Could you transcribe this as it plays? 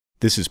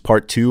This is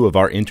part 2 of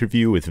our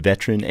interview with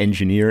veteran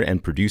engineer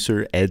and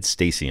producer Ed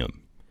Stasium.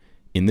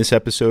 In this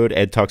episode,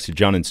 Ed talks to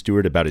John and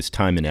Stewart about his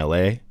time in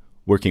LA,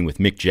 working with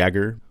Mick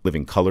Jagger,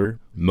 Living Colour,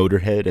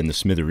 Motörhead, and the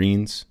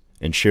Smithereens,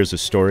 and shares a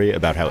story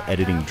about how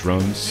editing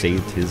drums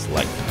saved his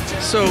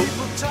life. So,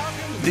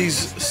 these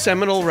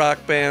seminal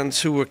rock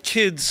bands who were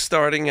kids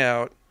starting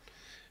out,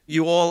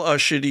 you all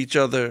ushered each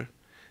other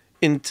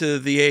into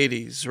the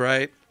 80s,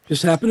 right?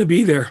 Just happened to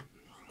be there.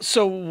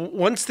 So,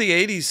 once the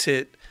 80s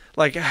hit,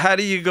 like, how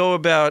do you go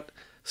about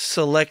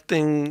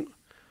selecting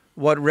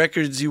what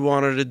records you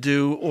wanted to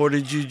do, or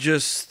did you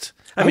just...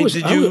 I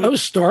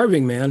was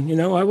starving, man. You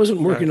know, I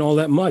wasn't working all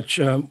that much.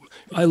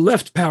 I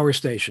left Power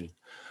Station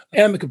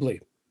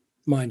amicably,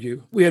 mind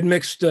you. We had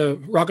mixed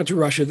Rocket to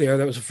Russia there.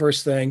 That was the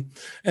first thing.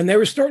 And they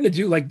were starting to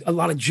do like a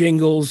lot of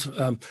jingles.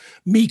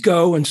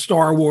 Miko and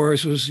Star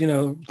Wars was, you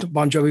know,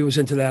 Bon Jovi was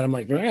into that. I'm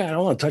like, I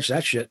don't want to touch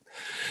that shit.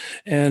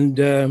 And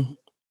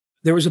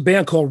there was a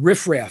band called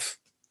Riff Raff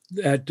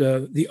that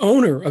the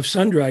owner of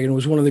Sundragon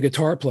was one of the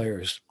guitar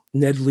players,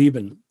 Ned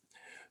Lieben.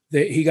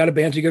 He got a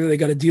band together. They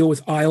got a deal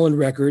with Island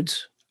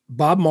Records.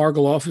 Bob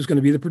Margoloff was going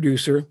to be the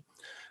producer.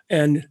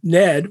 And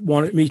Ned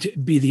wanted me to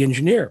be the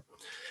engineer.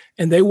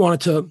 And they wanted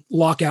to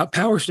lock out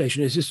Power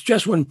Station. It's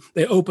just when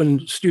they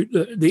opened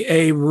the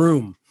A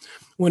room.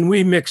 When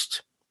we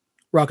mixed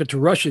Rocket to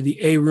Russia,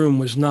 the A room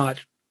was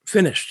not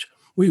finished.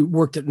 We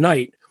worked at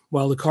night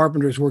while the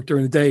carpenters worked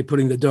during the day,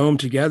 putting the dome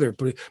together,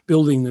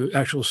 building the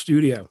actual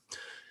studio.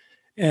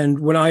 And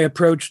when I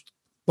approached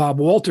Bob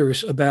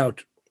Walters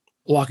about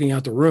locking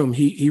out the room,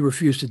 he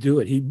refused to do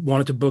it. He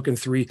wanted to book in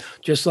 3,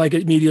 just like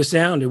at Media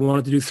Sound. He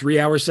wanted to do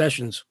 3-hour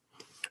sessions,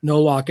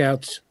 no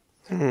lockouts.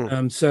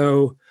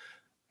 So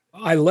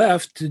I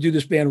left to do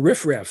this band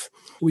Riff Raff.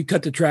 We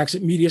cut the tracks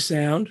at Media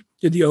Sound,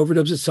 did the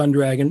overdubs at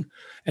Sundragon,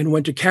 and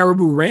went to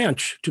Caribou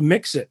Ranch to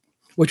mix it,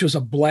 which was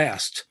a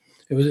blast.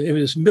 It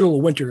was middle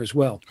of winter as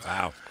well.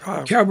 Wow.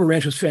 Caribou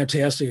Ranch was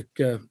fantastic.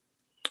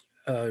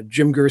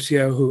 Jim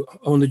Guercio, who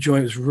owned the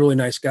joint, was a really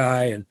nice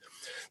guy. And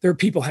there were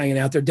people hanging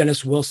out there.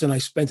 Dennis Wilson. I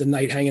spent the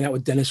night hanging out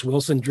with Dennis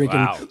Wilson, drinking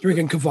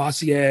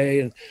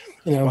Cavassier,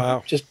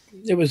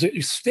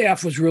 and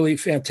staff was really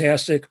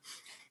fantastic.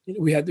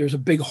 There's a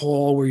big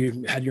hall where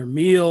you had your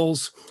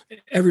meals.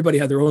 Everybody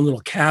had their own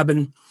little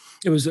cabin.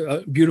 It was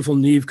a beautiful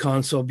Neve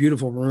console,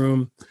 beautiful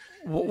room.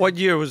 What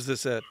year was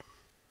this at?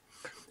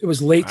 It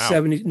was late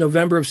 70s,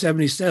 November of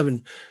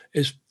 77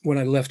 is when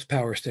I left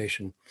Power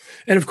Station.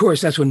 And of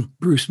course, that's when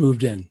Bruce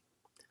moved in,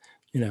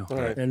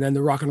 Right. And then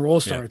the rock and roll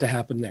started to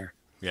happen there.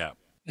 Yeah.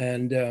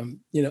 And,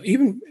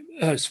 even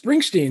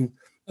Springsteen,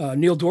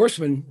 Neil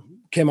Dorsman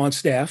came on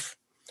staff.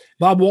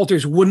 Bob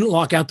Walters wouldn't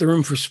lock out the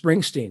room for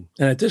Springsteen.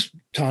 And at this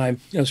time,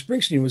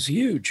 Springsteen was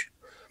huge.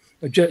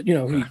 But,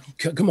 he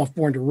come off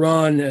Born to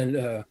Run.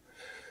 And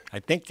I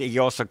think he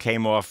also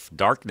came off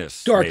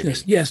Darkness.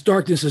 Darkness, maybe. yes,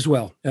 Darkness as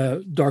well.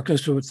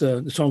 Darkness with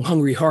the song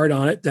Hungry Heart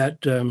on it.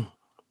 That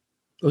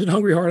was it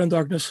Hungry Heart on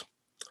Darkness?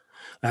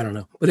 I don't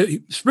know. But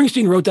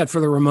Springsteen wrote that for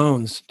the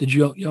Ramones. Did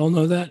you all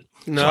know that?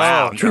 No.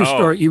 Wow, True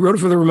story. He wrote it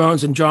for the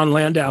Ramones, and John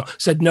Landau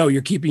said, no,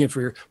 you're keeping it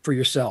for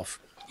yourself.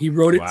 He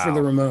wrote it for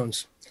the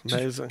Ramones.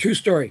 Amazing. True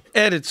story.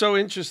 Ed, it's so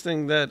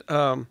interesting that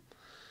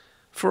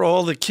for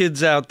all the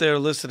kids out there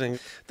listening,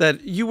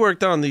 that you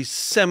worked on these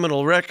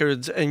seminal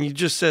records and you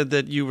just said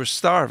that you were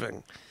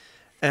starving.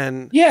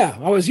 And yeah,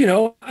 I was,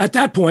 at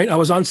that point, I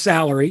was on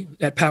salary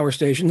at Power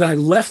Station. Then I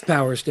left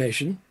Power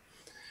Station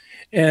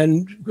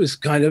and was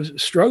kind of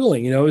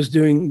struggling. I was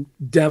doing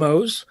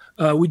demos.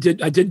 I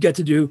did get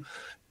to do,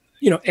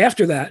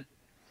 after that,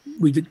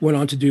 went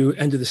on to do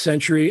End of the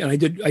Century, and I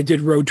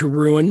did Road to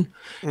Ruin,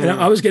 and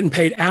I was getting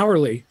paid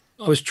hourly.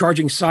 I was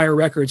charging Sire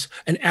Records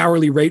an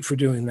hourly rate for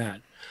doing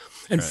that.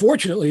 And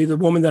fortunately, the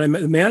woman that I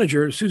met, the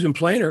manager, Susan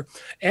Planer,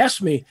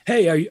 asked me,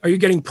 hey, are you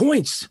getting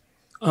points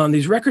on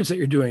these records that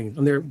you're doing?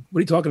 And what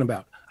are you talking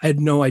about? I had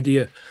no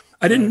idea.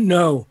 I didn't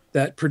know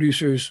that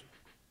producers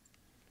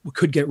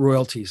could get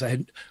royalties. I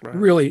had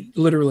really,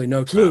 literally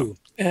no clue. Wow.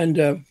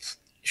 And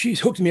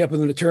she's hooked me up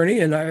with an attorney,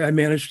 and I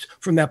managed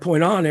from that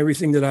point on,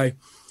 everything that I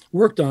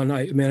worked on,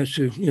 I managed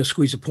to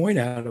squeeze a point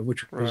out of,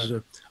 which was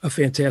a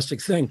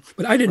fantastic thing.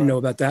 But I didn't know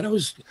about that. I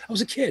was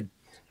a kid.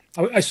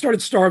 I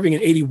started starving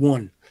in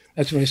 81.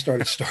 That's when I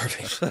started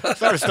starving.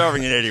 Started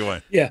starving in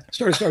 81. Yeah,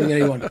 started starving in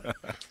 81.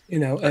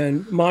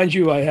 And mind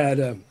you, I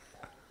had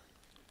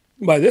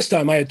by this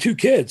time I had 2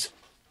 kids.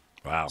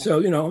 Wow.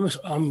 So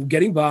I'm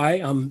getting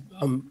by.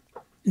 I'm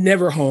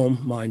never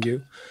home, mind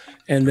you.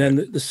 And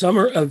then the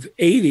summer of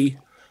 80,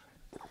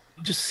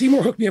 just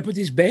Seymour hooked me up with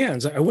these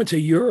bands. I went to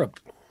Europe.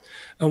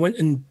 I went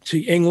to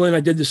England. I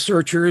did the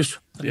Searchers,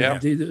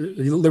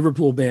 the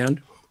Liverpool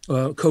band.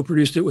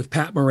 Co-produced it with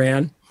Pat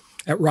Moran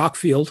at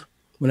Rockfield.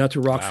 Went out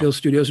to Rockfield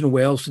Studios in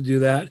Wales to do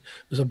that. It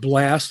was a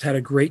blast. Had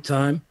a great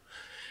time.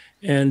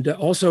 And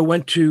also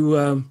went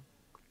to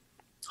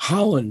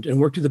Holland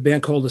and worked with a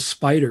band called the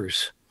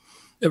Spiders.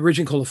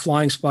 Originally called the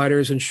Flying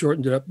Spiders, and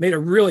shortened it up. Made a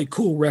really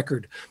cool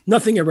record.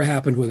 Nothing ever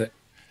happened with it.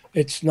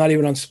 It's not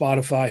even on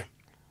Spotify.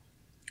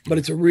 but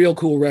it's a real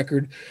cool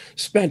record.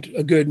 Spent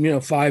a good,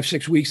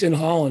 5-6 weeks in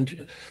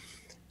Holland.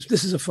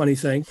 This is a funny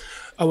thing.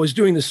 I was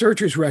doing the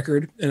Searchers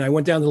record, and I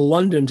went down to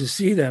London to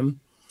see them,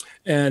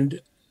 and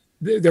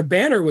their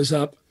banner was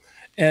up,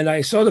 and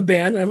I saw the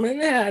band, and I'm like,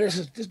 this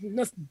is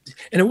nothing.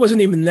 And it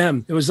wasn't even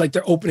them. It was like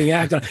their opening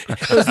act.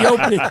 It was the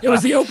opening. It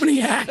was the opening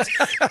act.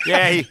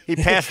 Yeah, he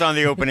passed on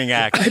the opening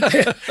act.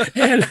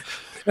 and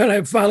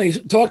I finally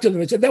talked to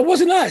them and said, that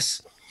wasn't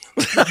us.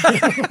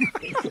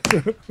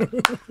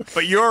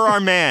 But you're our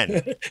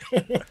man.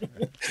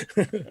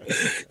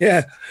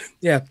 Yeah.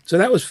 So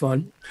that was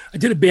fun. I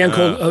did a band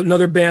called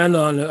another band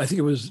on, I think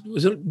it was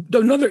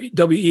another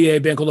WEA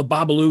band called the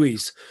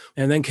Babaluis,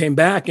 and then came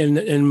back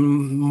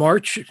in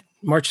March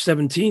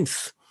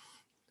 17th,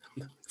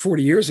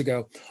 40 years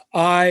ago.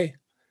 I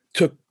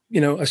took,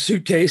 a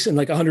suitcase and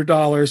like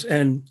 $100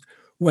 and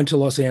went to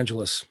Los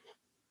Angeles.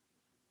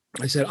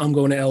 I said, I'm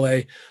going to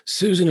LA.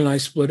 Susan and I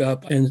split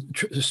up and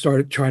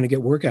started trying to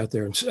get work out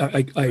there. And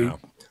I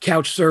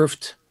couch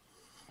surfed.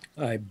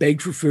 I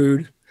begged for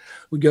food.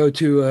 We'd go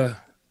to a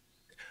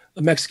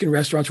Mexican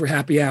restaurants for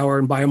happy hour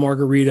and buy a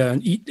margarita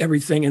and eat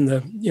everything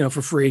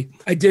for free.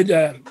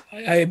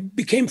 I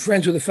became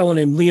friends with a fellow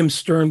named Liam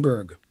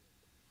Sternberg,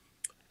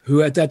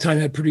 who at that time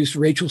had produced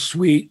Rachel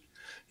Sweet.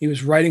 He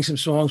was writing some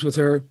songs with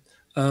her.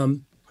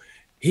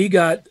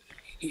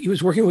 He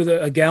was working with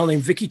a gal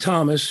named Vicky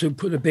Thomas, who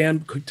put a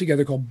band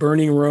together called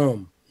Burning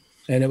Rome.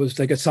 And it was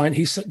like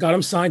he got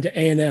him signed to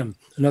A&M,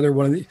 another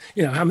one of the,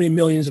 how many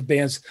millions of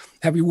bands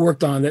have we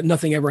worked on that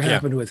nothing ever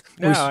happened with?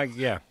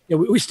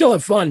 We still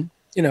have fun,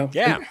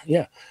 Yeah.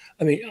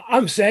 I mean,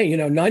 I'm saying,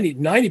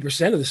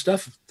 90% of the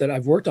stuff that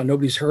I've worked on,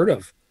 nobody's heard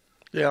of.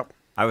 Yeah.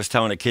 I was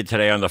telling a kid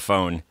today on the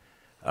phone,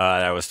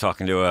 I was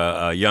talking to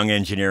a young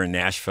engineer in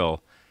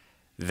Nashville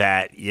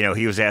that,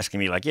 he was asking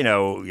me like,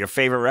 your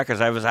favorite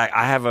records.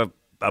 I have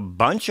a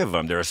bunch of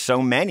them. There are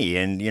so many.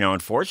 And,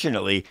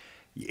 unfortunately,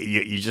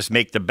 you just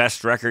make the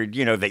best record,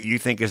 that you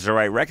think is the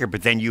right record,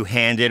 but then you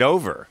hand it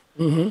over.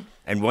 Mm-hmm.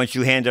 And once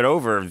you hand it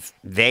over,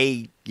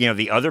 they,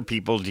 the other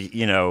people,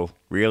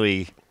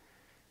 really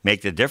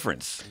make the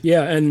difference.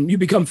 Yeah. And you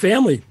become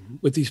family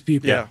with these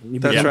people. Yeah, you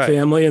become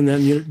family. And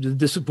then the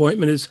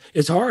disappointment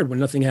it's hard when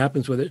nothing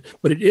happens with it,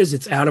 but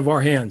it's out of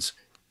our hands.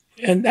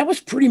 And that was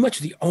pretty much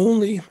the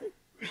only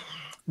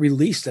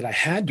release that I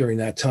had during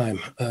that time.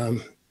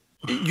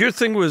 Your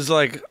thing was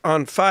like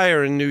on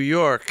fire in New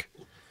York.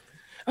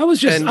 I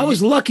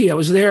was lucky. I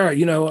was there.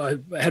 I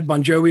had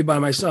Bon Jovi by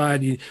my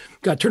side. He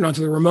got turned on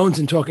to the Ramones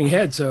and Talking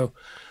Heads. So,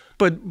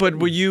 but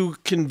were you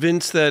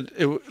convinced that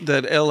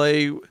that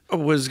LA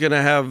was going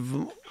to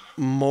have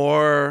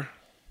more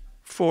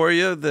for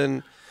you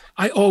than?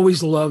 I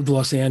always loved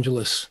Los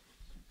Angeles.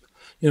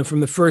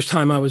 From the first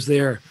time I was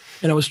there,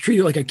 and I was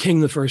treated like a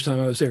king the first time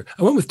I was there.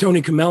 I went with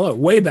Tony Camello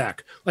way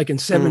back, like in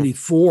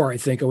 '74. I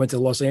think I went to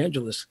Los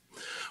Angeles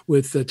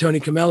with Tony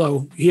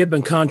Camello. He had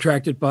been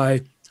contracted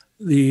by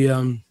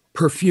the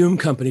perfume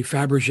company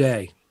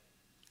Fabergé.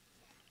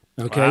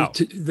 Okay, wow.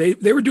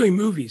 They were doing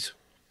movies.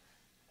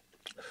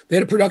 They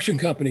had a production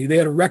company. They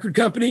had a record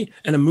company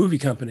and a movie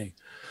company.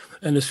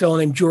 And this fellow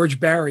named George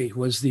Barry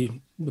was the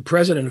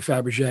president of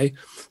Fabergé.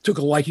 Took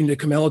a liking to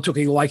Camello. Took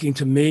a liking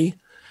to me.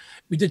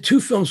 We did 2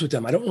 films with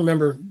them. I don't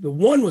remember. The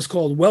one was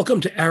called Welcome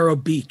to Arrow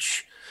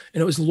Beach,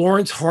 and it was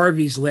Lawrence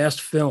Harvey's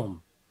last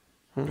film.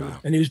 Wow.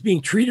 And he was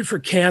being treated for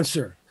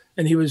cancer,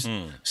 and he was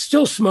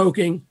still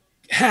smoking,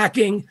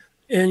 hacking,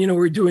 and we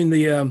were doing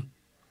the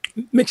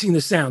mixing the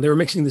sound. They were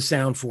mixing the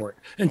sound for it,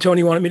 and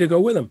Tony wanted me to go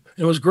with him,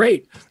 and it was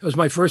great. It was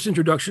my first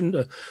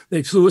introduction.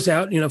 They flew us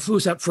out,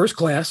 first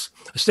class.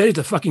 I stayed at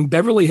the fucking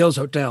Beverly Hills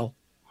Hotel.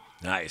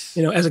 Nice.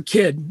 As a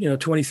kid,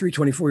 23,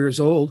 24 years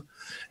old,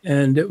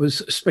 and it was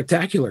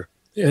spectacular.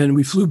 And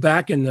we flew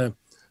back in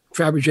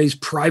Fabergé's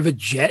private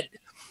jet,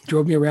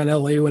 drove me around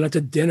LA, went out to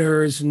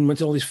dinners and went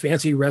to all these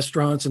fancy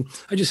restaurants. And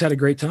I just had a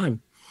great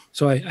time.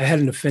 So I had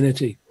an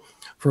affinity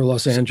for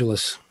Los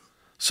Angeles.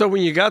 So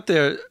when you got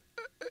there,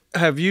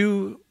 have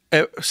you,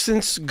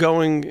 since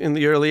going in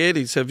the early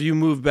 80s, have you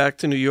moved back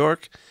to New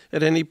York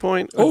at any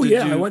point? Oh,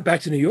 yeah, I went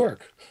back to New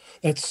York.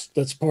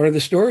 That's part of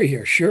the story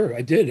here. Sure,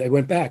 I did. I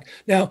went back.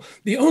 Now,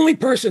 the only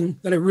person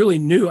that I really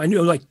knew, I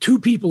knew like 2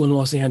 people in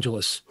Los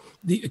Angeles.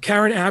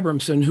 Karen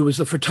Abramson, who was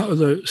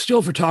the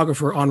still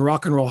photographer on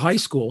Rock and Roll High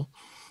School,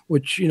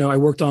 which, I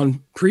worked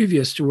on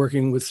previous to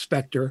working with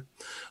Spectre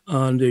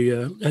on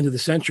the end of the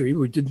century.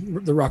 We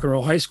did the Rock and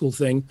Roll High School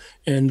thing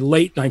in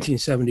late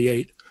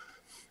 1978.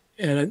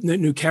 And I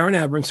knew Karen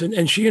Abramson,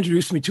 and she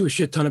introduced me to a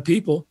shit ton of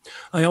people.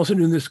 I also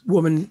knew this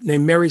woman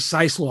named Mary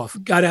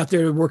Seisloff, got out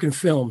there working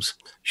films.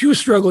 She was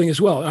struggling as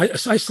well. I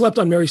slept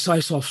on Mary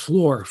Seisloff's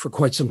floor for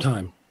quite some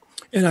time.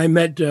 And I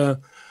met,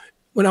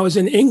 when I was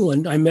in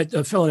England, I met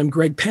a fellow named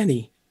Greg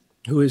Penny,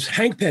 who is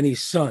Hank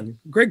Penny's son.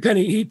 Greg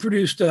Penny, he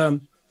produced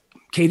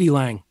Katie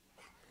Lang.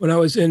 When I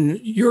was in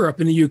Europe,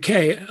 in the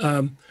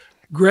UK,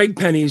 Greg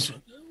Penny's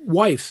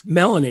wife,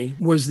 Melanie,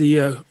 was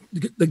the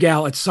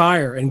gal at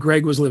Sire, and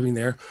Greg was living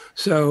there.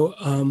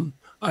 So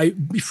I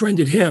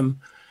befriended him.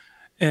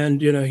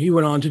 And, he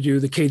went on to do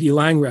the K.D.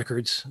 Lang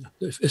records,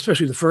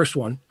 especially the first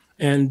one.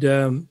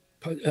 And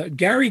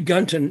Gary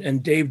Gunton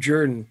and Dave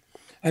Jordan,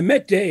 I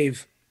met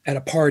Dave at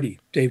a party,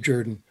 Dave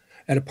Jordan,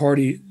 at a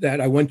party that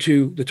I went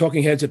to. The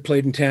Talking Heads had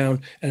played in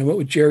town, and I went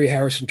with Jerry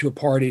Harrison to a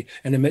party,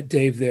 and I met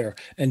Dave there.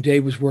 And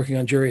Dave was working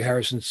on Jerry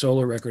Harrison's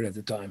solo record at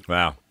the time.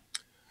 Wow.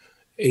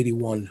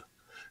 81.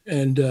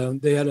 And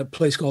they had a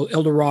place called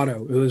El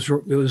Dorado. It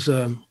was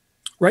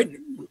right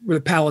where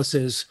the Palace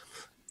is.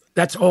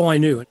 That's all I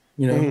knew.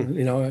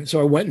 So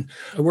I went and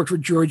I worked for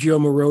Giorgio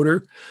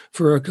Moroder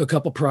for a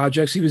couple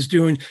projects. He was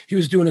doing a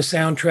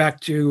soundtrack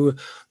to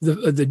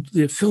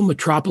the film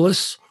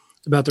Metropolis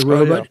about the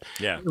robot.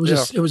 Yeah. It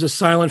was a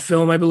silent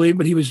film, I believe,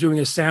 but he was doing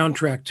a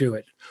soundtrack to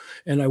it.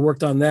 And I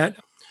worked on that.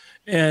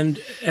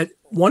 And at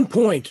one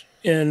point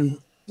in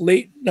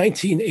late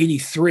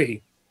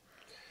 1983,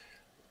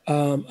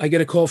 I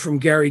get a call from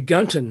Gary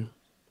Gunton.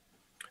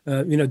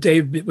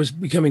 Dave was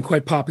becoming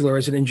quite popular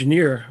as an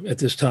engineer at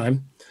this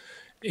time,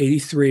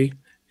 83.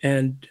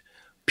 And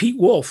Pete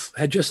Wolf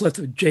had just left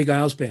the Jay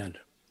Giles band,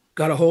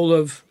 got a hold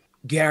of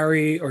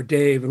Gary or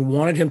Dave and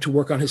wanted him to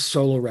work on his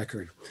solo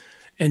record.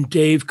 And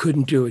Dave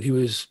couldn't do it. He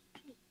was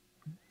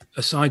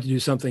assigned to do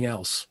something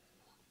else.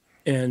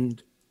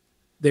 And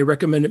they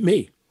recommended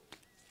me.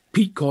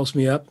 Pete calls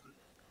me up.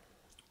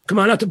 Come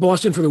on out to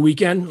Boston for the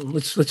weekend.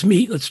 Let's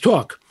meet. Let's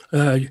talk.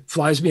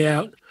 Flies me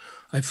out.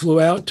 I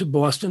flew out to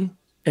Boston,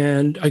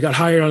 and I got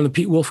hired on the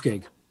Pete Wolf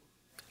gig.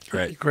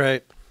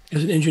 Great.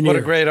 As an engineer. What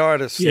a great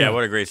artist. Yeah,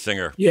 what a great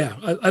singer. Yeah,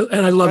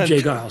 I love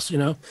Jay Giles,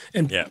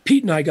 And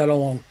Pete and I got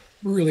along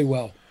really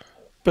well.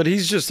 But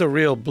he's just a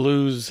real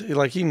blues.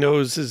 He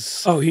knows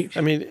his.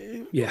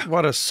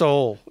 What a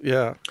soul.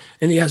 Yeah.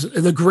 And he has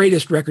the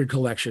greatest record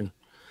collection.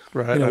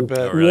 Right, I bet.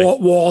 Oh, really?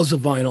 Walls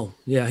of vinyl.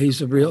 Yeah,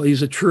 he's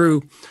a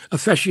true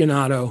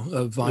aficionado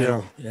of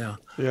vinyl.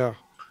 Yeah.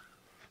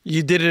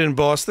 You did it in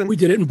Boston? We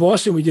did it in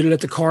Boston. We did it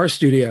at the Car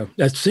Studio,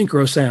 at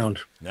Synchro Sound.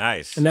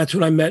 Nice. And that's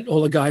when I met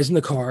all the guys in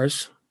the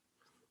cars.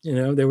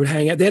 They would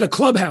hang out. They had a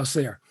clubhouse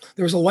there.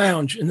 There was a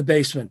lounge in the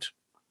basement.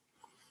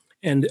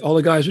 And all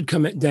the guys would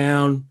come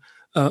down.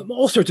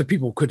 All sorts of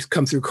people could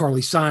come through.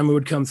 Carly Simon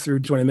would come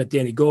through. When I met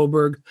Danny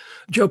Goldberg.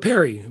 Joe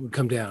Perry would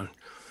come down.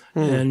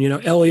 And,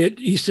 Elliot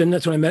Easton,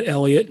 that's when I met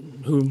Elliot,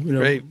 who,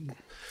 Great.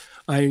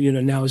 I,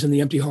 now is in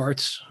the Empty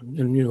Hearts,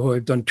 and, who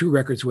I've done 2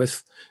 records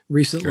with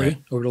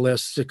recently over the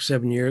last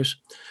 6-7 years.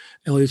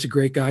 Elliot's a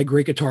great guy,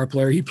 great guitar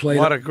player. He played.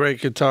 What a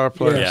great guitar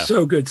player. Yeah,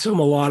 so good, so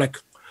melodic.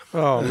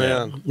 Oh,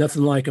 man.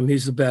 Nothing like him.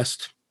 He's the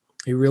best.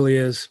 He really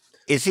is.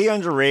 Is he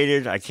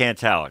underrated? I can't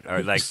tell.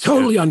 Or He's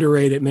totally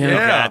underrated, man. Yeah.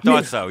 Okay, I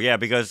thought so. Yeah,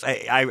 because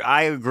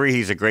I agree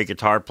he's a great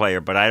guitar player,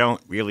 but I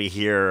don't really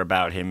hear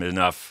about him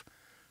enough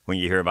when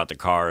you hear about the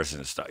Cars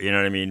and stuff. You know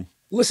what I mean?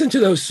 Listen to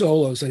those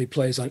solos that he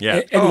plays on.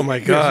 Yeah. Oh, my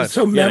God.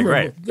 So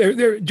memorable.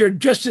 They're They're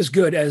just as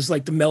good as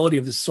the melody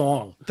of the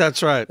song.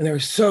 That's right. And they're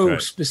so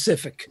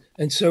specific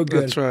and so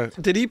good. That's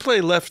right. Did he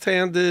play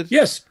left-handed?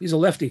 Yes, he's a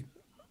lefty.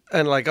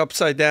 And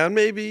upside down,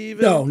 maybe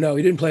even? No,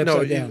 he didn't play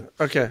upside down.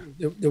 Okay.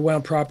 They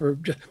wound proper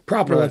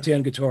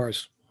left-hand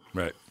guitars.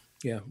 Right.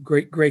 Yeah,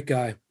 great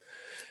guy.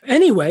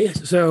 Anyway,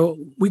 so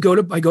I go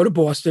to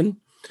Boston.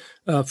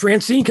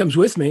 Francine comes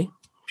with me.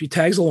 She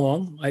tags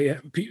along.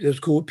 It was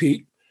cool with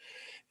Pete.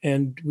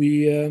 And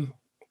we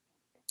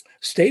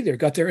stayed there,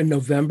 got there in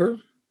November.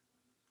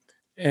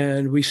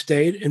 And we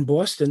stayed in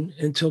Boston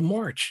until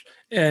March.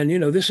 And,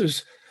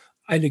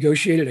 I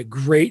negotiated a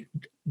great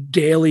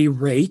daily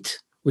rate,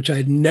 which I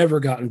had never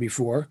gotten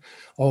before.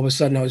 All of a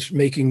sudden, I was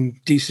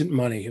making decent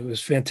money. It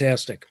was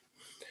fantastic.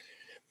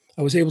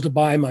 I was able to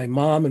buy my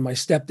mom and my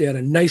stepdad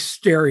a nice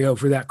stereo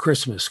for that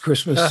Christmas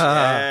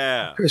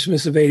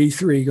of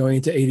 83 going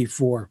into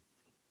 84.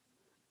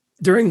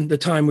 During the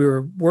time we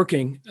were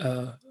working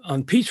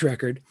on Pete's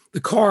record,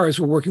 the Cars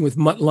were working with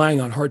Mutt Lange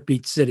on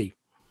Heartbeat City.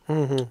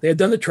 Mm-hmm. They had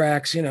done the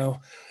tracks, and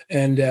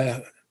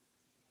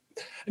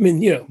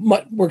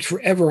Mutt worked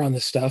forever on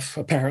this stuff,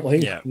 apparently.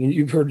 Yeah.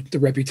 You've heard the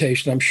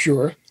reputation, I'm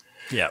sure.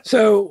 Yeah.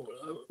 So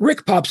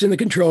Rick pops in the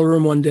control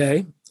room one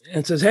day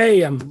and says,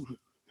 "Hey,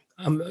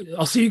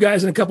 I'll see you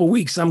guys in a couple of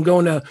weeks. I'm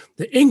going to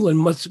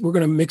England. We're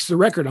going to mix the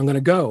record. I'm going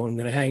to go. I'm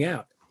going to hang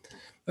out."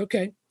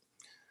 Okay.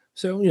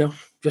 So,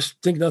 just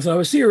think nothing. I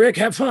would see you, Rick.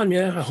 Have fun.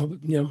 Yeah. I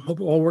hope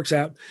it all works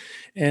out.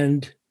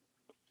 And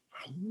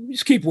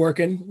just keep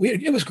working.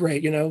 It was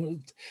great.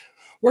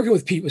 Working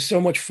with Pete was so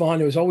much fun.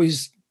 There was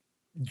always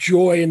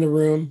joy in the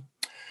room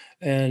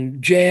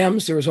and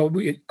jams. There was what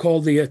we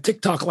called the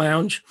TikTok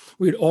Lounge.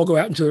 We'd all go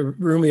out into the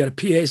room. We had a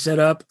PA set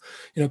up.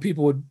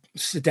 People would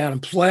sit down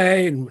and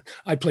play, and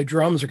I'd play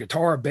drums or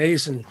guitar or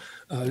bass. And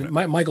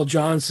Michael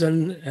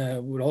Johnson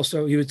would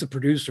also, he was the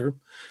producer,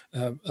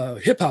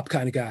 hip hop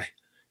kind of guy.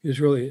 He was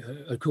really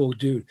a cool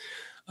dude.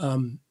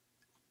 Who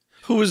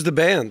was the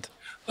band?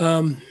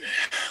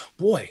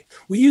 Boy,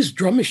 we used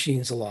drum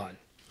machines a lot.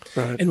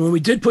 Right. And when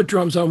we did put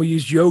drums on, we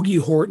used Yogi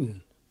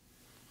Horton.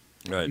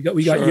 Right.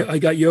 I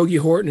got Yogi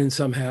Horton in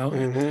somehow.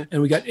 Mm-hmm.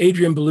 And we got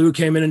Adrian Ballou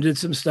came in and did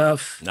some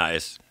stuff.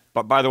 Nice.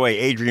 But by the way,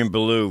 Adrian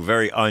Belew,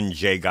 very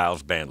un-Jay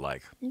Giles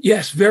band-like.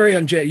 Yes, very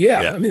unjay.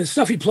 Yeah. Yeah. I mean, the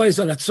stuff he plays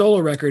on that solo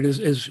record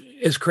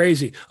is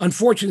crazy.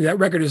 Unfortunately, that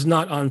record is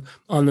not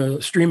on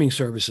the streaming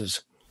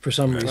services for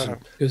some reason.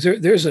 Because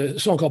there's a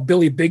song called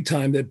Billy Big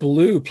Time that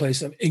Belew plays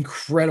some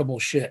incredible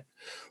shit,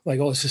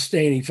 like all the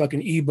sustaining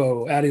fucking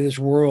Ebo, out of this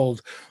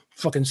world,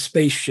 fucking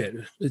space shit.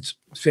 It's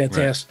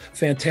fantastic,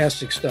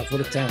 fantastic stuff.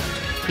 What a talent!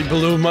 He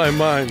blew my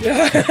mind.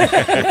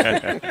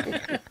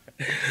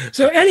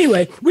 So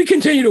anyway, we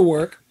continue to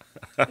work.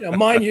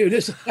 Mind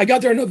you, I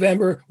got there in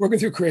November, working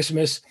through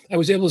Christmas. I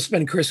was able to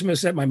spend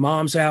Christmas at my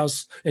mom's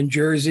house in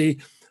Jersey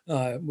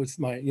with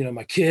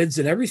my kids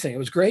and everything. It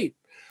was great.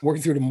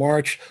 Working through to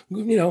March,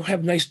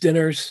 have nice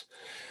dinners,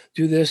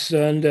 do this,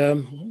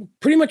 and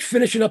pretty much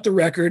finishing up the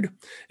record.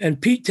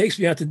 And Pete takes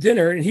me out to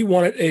dinner, and he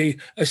wanted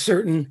a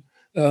certain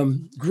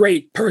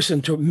great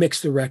person to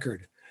mix the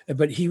record.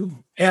 But he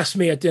asked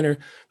me at dinner,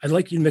 "I'd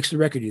like you to mix the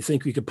record. Do you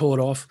think we could pull it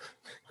off?"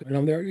 And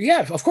I'm there.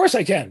 Yeah, of course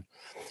I can.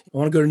 I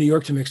want to go to New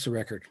York to mix the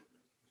record.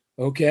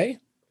 Okay.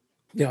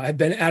 I've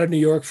been out of New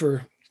York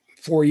for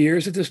 4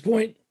 years at this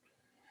point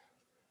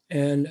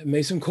and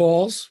made some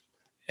calls,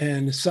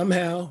 and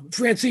somehow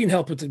Francine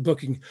helped with the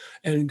booking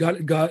and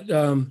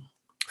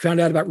found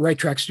out about Right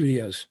Track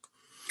Studios,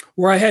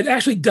 where I had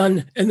actually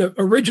done, in the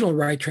original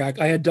Right Track,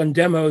 I had done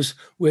demos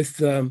with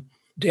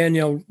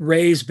Daniel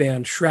Ray's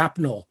band,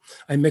 Shrapnel.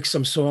 I mixed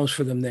some songs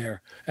for them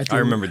there. I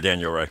remember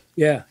Daniel Ray.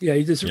 Yeah,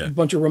 he did a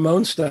bunch of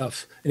Ramones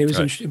stuff, and he was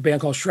in a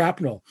band called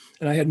Shrapnel.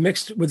 And I had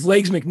mixed with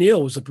Legs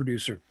McNeil was the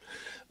producer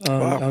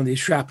on these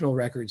Shrapnel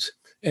records.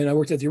 And I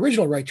worked at the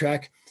original Right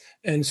Track,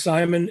 and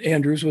Simon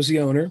Andrews was the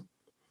owner,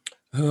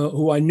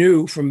 who I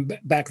knew from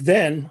back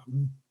then,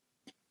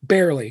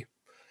 barely.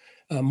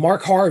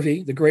 Mark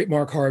Harvey, the great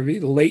Mark Harvey,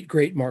 the late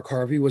great Mark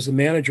Harvey, was the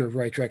manager of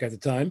Right Track at the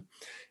time,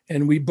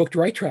 and we booked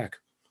Right Track.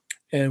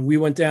 And we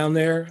went down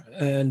there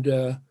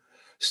and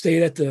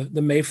stayed at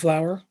the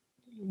Mayflower.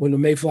 When the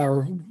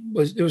Mayflower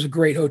it was a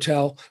great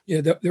hotel.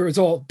 There was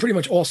pretty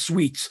much all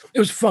suites. It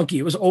was funky.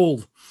 It was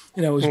old.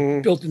 It was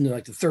built in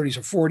like the 30s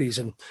or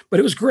 40s, but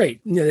it was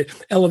great. The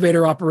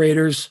elevator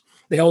operators,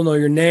 they all know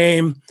your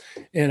name.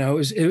 It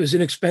was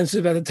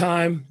inexpensive at the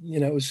time.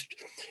 It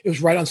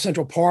was right on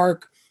Central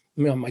Park.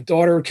 My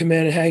daughter would come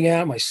in and hang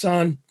out. My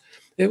son.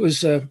 It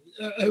was a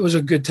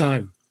good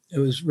time. It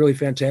was really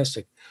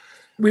fantastic.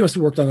 We must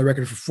have worked on the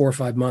record for 4 or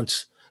 5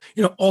 months.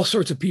 All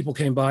sorts of people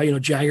came by.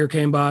 Jagger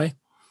came by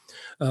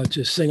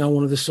to sing on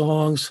one of the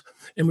songs,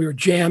 and we were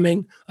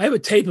jamming. I have a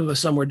tape of us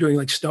somewhere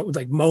doing stuff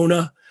with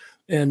Mona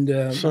and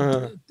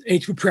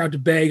Ain't Too Proud to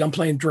Beg. I'm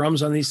playing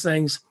drums on these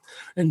things,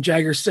 and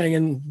Jagger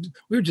singing.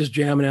 We were just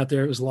jamming out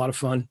there. It was a lot of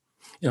fun.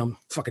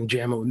 Fucking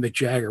jamming with Mick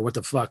Jagger. What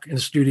the fuck, in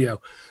the studio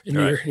in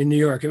New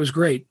York. It was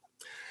great.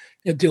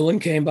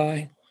 Dylan came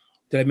by.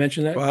 Did I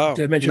mention that? Wow.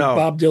 Did I mention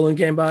Bob Dylan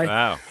came by?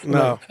 Wow.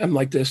 No. I'm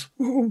like this.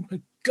 Oh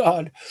my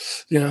God.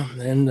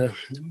 And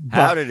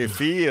how did it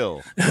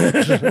feel?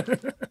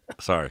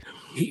 Sorry.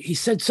 He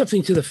said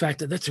something to the fact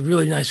that that's a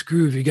really nice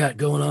groove you got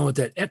going on with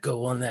that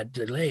echo on that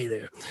delay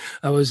there.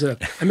 I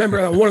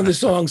remember on one of the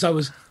songs, I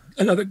was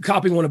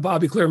copying one of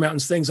Bobby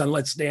Clearmountain's things on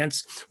Let's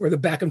Dance, where the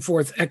back and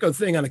forth echo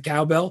thing on a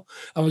cowbell.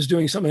 I was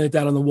doing something like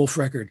that on the Wolf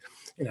record.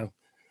 I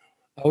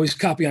always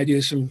copy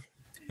ideas from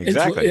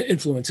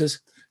influences.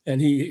 And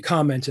he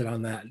commented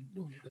on that.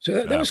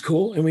 So that was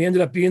cool. And we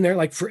ended up being there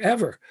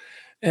forever.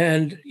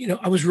 And,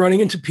 I was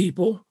running into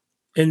people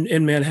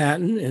in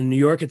Manhattan, in New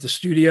York at the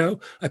studio.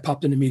 I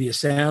popped into Media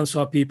Sound,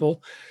 saw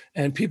people,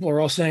 and people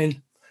are all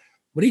saying,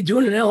 "What are you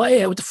doing in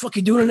LA? What the fuck are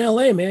you doing in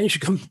LA, man? You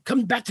should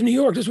come back to New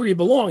York. This is where you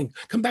belong.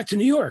 Come back to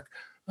New York."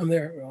 I'm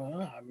there.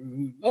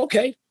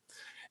 Okay.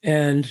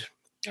 And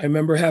I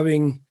remember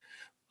having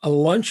a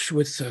lunch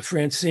with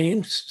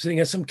Francine,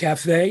 sitting at some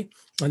cafe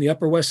on the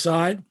Upper West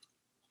Side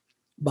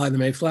by the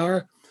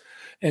Mayflower,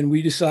 and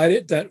we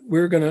decided that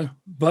we're going to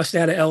bust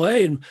out of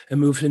LA and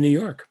move to New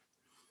York.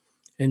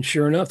 And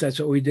sure enough, that's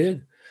what we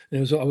did. And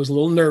I was a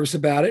little nervous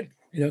about it,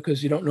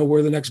 because you don't know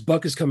where the next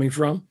buck is coming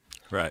from.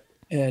 Right.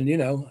 And,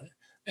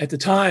 at the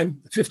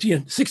time,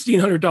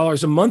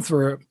 $1,600 a month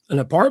for an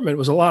apartment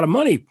was a lot of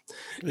money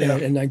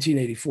in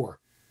 1984.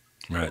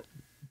 Right.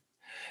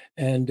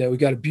 And we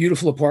got a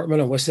beautiful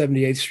apartment on West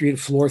 78th Street, a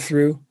floor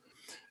through,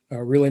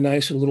 really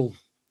nice, a little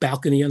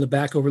balcony on the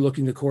back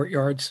overlooking the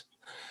courtyards.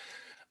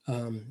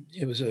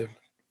 It was a,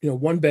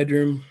 1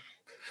 bedroom,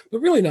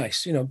 but really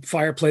nice,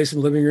 fireplace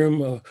and living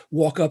room,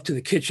 walk up to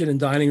the kitchen and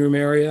dining room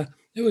area.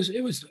 It was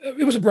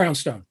a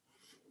brownstone.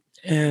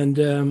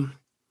 And,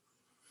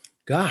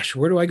 gosh,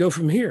 where do I go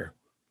from here?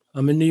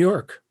 I'm in New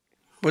York.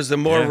 Was there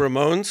more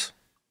Ramones?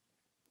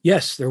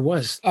 Yes, there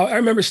was. I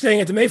remember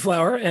staying at the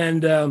Mayflower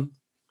and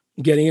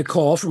getting a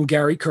call from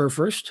Gary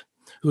Kurfürst,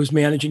 who was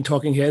managing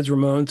Talking Heads,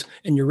 Ramones,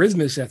 and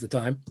Eurythmics at the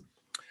time.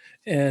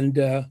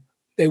 And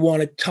they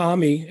wanted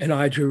Tommy and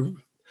I to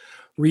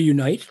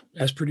reunite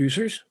as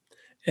producers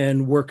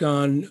and work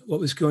on what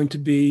was going to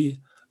be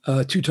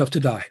Too Tough to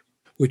Die,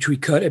 which we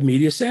cut at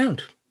Media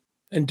Sound.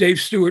 And Dave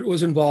Stewart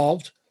was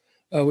involved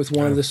with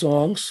one of the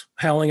songs,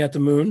 Howling at the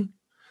Moon.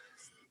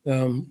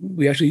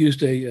 We actually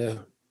used a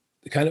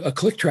kind of a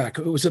click track.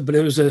 It was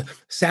a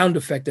sound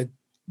effect that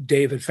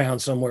Dave had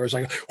found somewhere. It was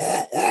like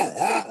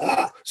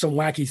some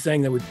wacky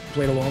thing that we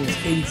played along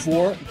with.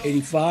 84,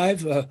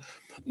 85.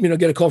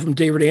 Get a call from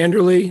David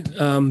Anderley,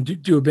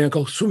 do a band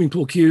called Swimming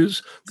Pool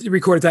Cues. They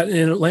recorded that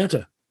in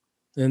Atlanta.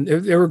 And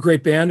they were a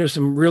great band. There's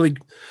some really,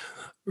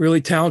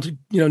 really talented,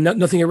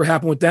 nothing ever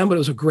happened with them, but it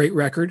was a great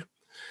record.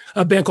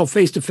 A band called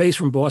Face to Face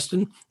from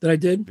Boston that I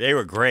did. They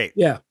were great.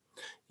 Yeah.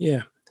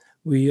 Yeah.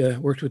 We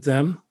worked with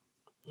them.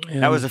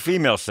 And that was a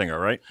female singer,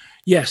 right?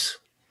 Yes.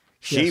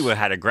 She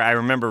had a great. I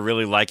remember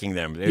really liking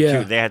them.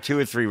 They had 2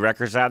 or 3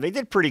 records out. They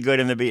did pretty good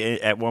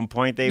at one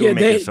point. They were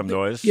making some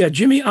noise. Yeah,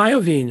 Jimmy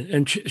Iovine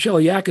and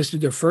Shelly Yakis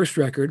did their first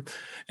record,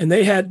 and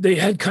they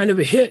had kind of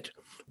a hit.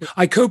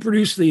 I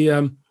co-produced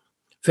the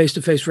Face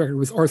to Face record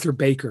with Arthur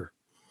Baker.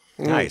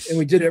 Nice. And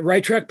we did it at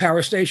Right Track,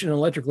 Power Station, and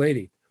Electric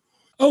Lady.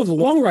 Oh, the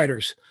Long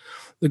Riders.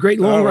 The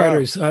great Long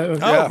Riders.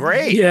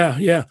 Great.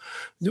 Yeah.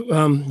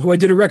 Who I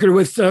did a record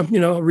with, a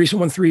recent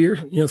one 3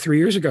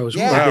 years ago.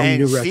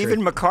 And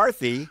Stephen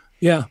McCarthy.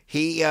 Yeah.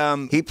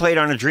 He played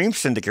on a Dream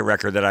Syndicate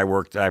record that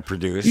I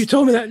produced. You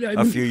told me that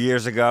a few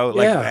years ago.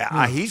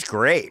 He's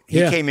great. He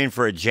came in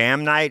for a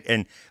jam night,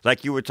 and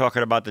like you were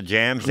talking about the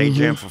jams, they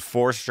jammed for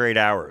 4 straight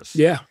hours.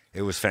 Yeah.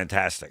 It was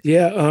fantastic.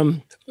 Yeah.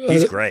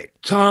 He's great.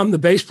 Tom, the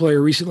bass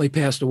player, recently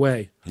passed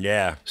away.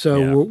 Yeah.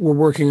 So we're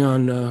working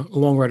on a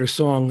Long Rider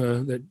song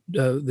that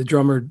the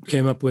drummer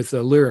came up with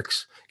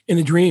lyrics in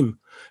a dream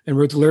and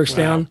wrote the lyrics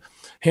down,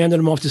 handed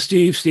them off to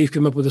Steve. Steve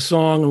came up with a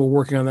song, and we're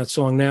working on that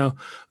song now.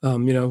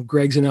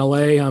 Greg's in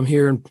L.A. I'm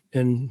here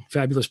in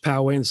fabulous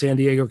Poway in San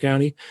Diego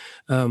County.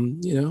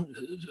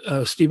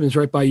 Stephen's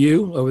right by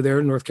you over there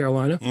in North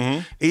Carolina. Mm-hmm.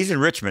 He's in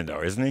Richmond,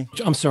 though, isn't he?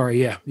 I'm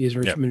sorry. Yeah, he's in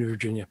Richmond,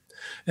 Virginia.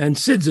 And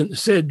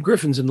Sid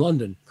Griffin's in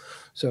London.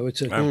 So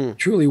it's a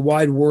truly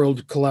wide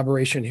world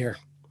collaboration here.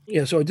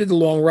 Yeah, so I did the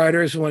Long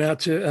Riders, went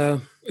out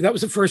to, that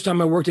was the first time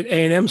I worked at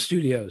A&M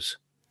Studios.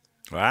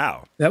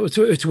 Wow.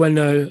 It's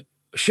when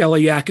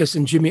Shelly Yakis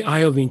and Jimmy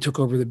Iovine took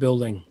over the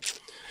building.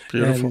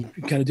 Beautiful.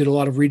 And kind of did a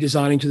lot of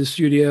redesigning to the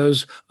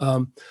studios.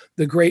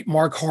 The great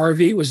Mark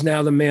Harvey was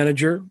now the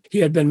manager. He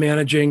had been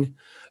managing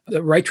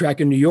the Right Track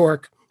in New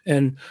York,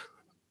 and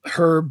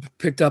Herb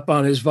picked up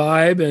on his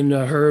vibe, and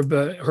Herb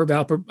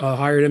Alpert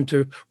hired him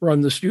to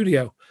run the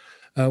studio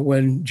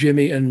when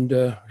Jimmy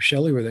and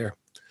Shelly were there.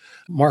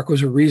 Mark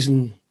was a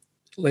reason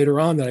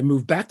later on that I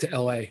moved back to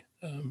LA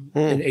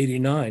in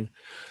 '89.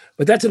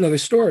 But that's another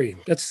story.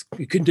 That's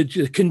a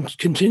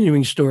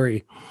continuing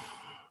story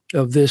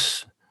of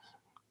this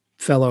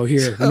fellow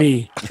here,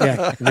 me,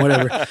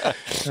 whatever.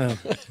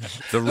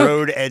 The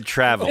road Ed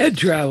traveled. Ed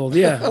traveled,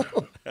 yeah.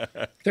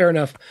 Fair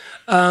enough.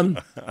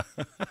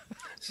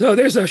 So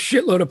there's a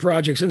shitload of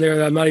projects in there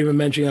that I'm not even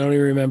mentioning. I don't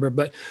even remember.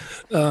 But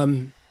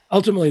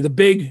ultimately, the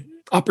big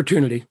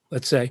opportunity,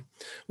 let's say,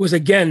 was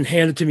again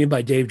handed to me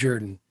by Dave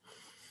Jordan.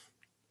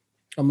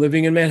 I'm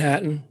living in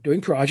Manhattan,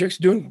 doing projects,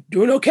 doing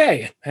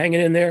okay, hanging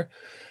in there.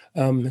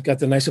 Got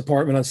the nice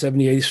apartment on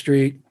 78th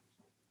Street.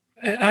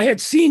 And I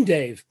had seen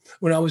Dave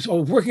when I was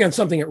working on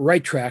something at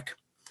Right Track,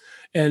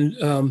 and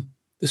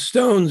the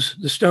Stones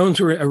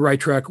were at Right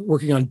Track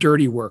working on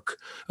Dirty Work.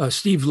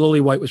 Steve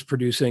Lillywhite was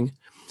producing,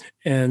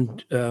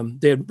 and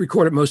they had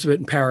recorded most of it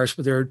in Paris,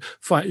 but they're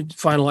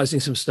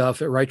finalizing some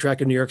stuff at Right Track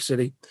in New York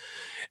City.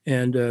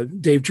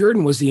 And Dave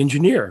Jordan was the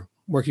engineer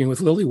working with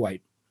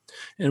Lillywhite.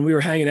 And we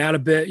were hanging out a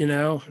bit,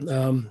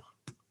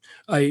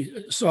 I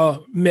saw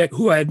Mick,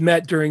 who I had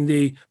met during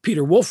the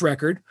Peter Wolf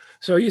record.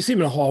 So you see him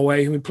in the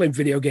hallway, and we played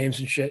video games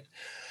and shit.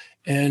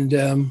 And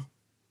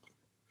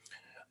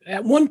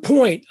at one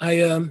point,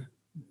 I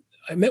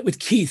met with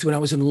Keith when I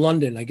was in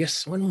London. I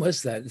guess, when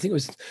was that? I think it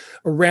was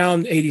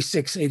around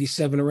 86,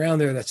 87, around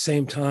there, that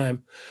same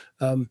time.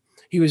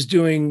 He was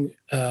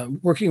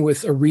working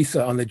with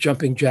Aretha on the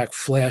Jumping Jack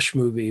Flash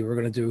movie. We're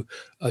going to do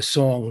a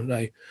song. And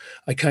I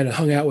kind of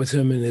hung out with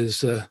him in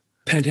his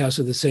penthouse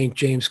of the St.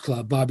 James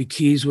Club. Bobby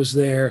Keys was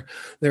there.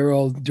 They were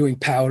all doing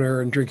powder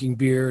and drinking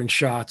beer and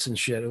shots and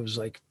shit. It was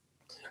like,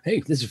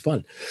 hey, this is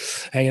fun,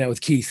 hanging out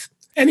with Keith.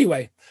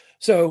 Anyway,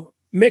 so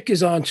Mick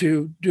is on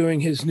to doing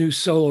his new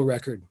solo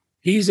record.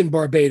 He's in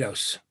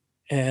Barbados,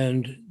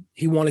 and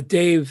he wanted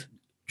Dave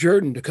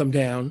Jordan to come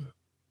down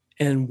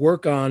and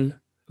work on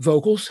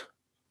vocals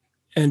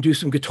and do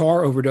some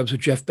guitar overdubs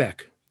with Jeff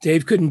Beck.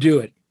 Dave couldn't do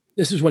it.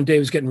 This is when Dave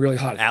was getting really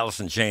hot. Alice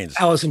in Chains.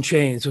 Alice in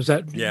Chains. Was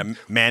that? Yeah,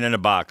 Man in a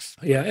Box.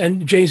 Yeah,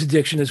 and Jane's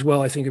Addiction as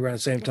well, I think, around the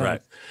same time.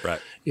 Right.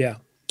 Yeah.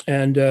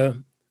 And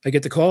I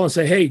get the call and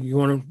say, hey, you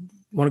want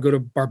to go to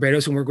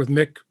Barbados and work with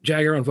Mick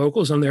Jagger on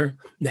vocals? I'm there.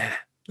 Nah,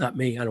 not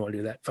me. I don't want to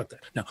do that. Fuck that.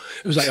 No.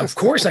 It was like, of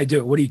course I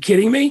do. What, are you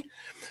kidding me?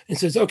 And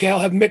says, okay, I'll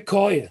have Mick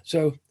call you.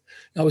 So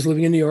I was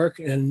living in New York,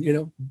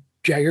 and,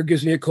 Jagger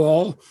gives me a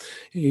call.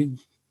 I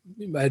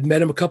had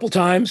met him a couple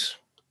times,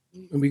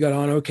 and we got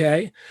on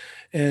okay.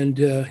 And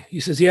he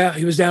says, yeah,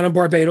 he was down in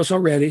Barbados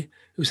already. He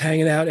was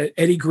hanging out at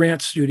Eddie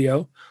Grant's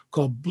studio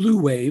called Blue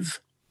Wave,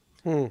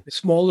 a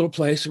small little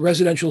place, a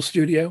residential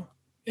studio.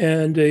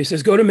 And he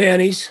says, go to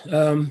Manny's.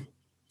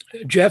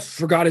 Jeff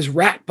forgot his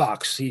rat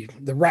box, the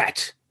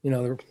rat,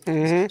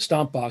 the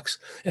stomp box,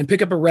 and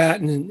pick up a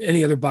rat and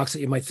any other box that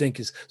you might think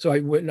is. So I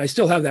went, and I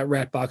still have that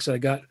rat box that I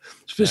got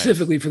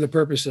specifically for the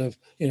purpose of,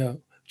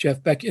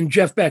 Jeff Beck. And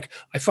Jeff Beck,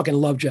 I fucking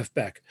love Jeff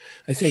Beck.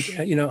 I think,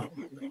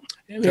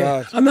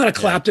 I'm not a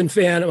Clapton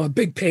fan. I'm a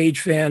big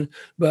Page fan,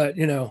 but,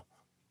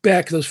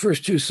 Beck, those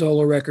first 2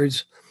 solo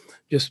records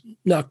just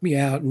knocked me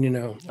out. And,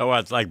 Oh,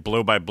 it's like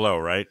Blow by Blow,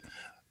 right?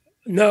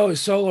 No,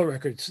 his solo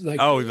records. Like,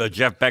 the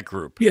Jeff Beck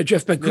group. Yeah,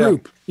 Jeff Beck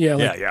group.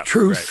 Yeah,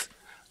 Truth. Right.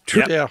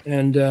 Truth. Yeah.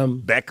 And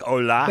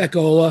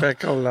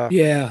Beckola.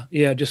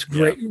 Yeah, just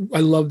great. Yeah. I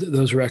loved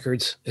those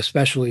records,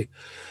 especially.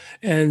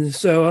 And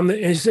so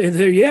he said,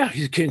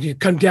 can you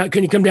come down?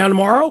 Can you come down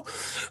tomorrow?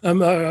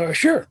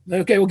 Sure.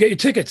 Okay, we'll get you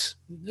tickets.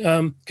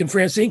 Can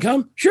Francine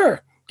come?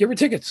 Sure. Give her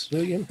tickets.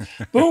 So,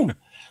 boom.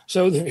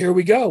 So here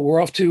we go.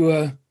 We're off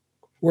to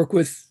work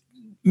with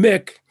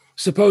Mick,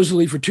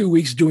 supposedly for 2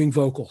 weeks doing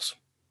vocals.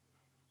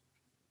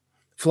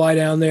 Fly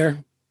down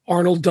there.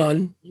 Arnold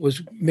Dunn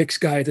was Mick's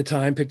guy at the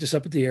time, picked us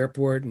up at the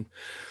airport and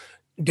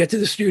get to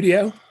the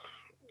studio.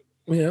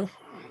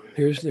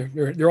 Here's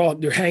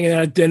they're hanging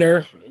out at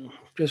dinner.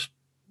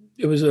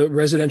 It was a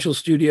residential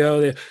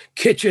studio, the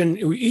kitchen.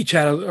 We each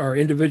had our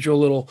individual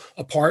little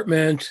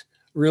apartment,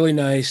 really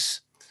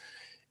nice.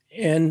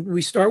 And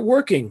we start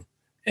working.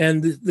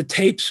 And the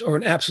tapes are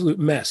an absolute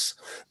mess.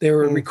 They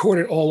were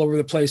recorded all over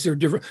the place. They were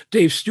different.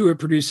 Dave Stewart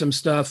produced some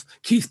stuff.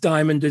 Keith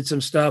Diamond did some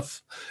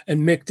stuff.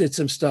 And Mick did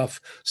some stuff.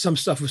 Some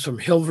stuff was from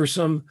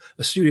Hilversum,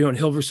 a studio in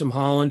Hilversum,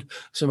 Holland.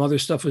 Some other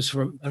stuff was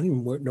from, I don't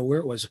even know where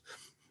it was,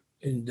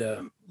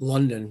 in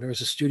London. There was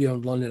a studio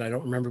in London. I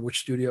don't remember which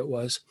studio it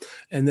was.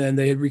 And then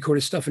they had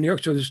recorded stuff in New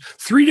York. So there's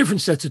 3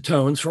 different sets of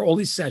tones for all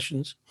these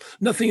sessions.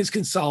 Nothing is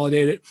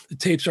consolidated. The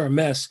tapes are a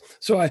mess.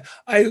 So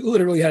I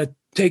literally had to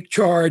take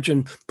charge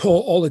and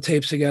pull all the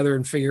tapes together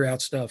and figure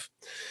out stuff.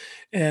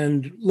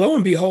 And lo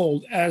and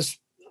behold, as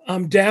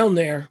I'm down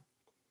there,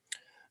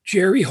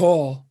 Jerry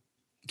Hall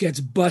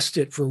gets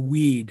busted for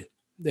weed.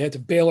 They had to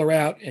bail her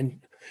out. And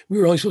we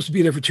were only supposed to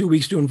be there for 2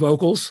 weeks doing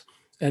vocals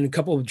and a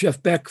couple of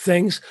Jeff Beck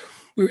things.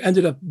 We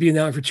ended up being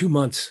down for 2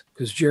 months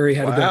because Jerry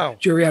had to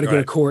go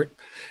to court.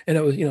 And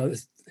it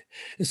was,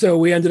 and so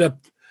we ended up,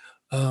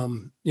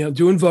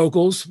 doing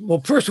vocals.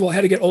 Well, first of all, I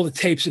had to get all the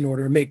tapes in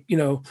order and make,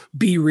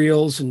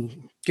 B-reels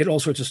and get all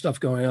sorts of stuff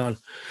going on.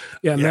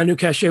 Yeah. Manu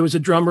Cachet was a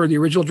drummer, the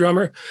original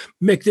drummer.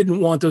 Mick didn't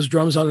want those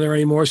drums on there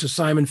anymore. So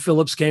Simon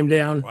Phillips came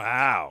down.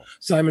 Wow.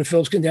 Simon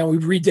Phillips came down. We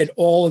redid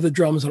all of the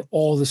drums on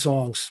all of the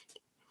songs.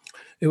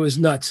 It was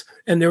nuts.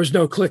 And there was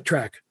no click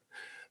track.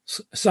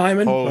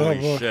 Simon.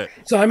 Holy shit.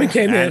 Simon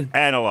came in.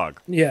 Analog.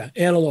 Yeah.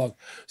 Analog.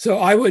 So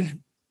I would,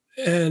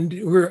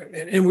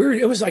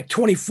 it was like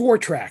 24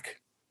 track.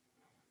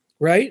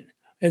 Right.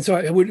 And so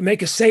I would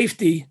make a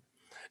safety,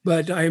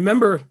 but I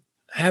remember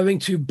having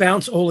to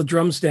bounce all the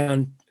drums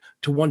down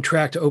to one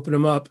track to open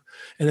them up.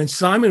 And then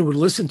Simon would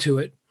listen to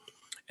it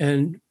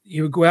and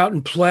he would go out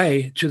and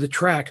play to the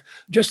track,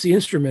 just the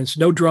instruments,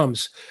 no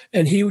drums.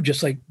 And he would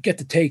just get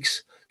the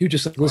takes. He would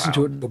just listen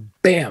to it and go,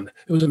 bam.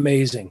 It was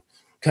amazing.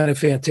 Kind of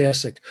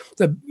fantastic.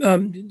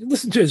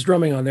 Listen to his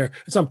drumming on there.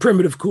 It's on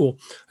Primitive Cool,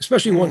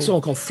 especially one song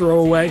called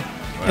Throwaway.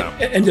 Wow.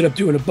 Ended up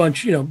doing a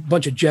bunch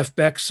of Jeff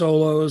Beck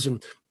solos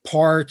and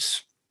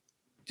parts.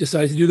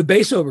 Decided to do the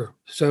bass over.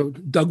 So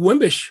Doug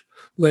Wimbish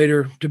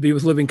later to be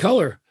with Living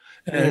Color.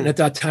 And at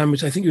that time, I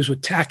think he was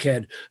with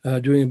Tackhead,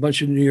 doing a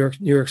bunch of New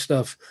York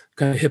stuff,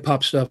 kind of hip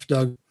hop stuff,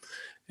 Doug.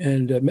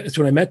 And that's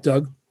when I met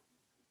Doug.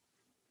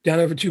 Down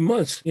there for 2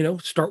 months,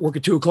 start work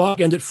at 2:00,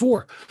 end at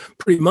 4,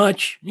 pretty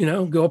much,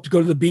 go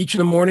to the beach in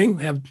the morning,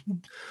 have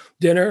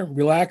dinner,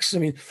 relax. I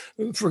mean,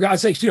 for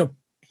God's sakes,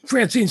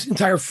 Francine's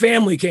entire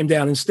family came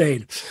down and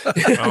stayed.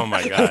 Oh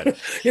my God.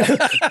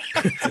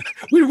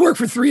 We'd work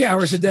for 3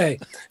 hours a day.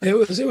 It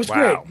was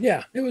wow. Great.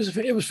 Yeah, it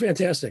was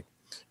fantastic.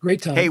 Great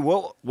time. Hey,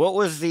 what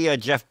was the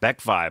Jeff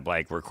Beck vibe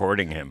like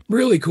recording him?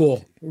 Really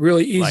cool.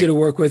 Really easy to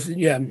work with.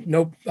 Yeah.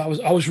 No, I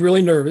was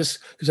really nervous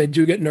because I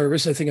do get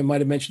nervous. I think I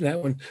might have mentioned that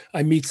when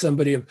I meet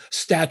somebody of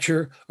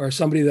stature or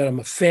somebody that I'm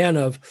a fan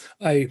of,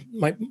 I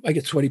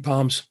get sweaty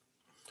palms.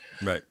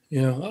 Right.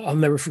 I'll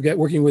never forget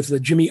working with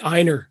Jimmy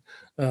Einer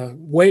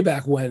way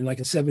back when, like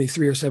in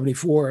 73 or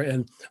 74.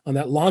 And on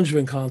that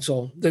Langevin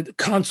console, the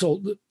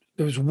console,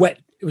 it was wet.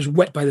 It was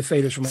wet by the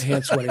faders from my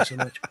hands sweating so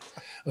much. I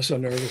was so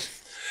nervous.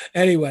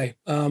 Anyway,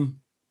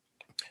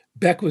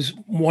 Beck was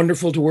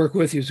wonderful to work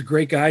with. He was a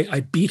great guy.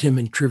 I beat him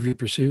in Trivia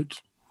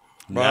Pursuit.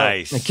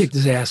 Nice. I kicked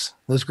his ass.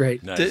 It was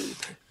great. Nice.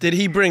 Did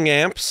he bring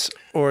amps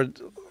or?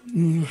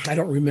 I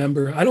don't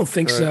remember. I don't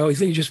think so. I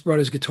think he just brought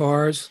his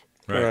guitars.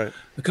 Right.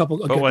 A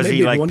couple. But was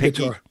he one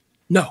picky? Guitar.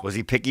 No. Was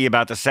he picky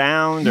about the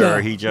sound,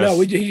 or he just? No,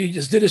 he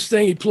just did his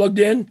thing. He plugged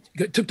in,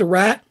 took the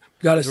Rat,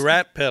 got his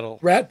Rat pedal.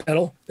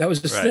 That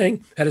was his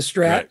thing. Had a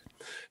Strat, Right.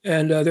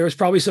 and there was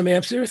probably some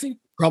amps there. I think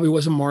probably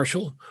was a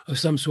Marshall of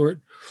some sort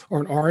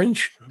or an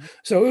Orange.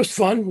 So it was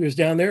fun. We was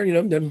down there,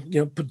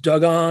 then put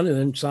Doug on, and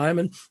then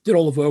Simon did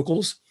all the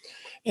vocals,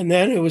 and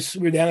then we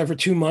were down there for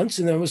 2 months,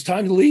 and then it was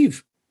time to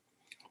leave.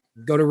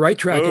 Go to Right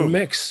Track and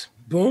mix.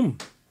 Boom.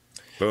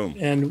 Boom.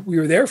 And we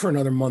were there for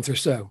another month or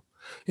so,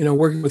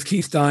 working with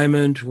Keith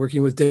Diamond,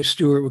 working with Dave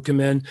Stewart would come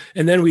in.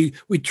 And then we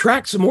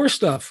tracked some more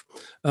stuff,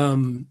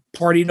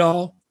 Party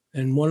Doll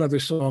and one other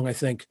song, I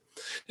think.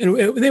 And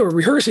they were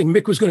rehearsing.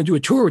 Mick was going to do a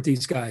tour with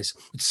these guys,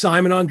 with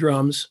Simon on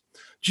drums,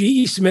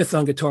 G.E. Smith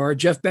on guitar,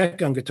 Jeff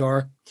Beck on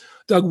guitar,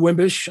 Doug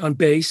Wimbish on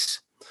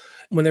bass.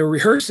 When they were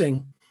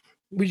rehearsing,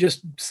 we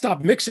just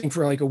stopped mixing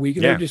for like a week,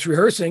 and they were just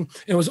rehearsing.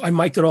 And I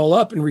mic'd it all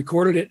up and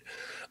recorded it.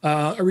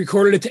 I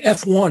recorded it to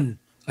F1.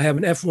 I have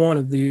an F1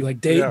 of the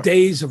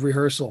days of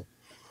rehearsal.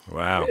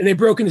 Wow. And they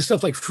broke into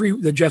stuff like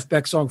the Jeff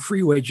Beck song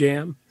Freeway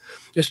Jam.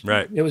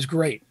 Right. It was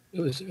great. It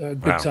was a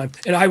good time.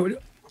 And I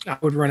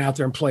would run out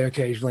there and play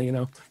occasionally,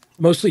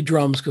 mostly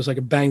drums because I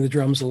could bang the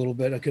drums a little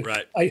bit.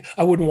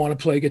 I wouldn't want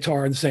to play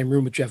guitar in the same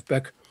room with Jeff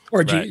Beck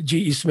or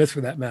G.E. Smith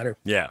for that matter.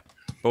 Yeah.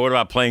 But what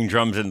about playing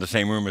drums in the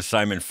same room as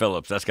Simon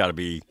Phillips? That's got to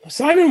be...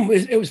 Simon,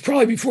 it was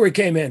probably before he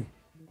came in.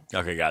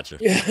 Okay, gotcha.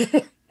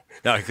 Yeah.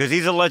 No, because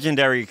he's a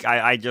legendary...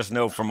 I just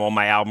know from all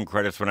my album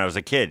credits when I was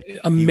a kid.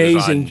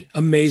 Amazing.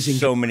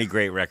 So many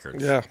great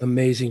records. Yeah.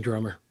 Amazing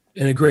drummer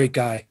and a great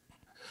guy.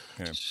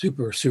 Yeah.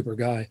 Super, super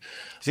guy.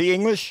 Is he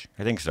English?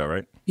 I think so,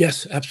 right?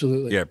 Yes,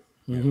 absolutely. Yeah.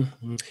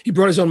 Mm-hmm. He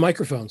brought his own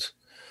microphones.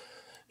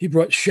 He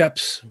brought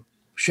Shep's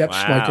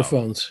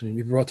microphones, and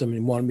he brought them and he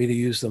wanted me to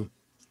use them.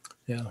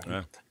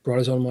 Yeah. Brought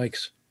his own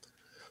mics.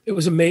 It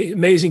was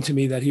amazing to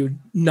me that he would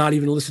not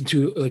even listen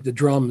to like the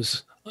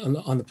drums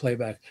on the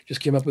playback.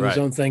 Just came up with his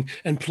own thing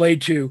and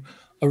played to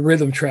a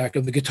rhythm track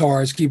of the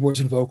guitars,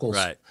 keyboards, and vocals.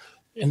 Right.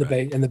 And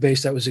the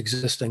bass that was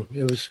existing.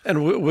 It was.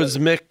 And was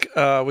Mick?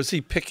 Was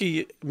he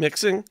picky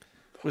mixing?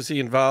 Was he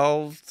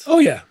involved? Oh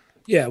yeah.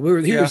 He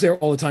was there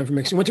all the time for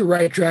mixing. Went to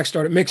Riot Track,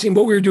 started mixing,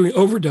 but we were doing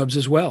overdubs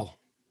as well.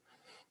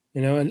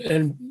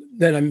 And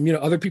then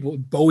other people.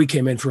 Bowie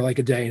came in for like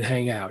a day and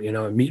hang out.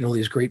 And meeting all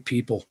these great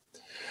people.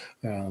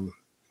 Boom,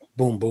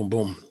 boom,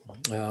 boom.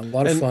 A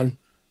lot of fun.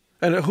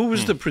 And who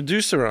was the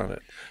producer on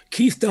it?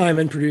 Keith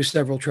Diamond produced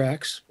several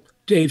tracks.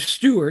 Dave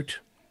Stewart,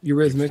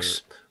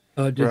 Eurythmics,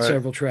 did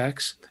several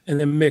tracks, and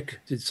then Mick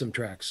did some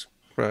tracks.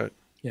 Right.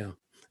 Yeah.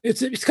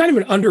 It's kind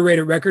of an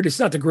underrated record. It's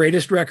not the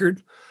greatest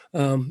record.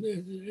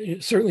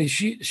 Certainly,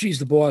 she's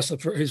the boss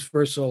of his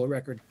first solo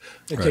record.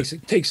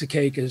 It takes the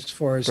cake as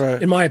far as,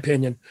 in my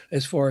opinion,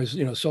 as far as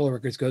solo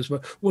records goes.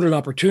 But what an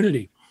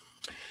opportunity!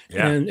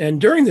 Yeah. And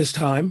during this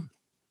time,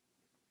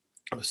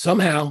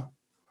 somehow,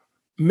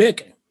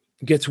 Mick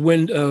gets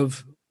wind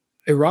of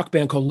a rock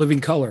band called Living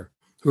Colour,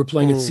 who were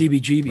playing at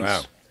CBGB's.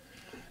 Wow.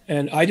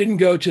 And I didn't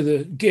go to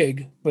the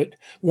gig, but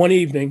one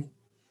evening,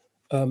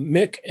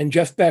 Mick and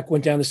Jeff Beck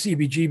went down to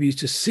CBGB's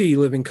to see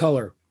Living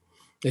Colour.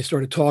 They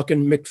started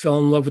talking. Mick fell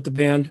in love with the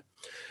band.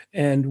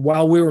 And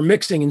while we were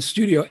mixing in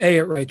Studio A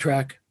at Right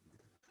Track,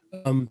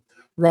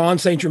 Ron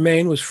St.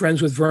 Germain was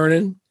friends with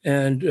Vernon,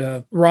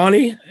 and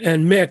Ronnie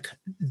and Mick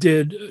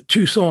did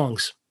 2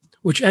 songs,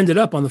 which ended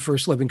up on the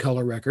first Living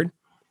Colour record,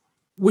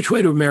 Which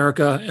Way to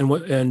America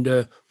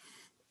and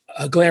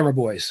Glamour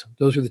Boys.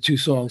 Those were the 2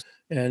 songs.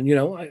 And,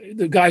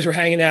 the guys were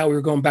hanging out. We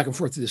were going back and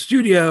forth to the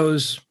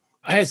studios.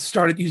 I had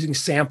started using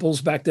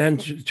samples back then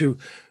to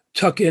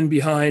tuck in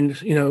behind,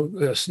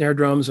 snare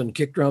drums and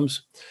kick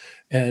drums.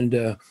 And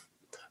I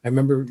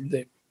remember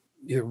that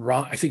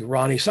I think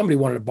Ronnie, somebody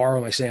wanted to borrow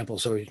my sample.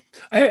 So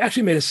I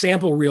actually made a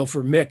sample reel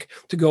for Mick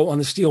to go on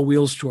the Steel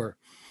Wheels tour.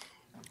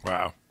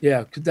 Wow.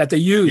 Yeah, that they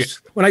used.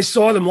 Yeah. When I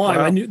saw them live,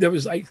 I knew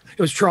it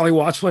was Charlie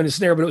Watts playing the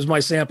snare, but it was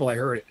my sample. I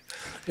heard it.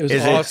 It was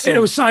awesome. And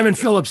it was Simon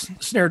Phillips'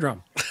 snare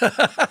drum.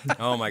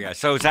 Oh my gosh!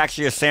 So it's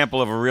actually a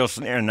sample of a real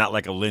snare, not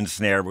like a Lynn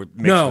snare mixed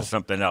with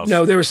something else.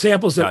 No, there were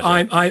samples that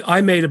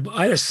I made.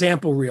 I had a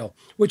sample reel,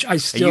 which I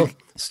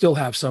still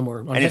have somewhere.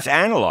 And it's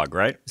analog,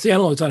 right? It's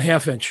analog. It's on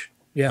 1/2 inch.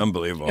 Yeah,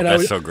 unbelievable. And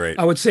that's so great.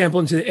 I would sample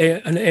into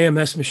an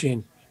AMS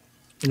machine.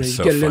 You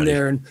so get it funny. in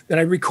there, and then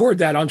I record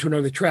that onto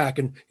another track,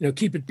 and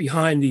keep it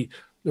behind the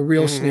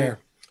real snare.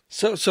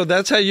 So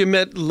that's how you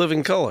met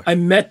Living Colour. I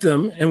met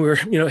them, and we were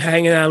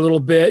hanging out a little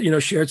bit.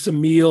 Shared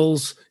some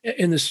meals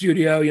in the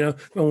studio.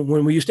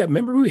 When we used to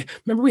remember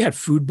we had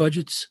food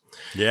budgets.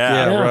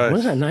 Yeah, right.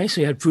 Wasn't that nice?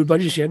 We had food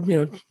budgets.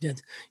 You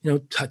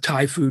had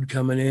Thai food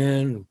coming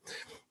in.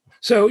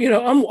 So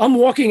I'm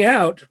walking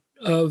out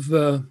of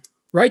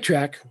Right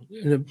Track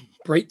in a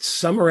bright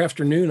summer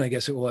afternoon, I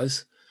guess it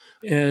was,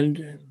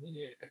 and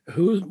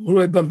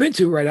who I bump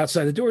into right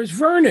outside the door is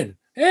Vernon.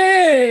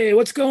 Hey,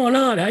 what's going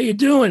on? How you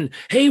doing?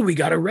 Hey, we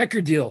got a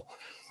record deal.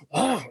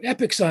 Oh,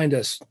 Epic signed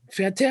us.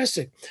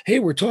 Fantastic. Hey,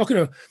 we're talking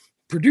to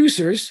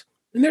producers,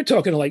 and they're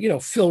talking to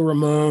Phil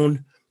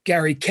Ramone,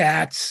 Gary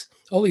Katz,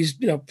 all these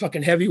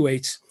fucking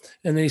heavyweights.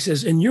 And then he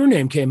says, and your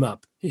name came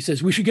up. He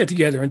says, we should get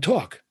together and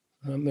talk.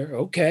 I'm there.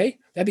 Okay,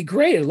 that'd be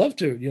great. I'd love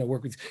to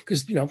work with,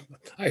 because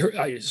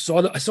I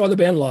saw the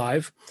band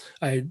live.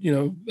 I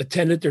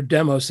attended their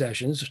demo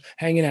sessions,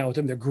 hanging out with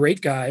them. They're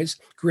great guys,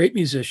 great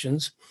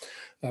musicians.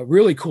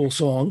 Really cool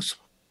songs.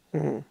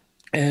 Mm-hmm.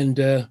 And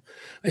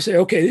I say,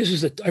 okay,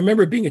 I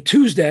remember it being a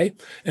Tuesday,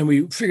 and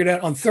we figured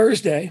out on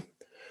Thursday,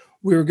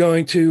 we were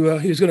going to,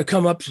 he was going to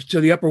come up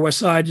to the Upper West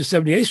Side to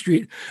 78th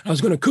Street. I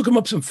was going to cook him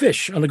up some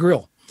fish on the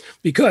grill.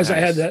 because I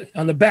had that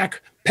on the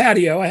back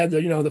patio. I had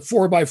the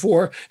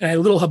 4x4, and I had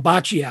a little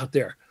hibachi out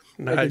there.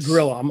 Nice. The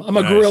grill. I'm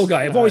a grill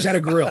guy. I've always had a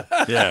grill.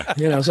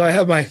 Yeah. So I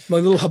have my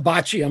little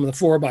hibachi on the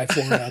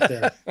 4x4 out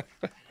there.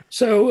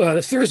 So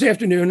the Thursday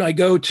afternoon, I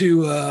go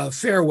to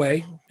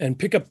Fairway and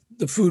pick up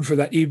the food for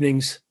that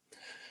evening's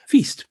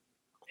feast.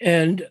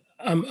 And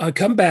I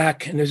come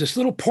back, and there's this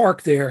little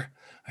park there.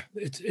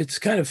 It's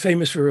kind of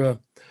famous for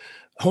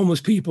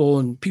homeless people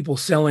and people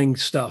selling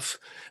stuff.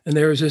 And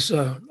there was this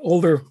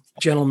older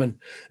gentleman,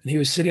 and he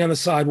was sitting on the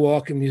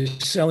sidewalk, and he was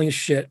selling his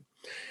shit.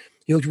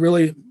 He looked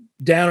really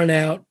down and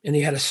out, and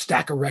he had a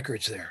stack of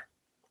records there.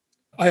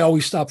 I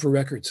always stop for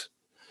records.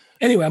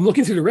 Anyway, I'm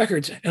looking through the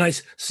records, and I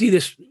see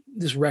this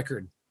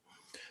record.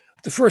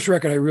 The first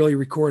record I really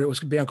recorded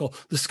was a band called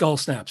the Skull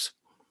Snaps,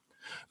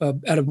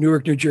 out of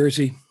Newark, New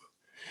Jersey.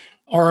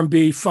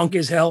 R&B, funk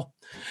as hell.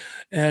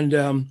 And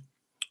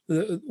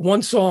the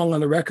one song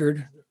on the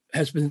record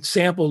has been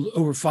sampled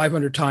over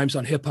 500 times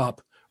on hip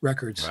hop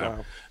records.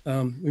 Wow.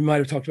 We might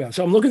have talked about it.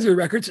 So I'm looking through the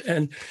records,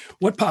 and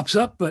what pops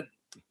up but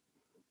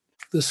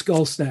the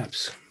Skull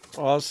Snaps.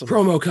 Awesome.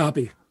 Promo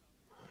copy.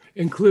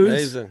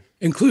 Includes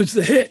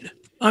the hit,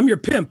 I'm Your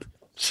Pimp.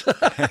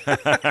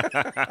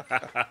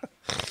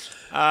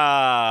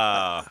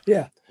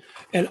 Yeah.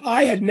 And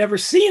I had never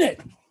seen it.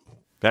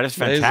 That is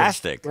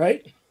fantastic.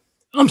 Right?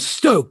 I'm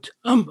stoked.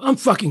 I'm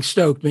fucking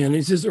stoked, man.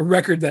 This is a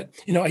record that,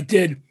 I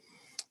did.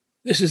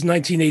 This is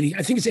 1980.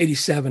 I think it's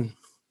 87.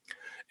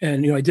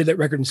 And, I did that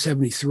record in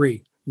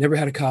 73. Never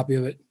had a copy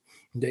of it.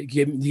 They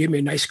gave me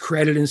a nice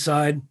credit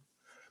inside.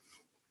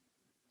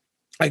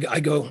 I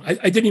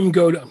didn't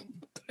even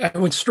I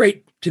went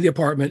straight to the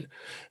apartment.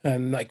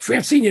 And like,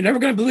 Francine, you're never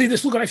going to believe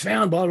this. Look what I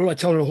found. Blah, blah, blah. I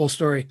tell her the whole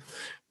story.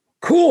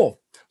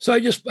 Cool. So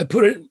I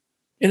put it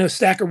in a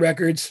stack of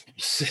records.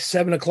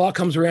 7 o'clock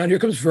comes around. Here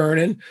comes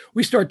Vernon.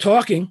 We start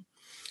talking,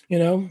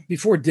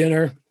 before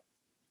dinner.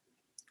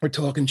 We're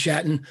talking,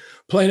 chatting,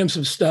 playing him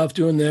some stuff,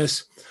 doing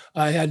this.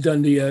 I had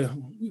done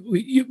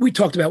we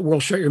talked about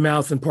World Shut Your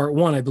Mouth in part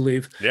 1, I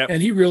believe. Yep.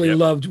 And he really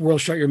loved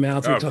World Shut Your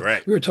Mouth.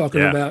 Great. We were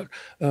talking about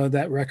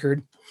that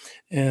record.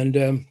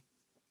 And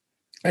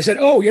I said,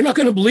 oh, you're not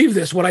going to believe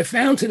this, what I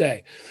found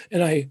today.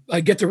 And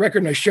I get the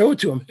record and I show it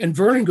to him. And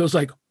Vernon goes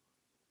like,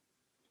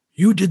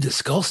 you did the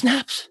Skull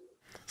Snaps?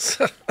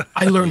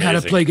 I learned how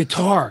to play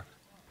guitar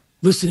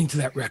listening to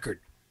that record.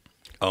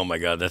 Oh my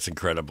God, that's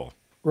incredible.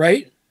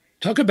 Right?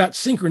 Talk about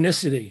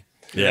synchronicity.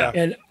 Yeah.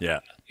 And,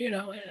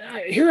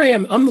 here I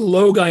am. I'm the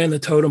low guy on the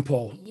totem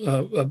pole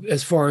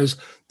as far as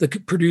the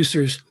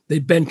producers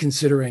they've been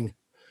considering.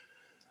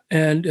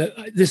 And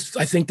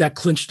I think that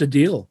clinched the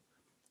deal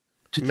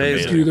to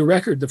do the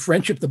record, the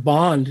friendship, the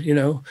bond,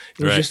 it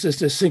was just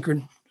this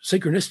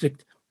synchronistic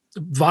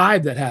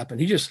vibe that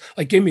happened. He just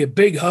gave me a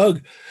big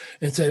hug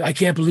and said, I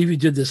can't believe you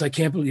did this. I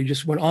can't believe you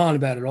just went on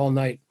about it all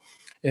night.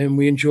 And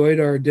we enjoyed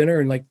our dinner.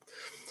 And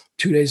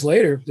 2 days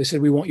later, they said,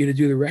 we want you to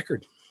do the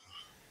record.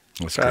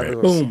 That's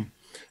great. Boom.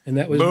 And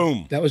that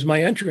was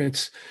my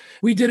entrance.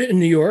 We did it in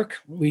New York.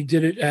 We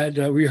did it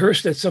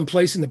rehearsed at some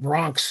place in the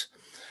Bronx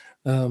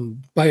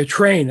by a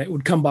train that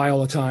would come by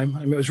all the time.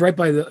 I mean, it was right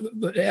by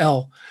the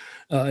L.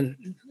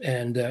 And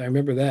I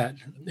remember that.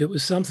 It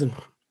was something.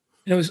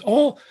 And it was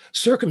all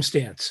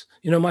circumstance.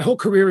 My whole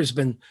career has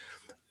been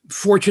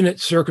fortunate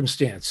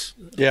circumstance.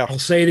 Yeah. I'll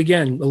say it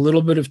again, a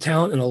little bit of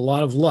talent and a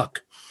lot of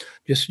luck.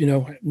 Just,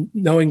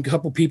 knowing a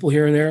couple people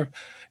here and there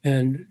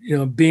and,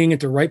 being at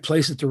the right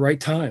place at the right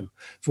time.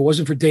 If it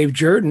wasn't for Dave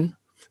Jordan,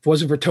 if it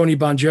wasn't for Tony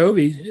Bon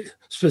Jovi,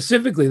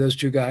 specifically those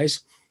two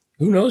guys,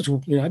 who knows?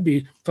 I'd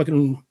be a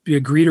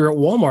greeter at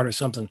Walmart or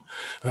something.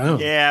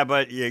 Yeah,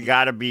 but you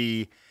got to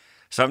be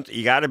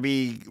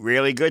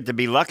really good to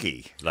be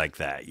lucky like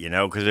that,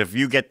 because if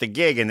you get the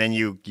gig and then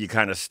you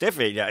kind of stiff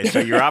it, so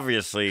you're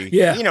obviously,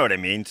 you know what I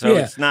mean? So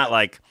it's not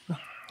like,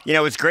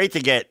 it's great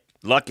to get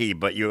lucky,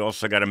 but you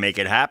also got to make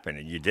it happen,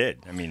 and you did.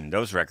 I mean,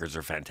 those records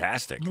are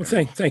fantastic. Well,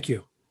 thank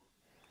you.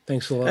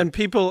 Thanks a lot. And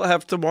people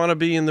have to want to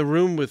be in the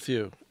room with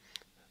you.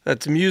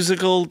 That's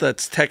musical,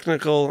 that's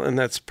technical, and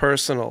that's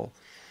personal.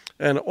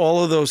 And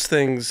all of those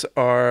things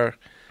are,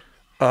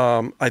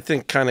 I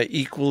think, kind of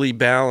equally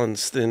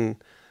balanced in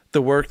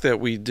the work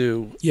that we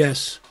do.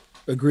 Yes,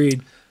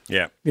 agreed.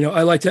 Yeah.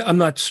 I'm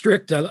not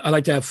strict. I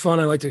like to have fun.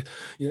 I like to,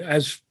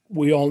 as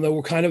we all know,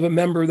 we're kind of a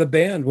member of the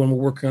band when we're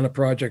working on a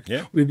project.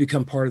 Yeah. We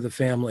become part of the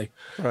family.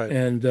 Right.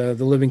 And the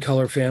Living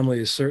Color family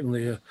is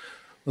certainly a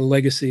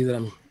legacy that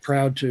I'm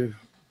proud to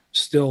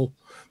still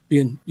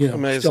be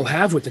still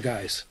have with the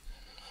guys.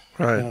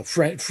 Right.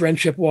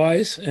 Friendship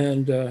wise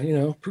and,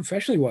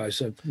 professionally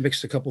wise. I've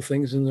mixed a couple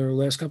things in their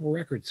last couple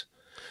records.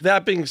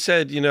 That being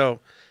said,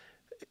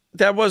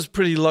 that was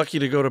pretty lucky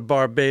to go to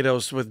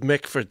Barbados with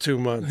Mick for 2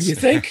 months. You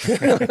think? He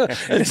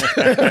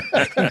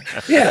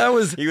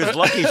was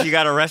lucky she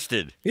got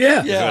arrested.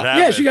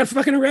 Yeah, she got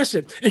fucking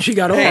arrested. And she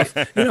got off.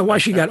 You know why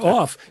she got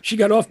off? She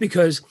got off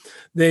because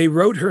they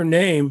wrote her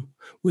name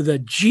with a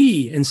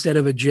G instead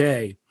of a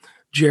J.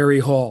 Jerry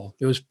Hall.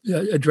 It was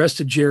addressed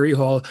to Jerry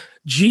Hall,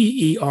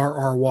 Gerry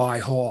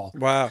Hall.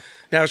 Wow.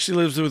 Now she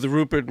lives with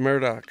Rupert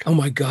Murdoch. Oh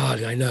my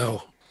God, I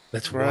know.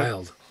 That's Right.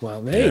 wild.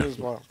 Wow. Hey, That is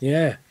wild.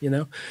 yeah,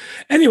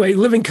 Anyway,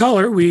 Living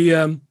Color,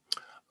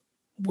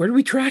 where did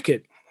we track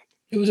it?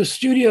 It was a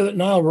studio that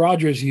Nile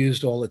Rodgers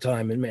used all the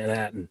time in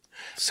Manhattan.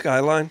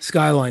 Skyline.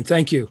 Skyline.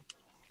 Thank you.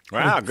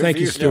 Wow, good Thank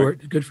for you, you, Stuart.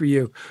 Stuart. Good for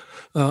you.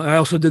 I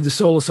also did the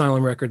Soul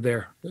Asylum record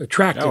there.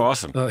 Tracked it. Oh,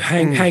 awesome.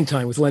 Hang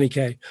Time with Lenny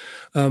Kaye.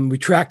 We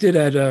tracked it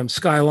at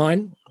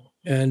Skyline.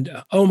 And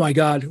oh my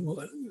God,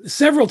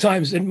 several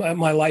times in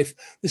my life,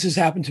 this has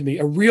happened to me.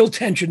 A real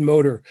tension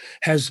motor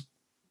has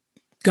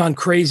gone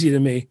crazy to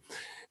me.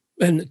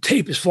 And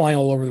tape is flying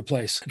all over the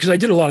place because I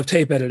did a lot of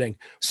tape editing.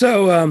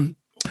 So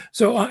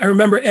I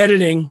remember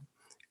editing.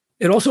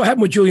 It also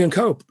happened with Julian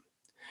Cope.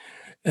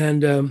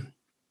 And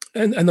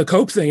the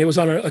Cope thing, it was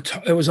on an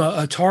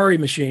Atari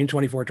machine,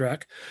 24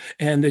 track,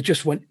 and it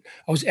just went.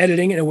 I was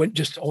editing, and it went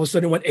just all of a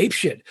sudden it went ape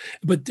shit.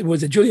 But it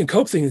was a Julian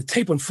Cope thing. The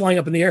tape went flying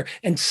up in the air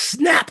and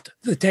snapped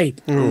the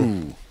tape.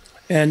 Ooh.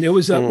 And it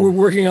was we're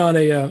working on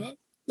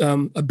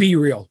a B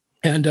reel,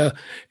 and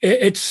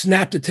it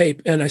snapped the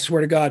tape. And I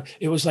swear to God,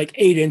 it was like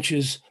 8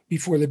 inches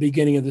before the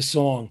beginning of the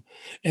song,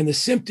 and the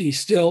Simpty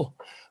still.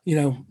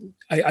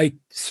 I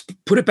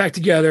put it back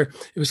together.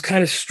 It was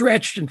kind of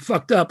stretched and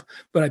fucked up,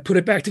 but I put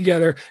it back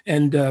together.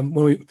 And I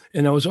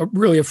was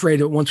really afraid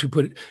that once we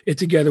put it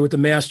together with the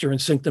master and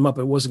synced them up,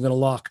 it wasn't going to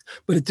lock.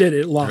 But it did.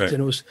 It locked, right.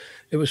 And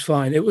it was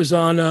fine. It was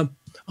on a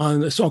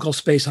song called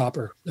Space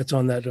Hopper. That's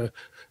on that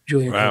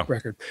Julian Cope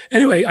record.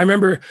 Anyway, I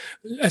remember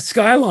at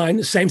Skyline,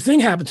 the same thing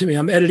happened to me.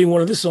 I'm editing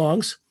one of the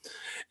songs,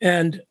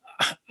 and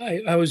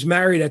I was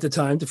married at the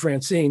time to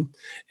Francine,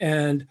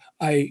 and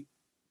I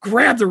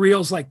grabbed the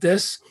reels like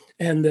this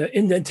and the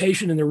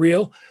indentation in the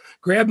reel,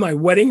 grabbed my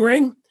wedding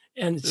ring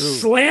and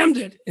slammed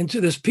it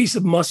into this piece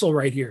of muscle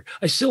right here.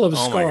 I still have a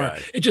scar.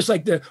 It just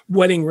like the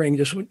wedding ring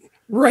just went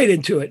right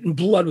into it, and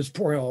blood was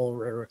pouring all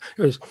over.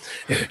 It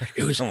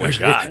was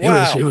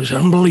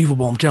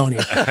unbelievable. I'm telling you,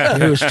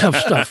 it was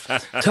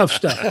tough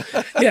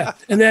stuff. Yeah.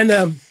 And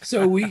then,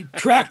 so we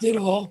tracked it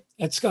all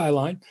at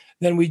Skyline.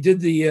 Then we did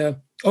the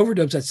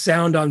overdubs at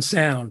Sound on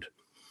Sound.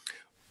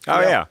 Oh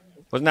yeah.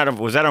 Was that on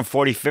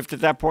 45th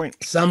at that point?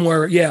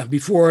 Somewhere, yeah.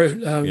 Before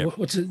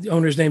what's the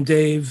owner's name?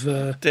 David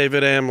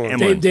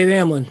Amlin. Dave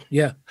Amlin.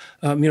 Yeah.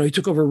 He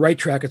took over Right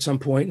Track at some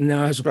point, and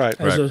now has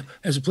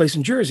a place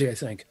in Jersey, I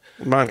think.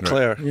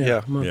 Montclair. Right.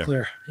 Yeah.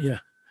 Montclair. Yeah.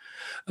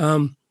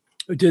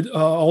 We did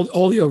all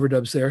the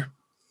overdubs there,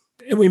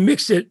 and we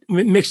mixed it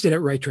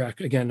at Right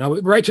Track again. Now,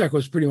 Right Track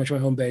was pretty much my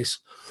home base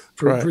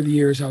for the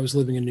years I was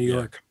living in New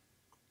York.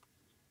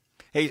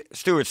 Hey,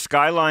 Stuart,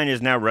 Skyline is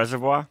now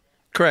Reservoir?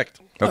 Correct.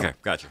 Okay,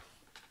 gotcha.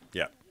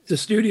 Yeah. The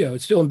studio,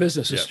 it's still in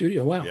business. The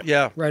studio, wow.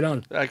 Yeah. Right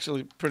on.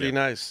 Actually, pretty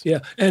nice. Yeah,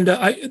 and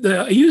I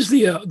use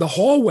the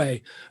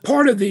hallway.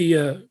 Part of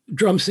the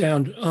drum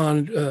sound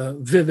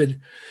on Vivid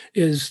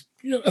is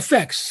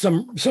effects,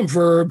 some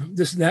verb,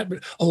 this and that,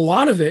 but a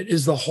lot of it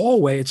is the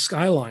hallway at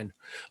Skyline.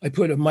 I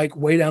put a mic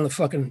way down the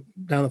fucking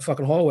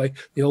hallway.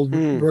 The old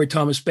Roy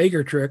Thomas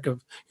Baker trick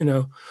of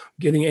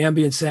getting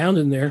ambient sound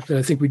in there that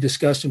I think we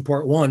discussed in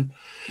part 1.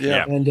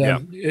 Yeah, and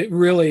it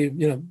really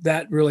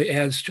that really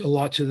adds a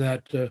lot to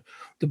that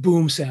the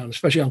boom sound,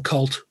 especially on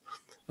Cult.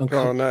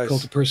 Nice.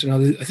 Cult of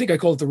Personality. I think I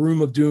call it the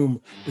Room of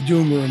Doom. The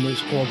Doom Room is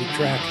called the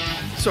track.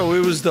 So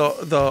it was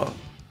the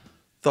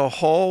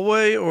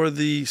hallway or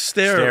the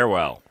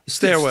stairwell.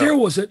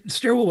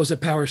 Stairwell was a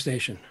power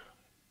station.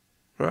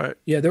 Right.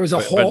 Yeah, there was a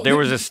hall. But there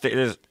was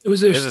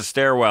there's a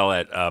stairwell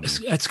at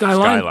Skyline.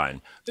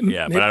 Skyline.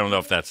 Yeah, but I don't know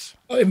if that's.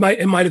 It might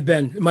have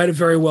been. It might have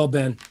very well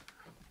been.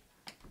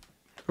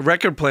 The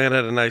record plant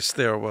had a nice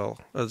stairwell,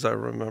 as I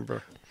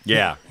remember.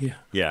 Yeah.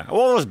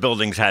 All those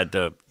buildings had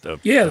the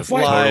fire live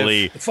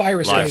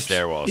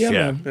stairwells.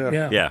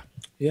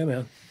 Yeah,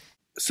 man.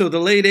 So the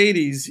late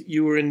 80s,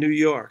 you were in New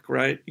York,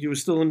 right? You were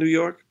still in New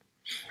York?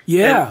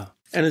 Yeah.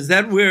 And is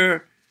that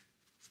where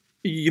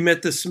you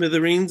met the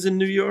Smithereens in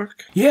New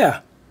York?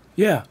 Yeah.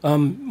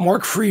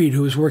 Mark Freed,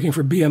 who was working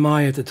for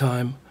BMI at the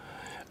time,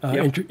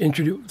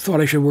 thought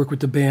I should work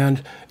with the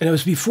band. And it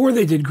was before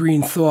they did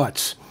Green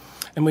Thoughts.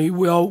 And we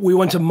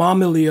went to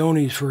Mama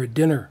Leone's for a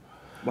dinner.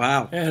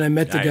 Wow! And I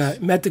met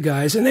the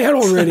guys, and they had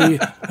already,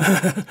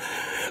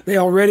 they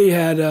were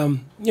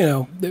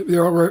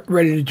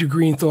ready to do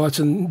Green Thoughts,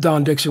 and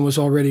Don Dixon was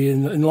already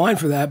in line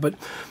for that. But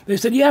they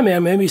said, "Yeah,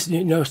 man, maybe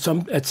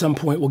at some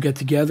point we'll get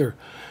together,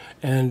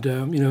 and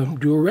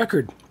do a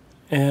record."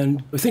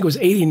 And I think it was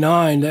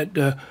 '89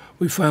 that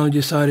we finally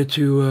decided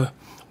to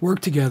work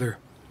together,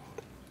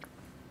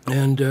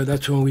 and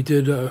that's when we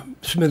did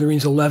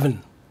Smithereens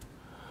 11.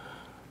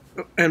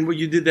 And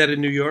you did that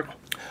in New York?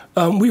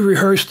 We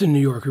rehearsed in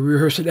New York. We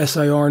rehearsed at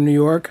SIR in New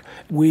York.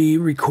 We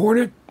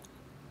recorded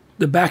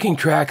the backing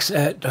tracks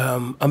at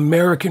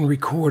American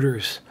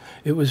Recorders.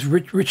 It was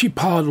Richie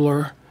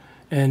Podler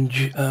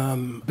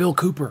and Bill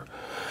Cooper.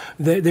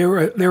 They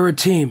were a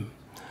team,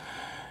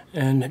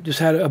 and just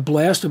had a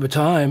blast of a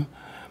time.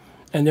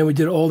 And then we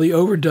did all the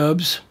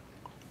overdubs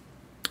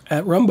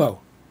at Rumbo.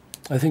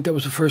 I think that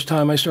was the first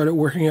time I started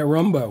working at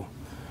Rumbo.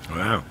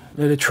 Wow.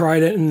 They had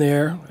tried it in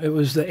there. It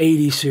was the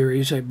 80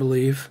 series, I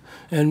believe.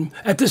 And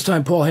at this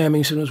time, Paul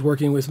Hamingson was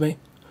working with me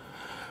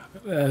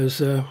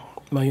as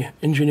my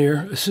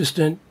engineer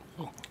assistant,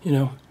 you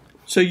know.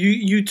 So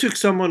you took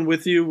someone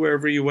with you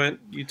wherever you went?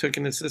 You took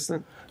an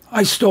assistant?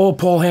 I stole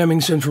Paul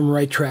Hamingson from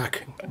Right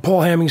Track.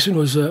 Paul Hamingson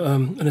was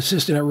an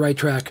assistant at Right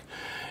Track,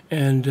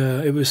 and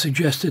it was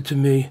suggested to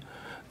me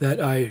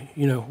that I,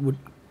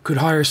 could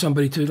hire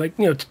somebody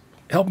to,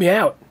 help me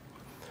out.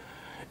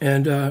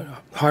 And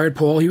hired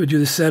Paul. He would do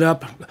the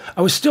setup.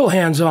 I was still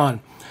hands-on.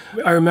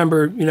 I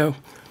remember,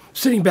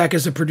 sitting back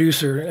as a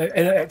producer.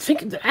 And I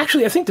think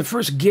the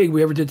first gig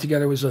we ever did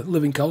together was a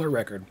Living Color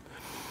record.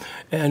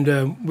 And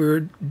we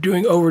were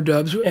doing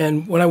overdubs.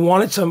 And when I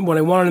wanted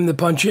him to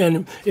punch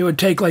in, it would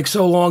take like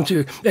so long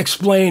to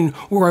explain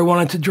where I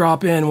wanted to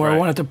drop in, where I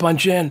wanted to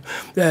punch in,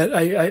 that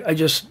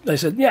I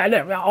said, yeah,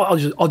 no,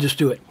 I'll just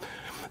do it.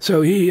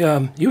 So he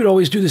would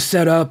always do the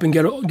setup and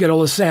get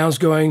all the sounds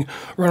going,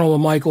 run all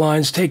the mic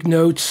lines, take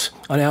notes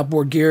on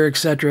outboard gear, et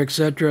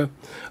cetera,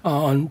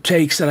 on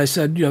takes that I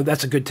said,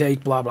 that's a good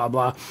take, blah, blah,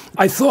 blah.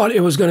 I thought it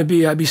was going to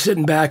be, I'd be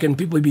sitting back and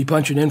people would be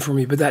punching in for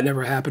me, but that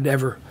never happened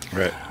ever.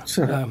 Right.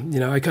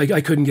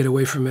 I couldn't get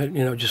away from it.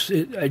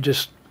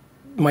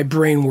 My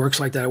brain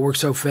works like that. It works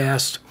so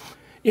fast.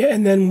 Yeah,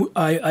 and then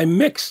I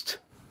mixed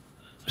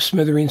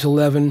Smithereens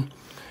 11.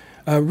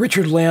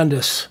 Richard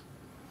Landis,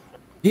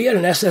 he had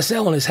an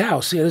SSL in his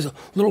house. He had a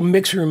little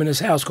mix room in his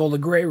house called the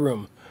Gray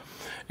Room.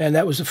 And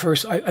that was the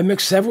first. I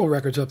mixed several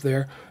records up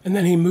there. And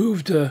then he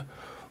moved,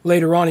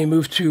 later on,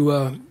 to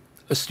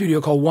a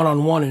studio called One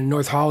on One in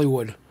North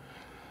Hollywood.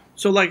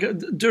 So,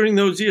 during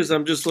those years,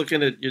 I'm just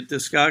looking at your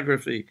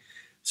discography.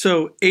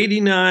 So,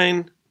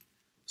 89,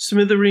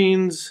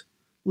 Smithereens,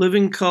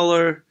 Living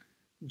Color,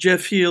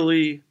 Jeff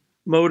Healey,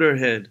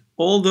 Motörhead.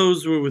 All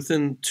those were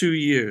within 2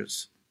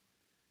 years,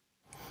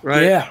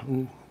 right? Yeah.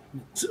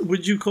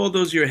 Would you call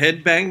those your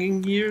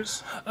headbanging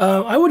years?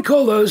 I would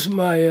call those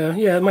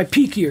my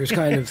peak years,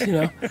 kind of, And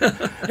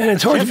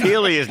it's hard. Jeff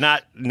Healey is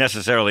not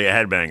necessarily a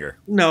headbanger.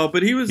 No,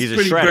 but he's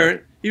pretty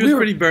burnt. He was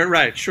pretty burnt,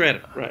 right?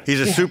 Shredder, right?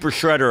 He's a super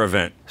shredder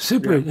event.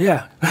 Super,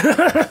 yeah.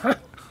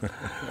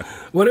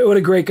 What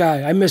a great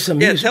guy! I miss him.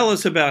 Yeah, tell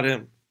us about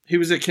him. He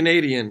was a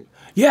Canadian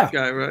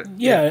guy, right?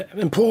 Yeah,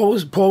 and Paul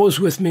was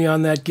with me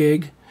on that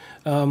gig.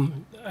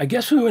 I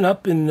guess we went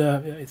up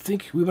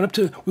we went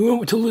to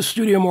the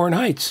studio Morin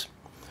Heights.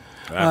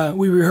 Wow.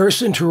 We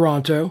rehearsed in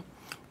Toronto.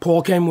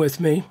 Paul came with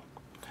me.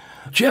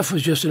 Jeff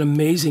was just an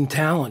amazing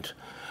talent.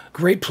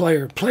 Great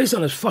player. Plays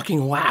on his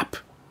fucking lap.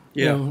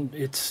 Yeah.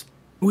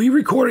 We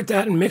recorded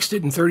that and mixed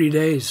it in 30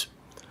 days.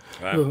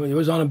 Wow. It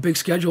was on a big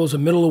schedule. It was the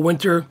middle of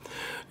winter.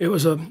 It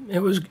was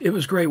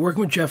great.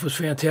 Working with Jeff was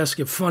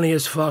fantastic. Funny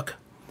as fuck.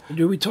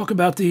 Do we talk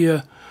about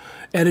the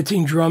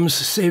editing drums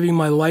saving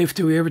my life?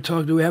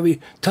 Have we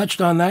touched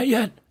on that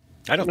yet?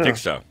 I don't think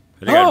so.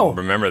 I think I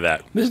remember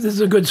that. This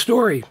is a good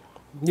story.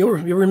 You'll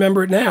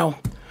remember it now.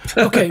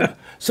 Okay,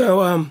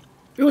 so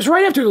it was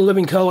right after the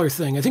Living Color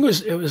thing. I think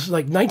it was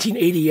like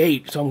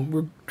 1988.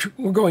 So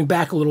we're going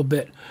back a little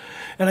bit,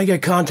 and I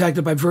get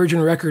contacted by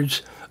Virgin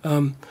Records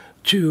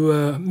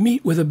to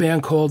meet with a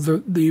band called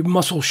the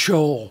Muscle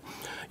Shoal.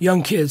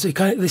 Young kids.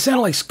 They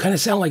sound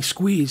like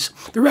Squeeze.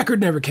 The record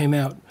never came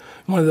out.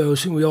 One of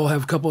those, and we all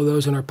have a couple of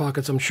those in our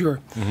pockets, I'm sure.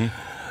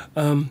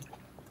 Mm-hmm.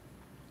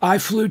 I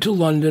flew to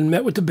London,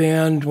 met with the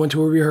band, went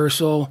to a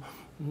rehearsal.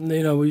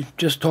 We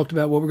just talked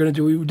about what we're going to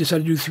do. We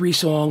decided to do 3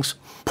 songs.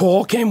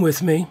 Paul came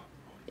with me.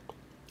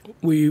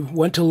 We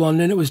went to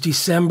London. It was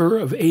December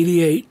of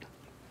 '88,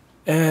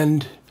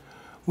 and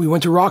we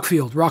went to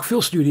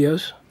Rockfield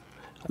Studios.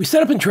 We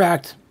set up and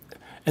tracked,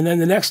 and then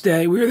the next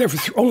day we were there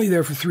only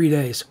there for 3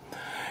 days,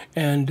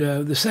 and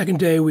the second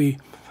day we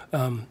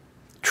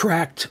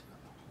tracked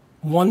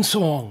one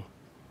song,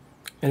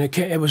 and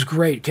it was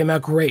great. It came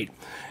out great.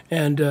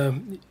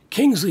 And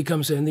Kingsley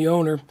comes in, the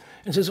owner,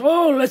 and says,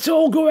 "Oh, let's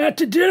all go out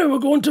to dinner. We're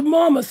going to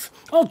Monmouth.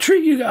 I'll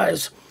treat you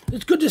guys.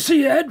 It's good to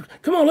see you, Ed.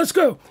 Come on, let's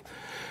go."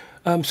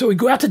 So we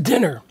go out to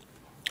dinner,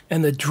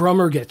 and the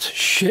drummer gets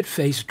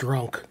shit-faced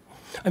drunk.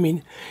 I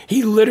mean,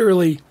 he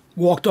literally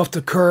walked off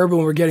the curb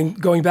when we're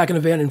going back in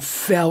the van and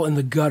fell in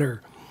the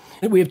gutter.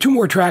 And we have 2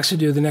 more tracks to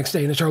do the next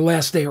day, and it's our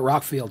last day at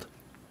Rockfield.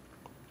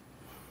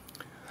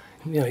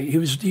 He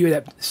had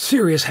that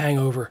serious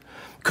hangover,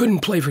 couldn't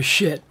play for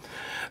shit.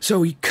 So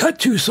we cut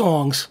 2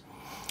 songs.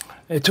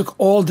 It took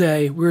all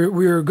day. We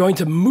were going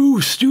to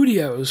move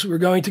studios. We were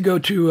going to go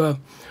to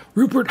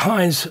Rupert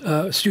Hines'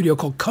 studio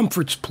called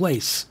Comfort's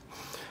Place.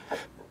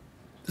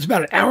 It's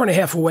about an hour and a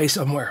half away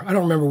somewhere. I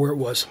don't remember where it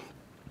was.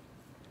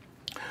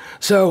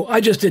 So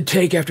I just did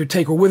take after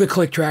take, or with a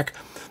click track.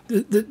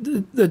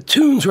 The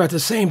tunes were at the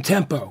same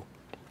tempo.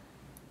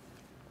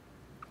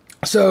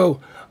 So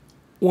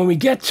when we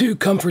get to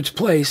Comfort's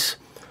Place,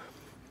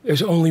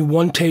 there's only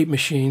one tape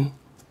machine,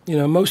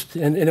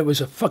 and it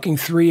was a fucking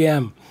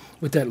 3M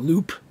with that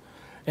loop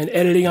and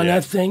editing on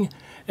that thing.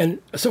 And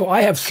so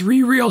I have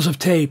 3 reels of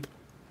tape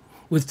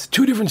with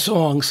 2 different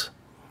songs,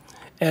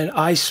 and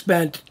I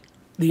spent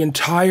the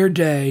entire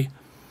day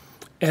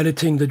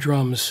editing the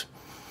drums.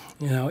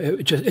 You know,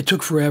 it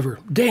took forever.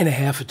 Day and a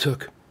half it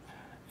took.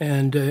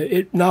 And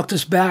it knocked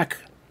us back.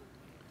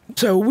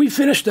 So we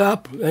finished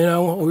up, you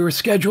know, we were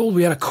scheduled.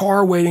 We had a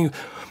car waiting.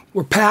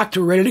 We're packed,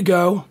 we're ready to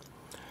go.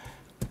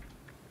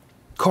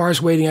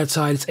 Car's waiting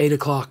outside, it's 8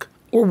 o'clock.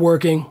 We're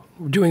working,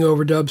 we're doing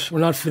overdubs, we're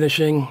not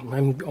finishing. I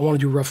want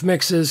to do rough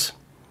mixes.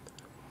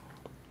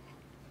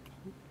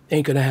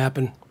 Ain't gonna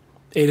happen.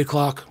 8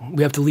 o'clock,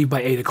 we have to leave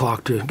by 8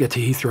 o'clock to get to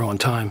Heathrow on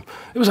time.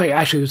 It was like,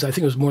 actually, I think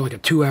it was more like a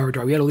 2-hour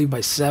drive. We had to leave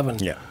by 7.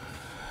 Yeah.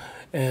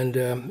 And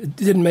it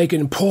didn't make it.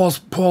 And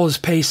Paul is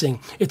pacing.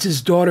 It's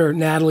his daughter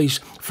Natalie's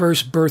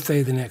first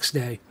birthday the next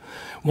day.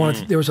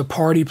 There was a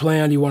party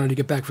planned. He wanted to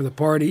get back for the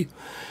party.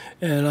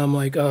 And I'm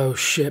like, oh,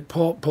 shit,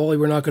 Paulie,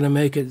 we're not going to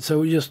make it.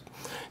 So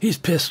he's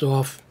pissed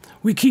off.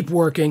 We keep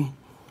working.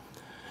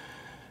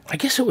 I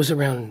guess it was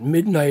around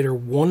midnight or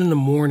 1 in the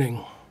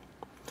morning.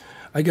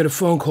 I get a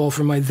phone call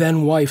from my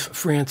then wife,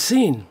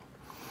 Francine.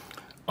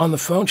 On the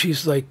phone,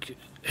 she's like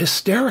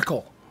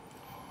hysterical.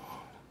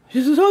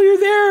 She says, oh, you're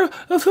there.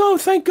 Oh,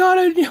 thank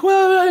God.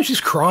 Well,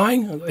 she's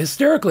crying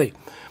hysterically.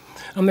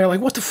 I'm there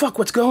like, what the fuck?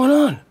 What's going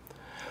on?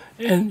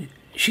 And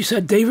she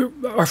said, David,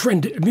 our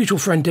friend, mutual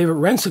friend David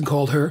Renson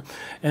called her,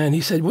 and he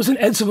said, wasn't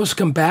Ed supposed to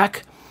come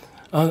back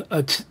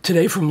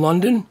today from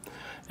London?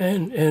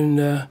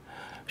 And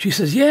she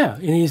says, yeah.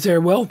 And he's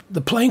there, well,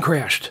 the plane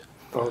crashed.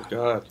 Oh,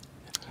 God.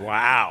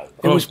 Wow.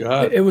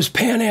 It was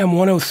Pan Am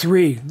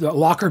 103, the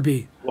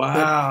Lockerbie.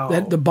 Wow.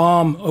 The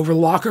bomb over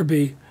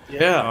Lockerbie.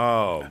 Yeah.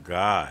 Oh,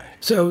 God.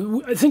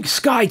 So I think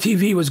Sky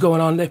TV was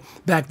going on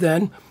back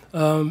then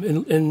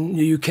in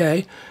the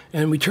UK,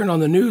 and we turned on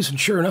the news, and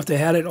sure enough, they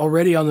had it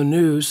already on the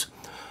news,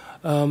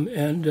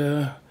 and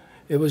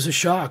it was a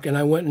shock. And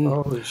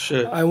holy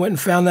shit! I went and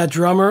found that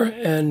drummer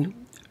and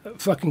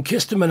fucking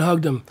kissed him and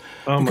hugged him.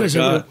 Oh because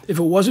my God! If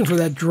it wasn't for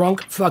that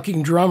drunk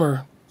fucking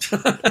drummer,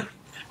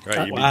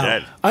 Right, you'd be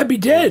dead. I'd be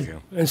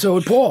dead, and so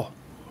would Paul.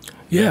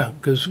 Yeah,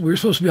 because we were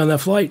supposed to be on that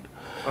flight.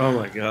 Oh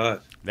my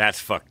God!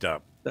 That's fucked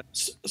up.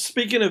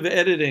 Speaking of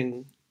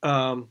editing,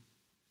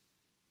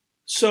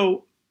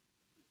 so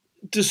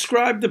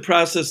describe the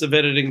process of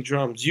editing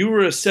drums. You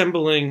were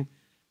assembling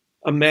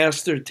a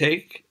master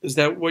take. Is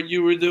that what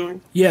you were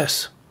doing?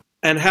 Yes.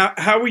 And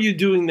how were you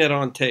doing that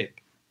on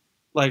tape?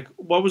 Like,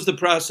 what was the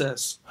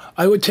process?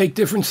 I would take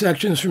different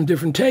sections from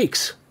different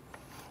takes.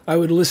 I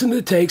would listen to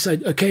the takes.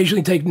 I'd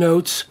occasionally take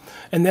notes.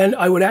 And then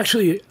I would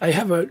actually, I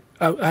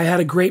had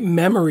a great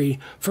memory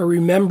for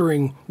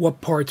remembering what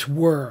parts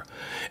were.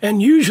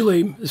 And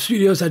usually the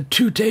studios had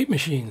 2 tape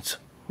machines.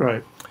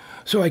 Right.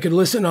 So I could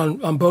listen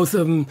on both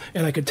of them,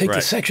 and I could take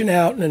the section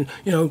out and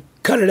then,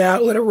 cut it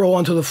out, let it roll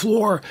onto the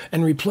floor,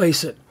 and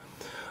replace it.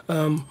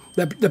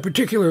 The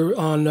particular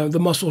on the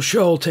Muscle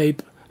Shoal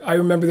tape, I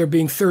remember there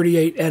being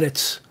 38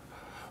 edits.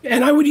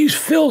 And I would use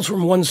fills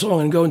from one song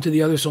and go into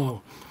the other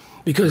song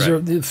because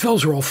the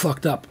fills are all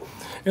fucked up.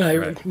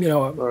 And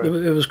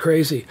it was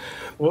crazy.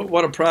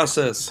 What a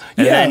process.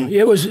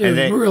 It was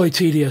really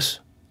tedious.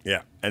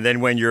 Yeah. And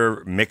then when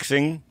you're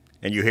mixing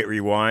and you hit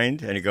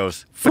rewind and it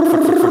goes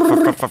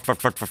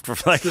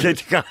like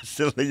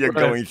constantly you're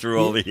going through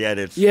all the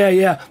edits.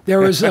 Yeah. There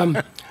was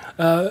John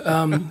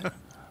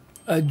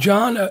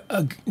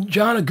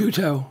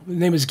Aguto, his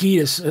name is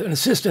Gitas, an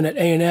assistant at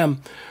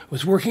A&M,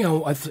 was working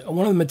on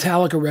one of the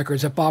Metallica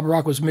records that Bob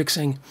Rock was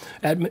mixing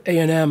at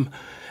A&M,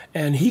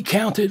 and he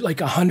counted like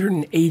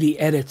 180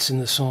 edits in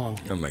the song.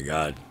 Oh my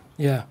God.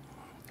 Yeah,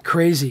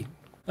 crazy.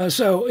 I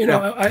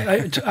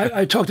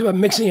talked about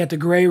mixing at the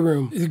Grey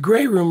Room. The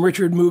Grey Room,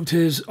 Richard moved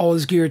all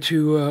his gear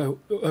to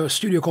a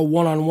studio called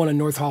One on One in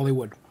North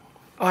Hollywood.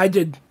 I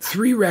did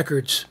 3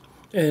 records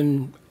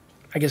in,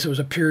 I guess it was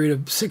a period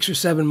of 6 or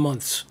 7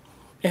 months.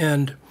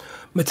 And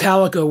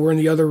Metallica were in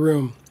the other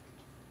room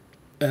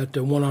at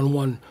One on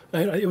One.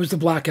 It was the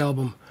Black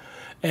Album.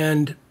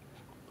 And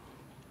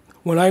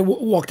when I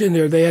walked in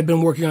there, they had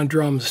been working on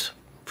drums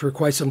for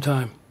quite some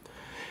time.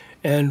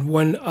 And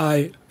when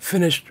I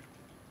finished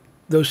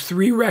those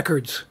 3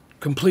 records,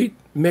 complete,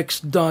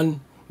 mixed,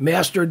 done,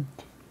 mastered,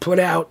 put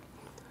out,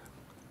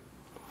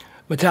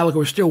 Metallica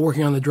was still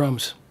working on the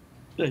drums.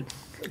 They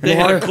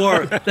had a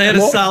chorus. They had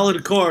a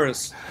solid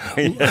chorus.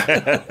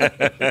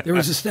 There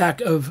was a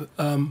stack of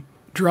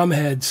drum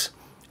heads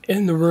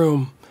in the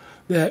room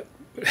that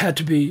had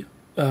to be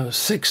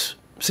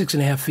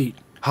 6.5 feet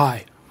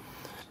high.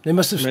 They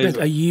must have spent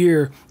a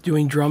year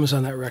doing drums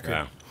on that record.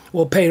 Yeah.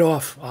 Well, it paid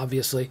off,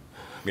 obviously.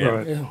 Yeah.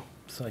 Right.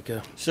 It's like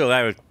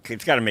So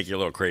it's got to make you a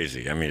little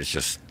crazy. I mean, it's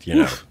just,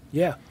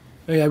 Yeah.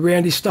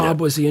 Randy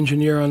Staub was the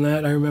engineer on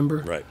that, I remember.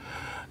 Right.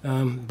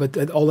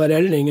 But all that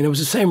editing, and it was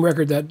the same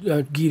record that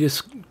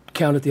Gitas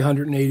counted the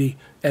 180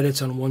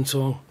 edits on one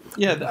song.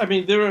 Yeah, I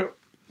mean, there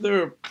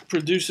are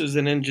producers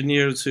and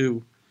engineers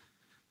who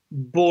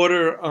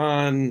border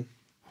on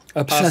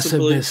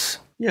Obsessiveness.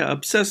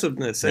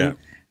 Obsessiveness.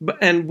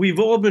 And we've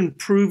all been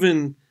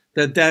proven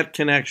that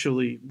can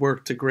actually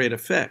work to great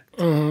effect,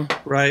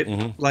 right?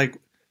 Mm-hmm. Like,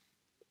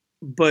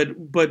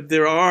 but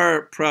there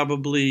are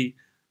probably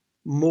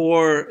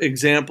more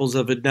examples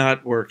of it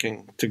not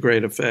working to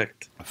great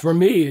effect? For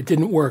me, it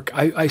didn't work.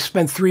 I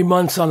spent 3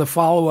 months on the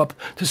follow-up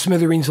to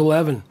Smithereens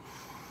 11.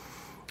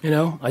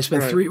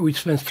 We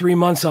spent 3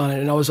 months on it,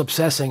 and I was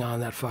obsessing on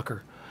that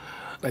fucker.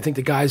 I think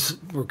the guys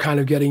were kind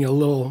of getting a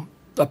little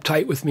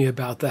uptight with me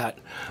about that.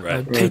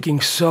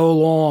 Taking so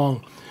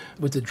long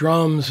with the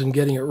drums and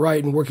getting it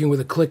right and working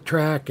with a click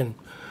track, and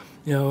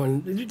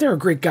and they're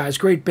great guys,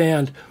 great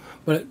band.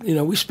 But,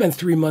 we spent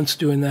 3 months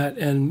doing that,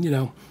 and,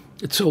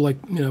 it sold like,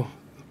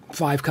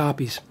 5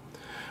 copies.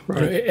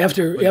 Right.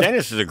 After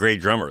Dennis is a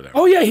great drummer, though.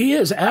 Oh, yeah, he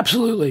is.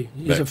 Absolutely.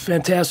 He's a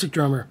fantastic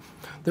drummer.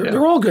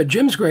 They're all good.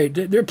 Jim's great.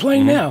 They're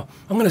playing now.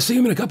 I'm going to see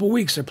him in a couple of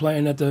weeks. They're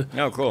playing at the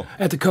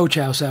at the Coach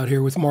House out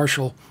here with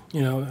Marshall.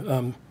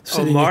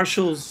 Sitting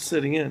Marshall's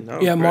sitting in. Oh,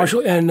 yeah, great.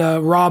 Marshall and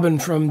Robin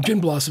from Gin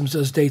Blossoms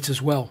does dates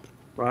as well.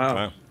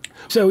 Wow.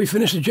 So we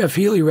finished the Jeff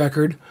Healey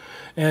record,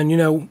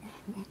 and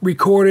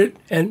recorded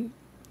and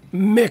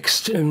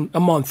mixed in a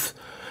month.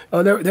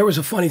 There was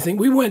a funny thing.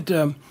 We went.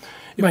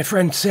 My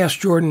friend Sass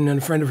Jordan and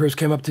a friend of hers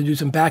came up to do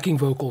some backing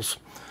vocals.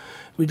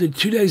 We did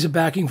 2 days of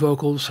backing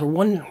vocals,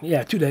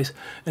 2 days.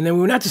 And then we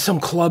went out to some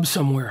club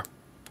somewhere.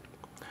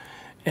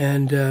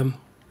 And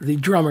the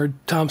drummer,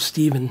 Tom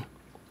Steven,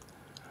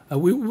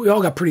 we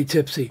all got pretty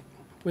tipsy.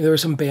 There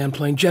was some band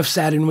playing. Jeff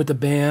sat in with the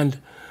band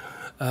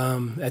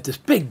at this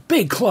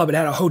big club. It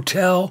had a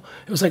hotel.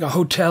 It was like a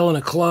hotel and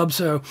a club.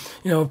 So,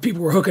 if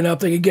people were hooking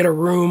up, they could get a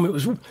room. It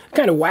was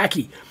kind of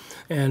wacky.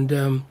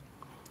 And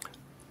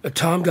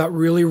Tom got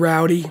really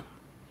rowdy,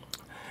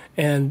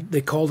 and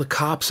they called the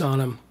cops on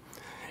him.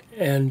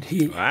 And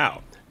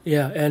wow.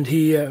 Yeah, and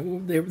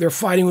they're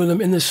fighting with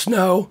him in the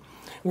snow.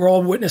 We're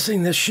all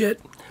witnessing this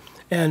shit,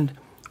 and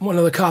one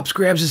of the cops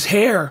grabs his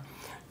hair,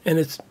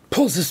 and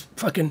pulls his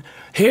fucking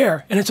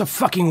hair, and it's a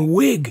fucking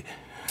wig,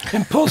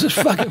 and pulls his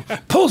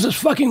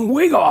fucking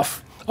wig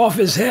off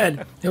his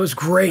head. It was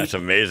great. That's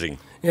amazing.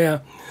 Yeah,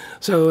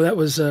 so that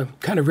was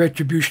kind of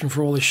retribution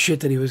for all the shit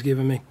that he was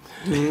giving me.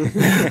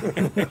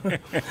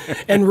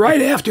 And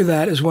right after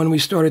that is when we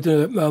started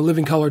the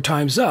Living Color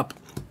Time's Up.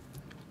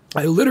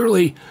 I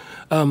literally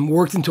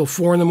worked until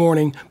 4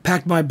 a.m,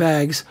 packed my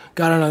bags,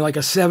 got on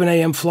a 7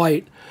 a.m.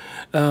 flight,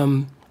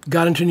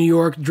 got into New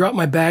York, dropped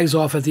my bags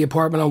off at the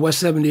apartment on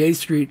West 78th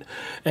Street,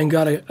 and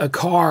got a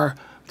car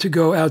to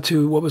go out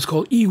to what was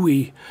called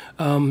Iwi.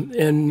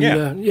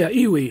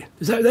 Iwi.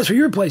 That's where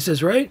your place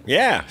is, right?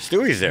 Yeah,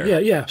 Stewie's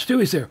there. Yeah,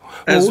 Stewie's there.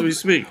 As we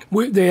speak.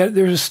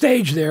 There's a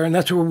stage there, and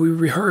that's where we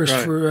rehearsed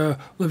for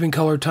Living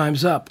Color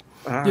Time's Up.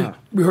 Ah.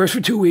 Rehearsed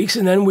for 2 weeks,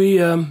 and then we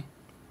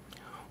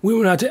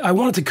went out I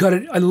wanted to cut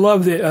it. I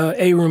love the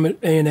A room at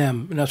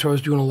A&M, and that's where I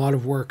was doing a lot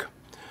of work.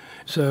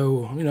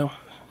 So,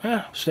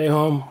 stay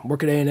home,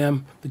 work at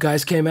A&M. The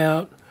guys came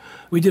out.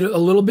 We did a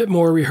little bit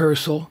more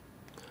rehearsal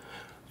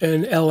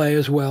in L.A.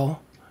 as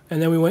well.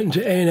 And then we went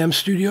into A&M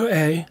Studio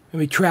A, and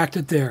we tracked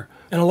it there.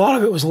 And a lot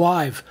of it was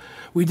live.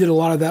 We did a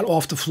lot of that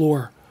off the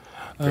floor.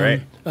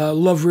 Great.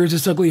 Love Rears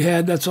Its Ugly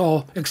Head, that's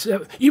all.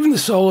 Except, even the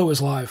solo was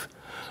live.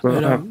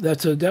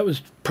 That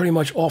was pretty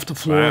much off the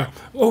floor. Wow.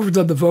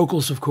 Overdubbed the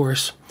vocals, of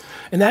course.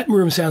 And that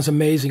room sounds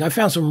amazing. I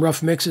found some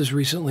rough mixes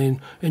recently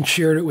and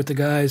shared it with the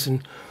guys,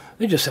 and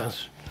it just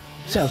sounds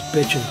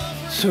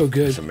bitchin'. So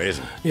good. It's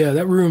amazing. Yeah,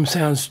 that room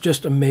sounds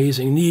just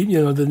amazing.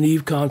 The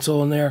Neve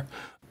console in there.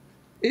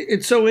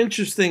 It's so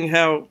interesting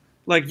how,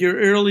 your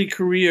early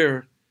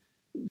career,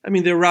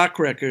 they're rock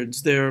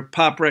records, they're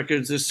pop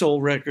records, they're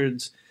soul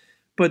records,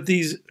 but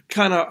these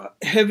kind of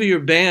heavier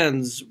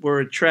bands were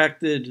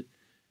attracted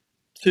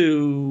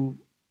to,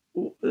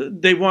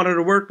 they wanted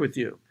to work with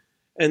you.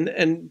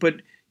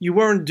 But you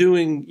weren't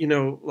doing,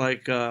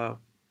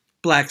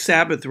 Black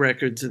Sabbath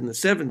records in the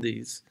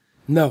 70s.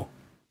 No.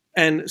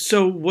 And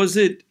so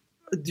do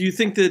you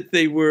think that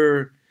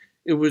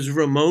it was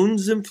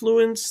Ramones'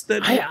 influence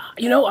that?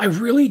 I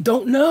really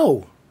don't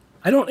know.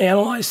 I don't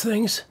analyze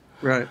things.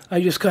 Right. I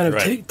just kind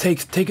of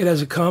take it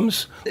as it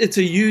comes. It's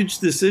a huge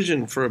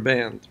decision for a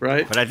band,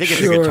 right? But I think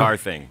it's a guitar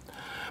thing.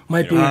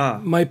 Might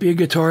be a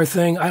guitar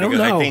thing. I don't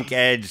know. I think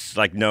Ed's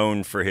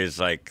known for his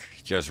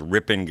just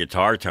ripping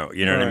guitar tone.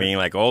 You know what I mean?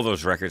 All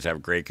those records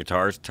have great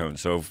guitar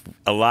tones. So if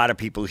a lot of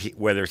people,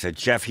 whether it's a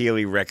Jeff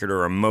Healey record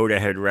or a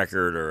Motörhead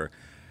record or,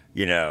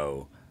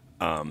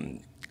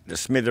 the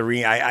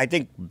Smithereens, I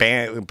think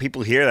when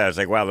people hear that, it's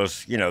like, wow,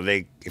 those,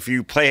 if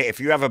you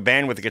have a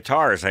band with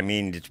guitars,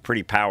 it's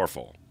pretty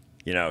powerful,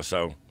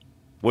 So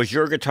was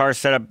your guitar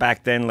setup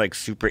back then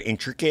super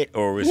intricate,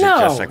 or was it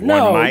just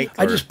one mic?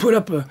 I just put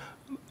up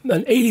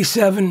an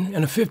 87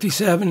 and a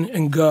 57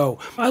 and go.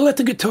 I let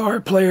the guitar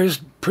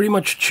players pretty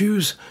much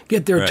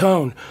get their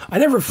tone. I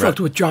never fucked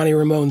with Johnny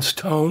Ramone's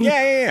tone.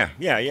 Yeah.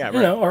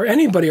 Or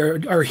anybody,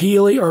 or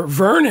Healy, or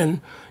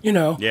Vernon,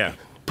 Yeah.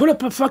 Put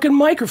up a fucking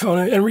microphone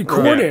and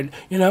record it,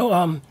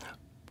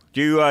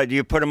 Do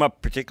you put them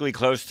up particularly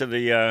close to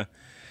the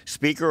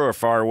speaker or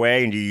far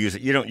away? And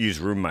you don't use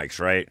room mics,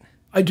 right?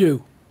 I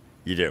do.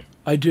 You do?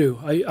 I do.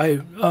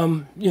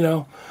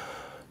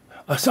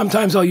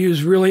 Sometimes I'll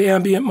use really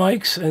ambient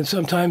mics, and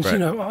sometimes,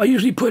 I'll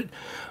usually put,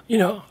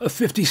 a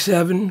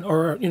 57,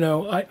 or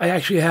I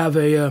actually have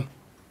an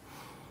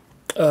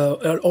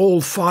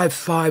old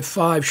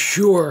 555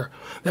 Shure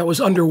that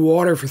was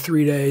underwater for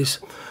 3 days.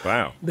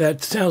 Wow.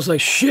 That sounds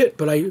like shit,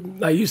 but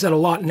I use that a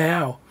lot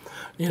now.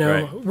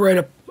 Right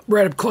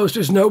up close.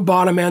 There's no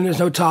bottom end. There's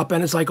no top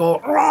end. It's like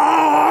all.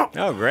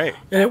 Oh, great.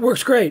 And it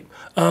works great.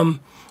 I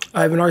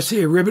have an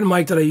RCA ribbon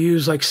mic that I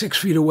use like 6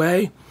 feet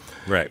away.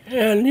 Right.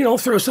 And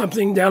throw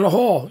something down the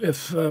hall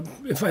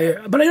but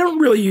I don't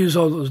really use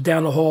all those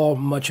down the hall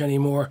much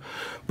anymore.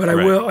 But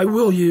I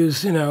will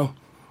use a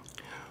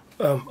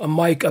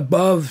mic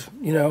above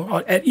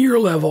at ear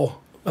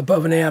level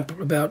above an amp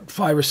about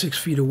 5 or 6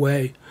 feet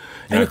away,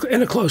 and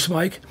a close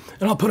mic,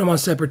 and I'll put them on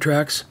separate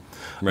tracks.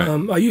 Right.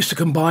 I used to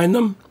combine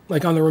them,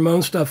 like on the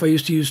Ramones stuff. I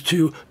used to use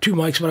two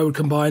mics, but I would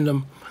combine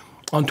them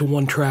onto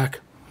one track.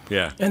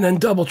 Yeah. And then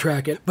double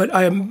track it. But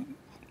I'm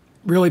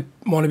really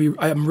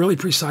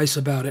precise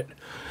about it.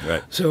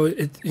 Right. So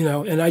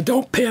and I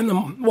don't pan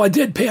them. Well, I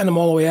did pan them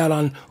all the way out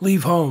on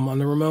Leave Home on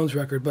the Ramones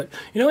record, but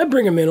I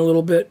bring them in a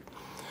little bit.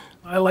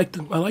 I like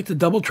the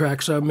double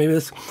track, so maybe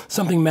there's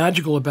something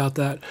magical about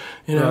that,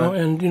 Right.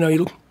 And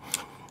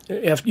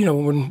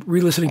when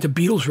re-listening to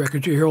Beatles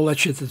records, you hear all that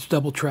shit that's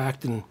double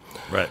tracked, and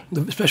Right.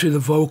 especially the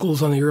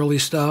vocals on the early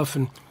stuff,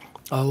 and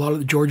a lot of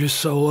the George's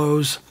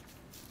solos.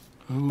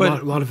 A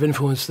lot of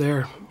influence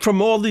there.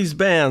 From all these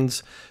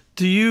bands,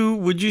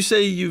 would you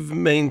say you've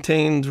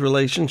maintained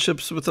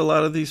relationships with a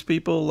lot of these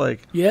people?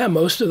 Like, Yeah,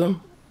 most of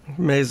them.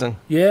 amazing.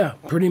 Yeah,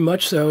 pretty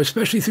much so,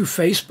 especially through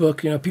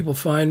Facebook. People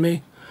find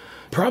me.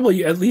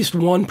 Probably at least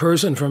one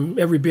person from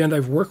every band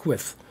I've worked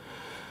with.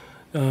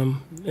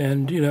 On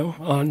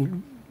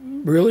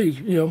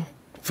really,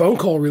 phone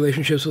call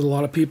relationships with a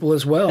lot of people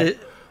as well.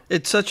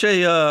 It's such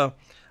a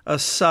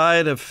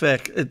side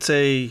effect. It's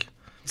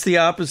the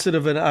opposite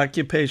of an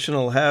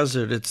occupational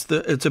hazard.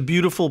 It's a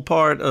beautiful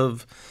part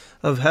of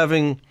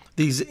having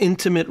these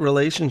intimate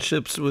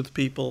relationships with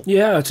people.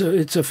 Yeah,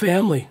 it's a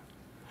family.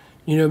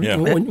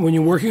 When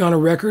you're working on a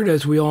record,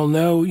 as we all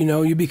know,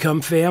 you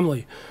become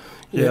family.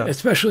 Yeah.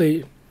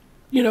 Especially,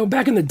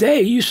 back in the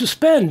day, you used to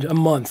spend a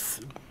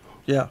month,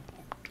 Yeah.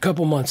 a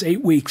couple months,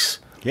 8 weeks.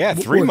 Yeah,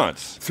 3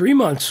 months. 3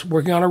 months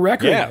working on a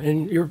record, Yeah.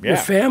 and your Yeah.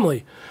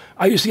 family.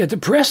 I used to get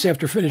depressed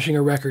after finishing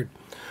a record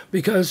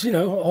because,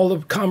 all the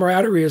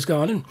camaraderie is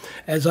gone. And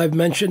as I've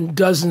mentioned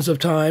dozens of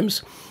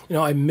times,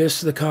 I miss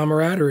the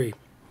camaraderie.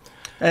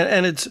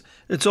 And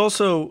it's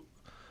also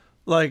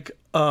like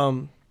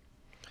the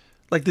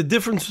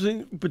difference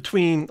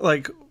between,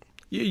 like,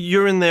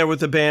 you're in there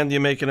with a band, you're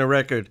making a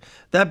record.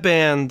 That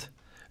band,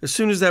 as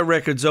soon as that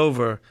record's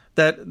over,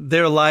 that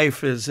their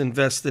life is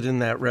invested in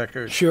that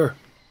record. Sure.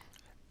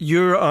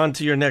 You're on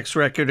to your next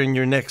record and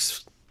your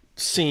next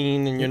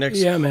scene and your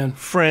next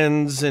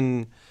friends,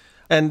 and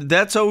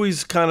that's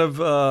always kind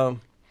of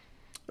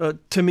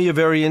to me a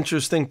very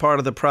interesting part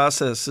of the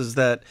process, is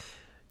that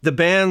the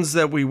bands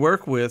that we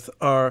work with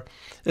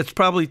it's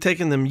probably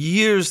taken them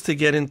years to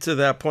get into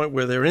that point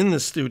where they're in the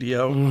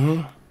studio.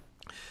 Mm-hmm.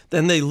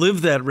 Then they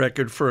live that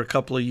record for a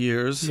couple of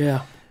years.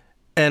 Yeah.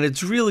 And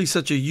it's really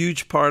such a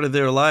huge part of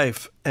their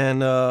life.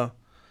 And I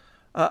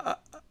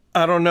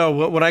don't know,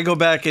 when I go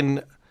back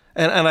and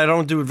I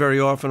don't do it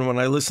very often, when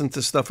I listen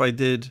to stuff I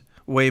did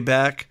way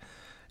back,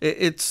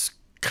 it's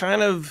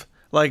kind of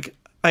like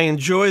I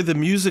enjoy the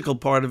musical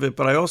part of it,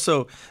 but I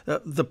also,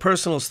 the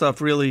personal stuff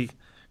really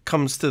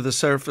comes to the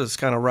surface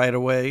kind of right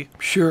away.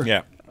 Sure.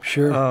 Yeah.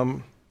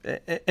 Sure.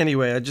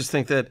 Anyway, I just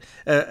think that,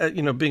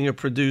 being a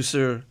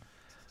producer,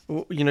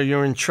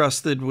 you're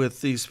entrusted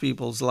with these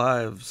people's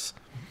lives.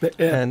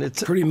 And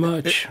it's pretty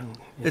much.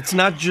 It's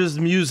not just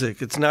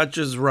music. It's not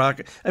just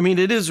rock. I mean,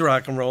 it is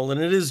rock and roll,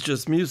 and it is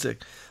just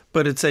music,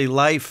 but it's a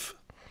life.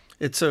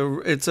 It's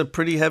a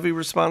pretty heavy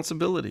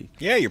responsibility.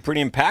 Yeah, you're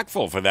pretty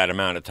impactful for that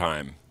amount of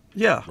time.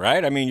 Yeah.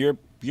 Right? I mean, you're.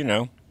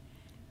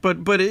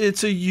 But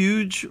it's a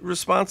huge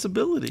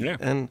responsibility. Yeah.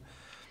 And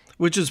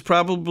which is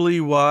probably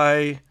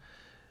why,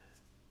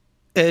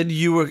 Ed,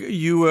 you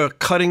were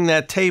cutting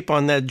that tape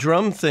on that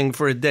drum thing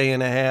for a day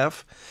and a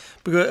half,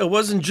 because it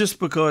wasn't just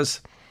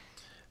because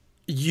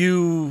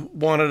you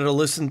wanted to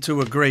listen to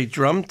a great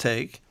drum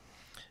take.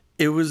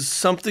 It was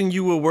something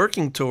you were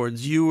working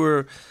towards. You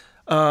were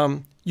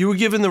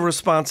given the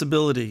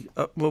responsibility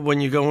when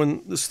you go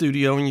in the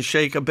studio and you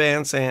shake a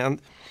band's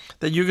hand,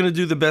 that you're going to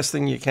do the best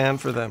thing you can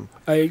for them.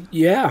 I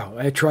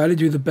try to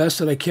do the best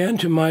that I can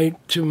to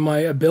my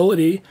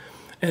ability,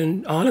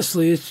 and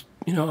honestly, it's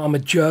I'm a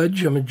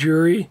judge, I'm a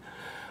jury,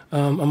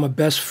 I'm a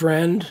best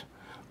friend,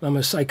 I'm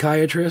a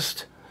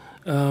psychiatrist,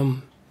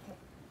 a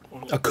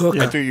cook.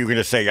 I thought you were going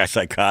to say I'm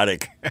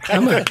psychotic.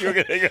 That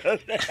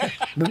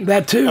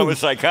too. I'm a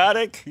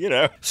psychotic,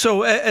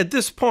 So at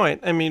this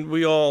point, I mean,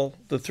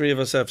 the three of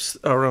us have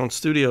our own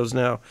studios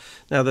now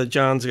that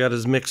John's got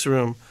his mix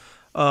room.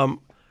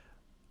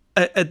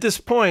 At this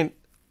point,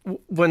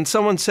 when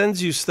someone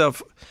sends you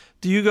stuff,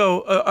 do you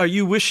go, are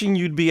you wishing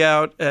you'd be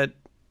out at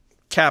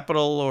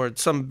Capitol or at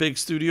some big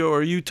studio, or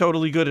are you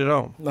totally good at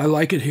home? I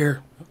like it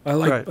here. I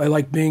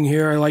like being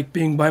here. I like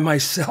being by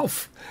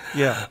myself.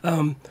 Yeah.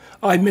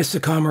 I miss the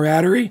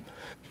camaraderie.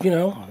 You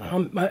know,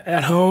 I'm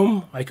at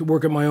home. I could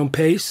work at my own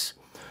pace.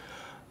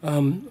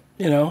 You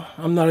know,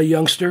 I'm not a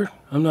youngster.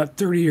 I'm not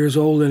 30 years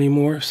old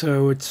anymore,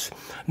 so it's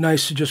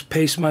nice to just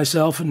pace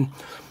myself and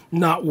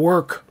not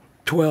work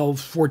 12,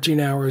 14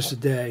 hours a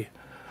day.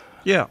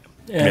 Yeah.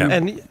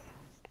 And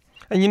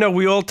you know,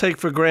 we all take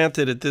for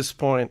granted at this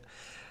point,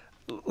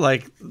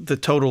 like the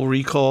total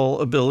recall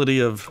ability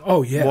of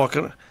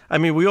walking. I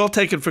mean, we all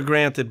take it for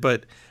granted,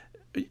 but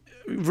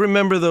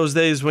remember those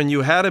days when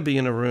you had to be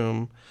in a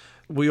room.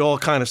 We all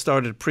kind of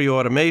started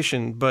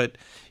pre-automation, but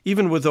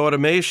even with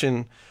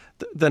automation,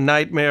 the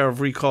nightmare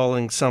of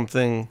recalling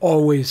something.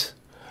 Always.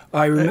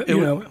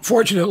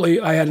 Fortunately,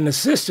 I had an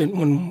assistant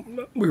when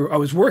I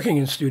was working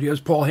in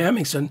studios, Paul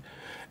Hamingson,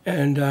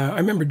 and I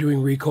remember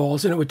doing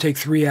recalls, and it would take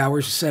 3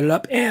 hours to set it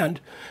up, and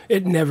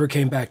it never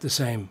came back the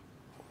same.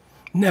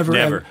 Never.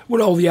 Ever. With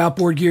all the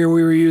outboard gear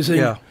we were using.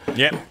 Yeah.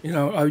 Yep. You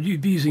know, I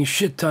would be using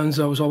shit tons.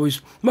 I was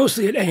always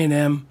mostly at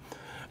A&M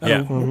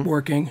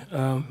working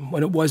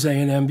when it was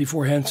A&M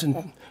before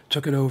Henson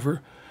took it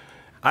over.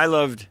 I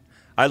loved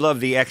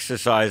the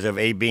exercise of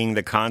being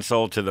the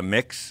console to the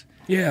mix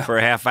for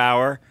a half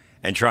hour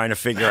and trying to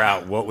figure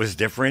out what was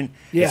different.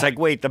 Yeah. It's like,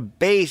 wait, the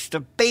bass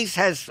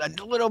has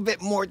a little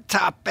bit more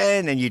top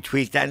end, and you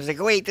tweak that, and it's like,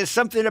 wait, there's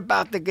something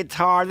about the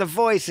guitar, the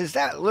voice, is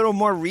that a little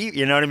more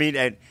you know what I mean?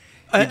 And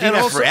you do that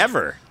also,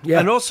 forever. Yeah.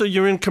 And also,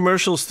 you're in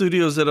commercial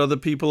studios that other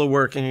people are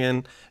working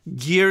in.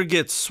 Gear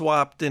gets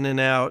swapped in and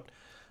out.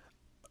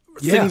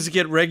 Things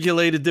get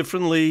regulated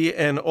differently,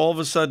 and all of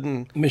a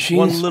sudden,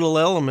 one little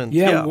element.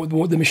 Yeah,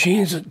 the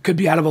machines could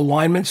be out of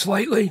alignment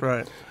slightly.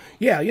 Right.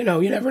 Yeah, you know,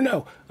 you never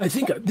know. I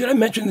think, did I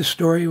mention the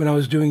story when I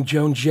was doing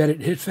Joan Jett at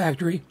Hit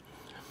Factory?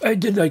 I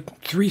did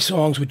like 3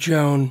 songs with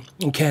Joan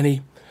and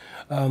Kenny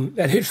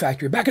at Hit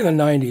Factory. Back in the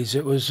 90s,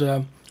 it was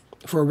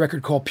for a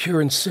record called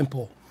Pure and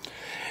Simple.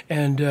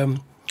 And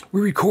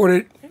we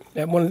recorded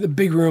at one of the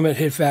big room at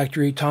Hit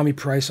Factory, Tommy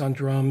Price on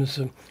drums.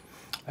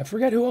 I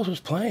forget who else was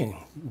playing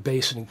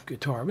bass and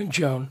guitar. I mean,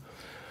 Joan.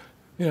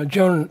 You know,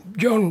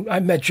 Joan. I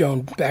met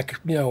Joan back,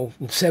 you know,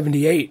 in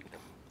 '78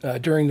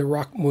 during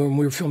when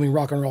we were filming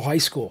Rock and Roll High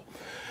School.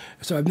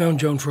 So I've known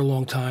Joan for a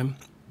long time.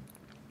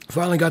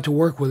 Finally got to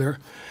work with her,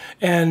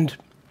 and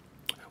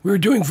we were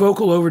doing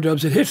vocal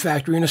overdubs at Hit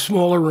Factory in a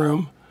smaller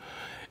room,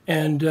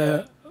 and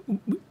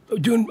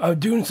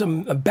doing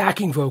some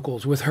backing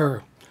vocals with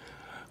her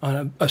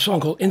on a song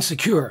called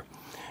 "Insecure."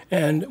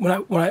 And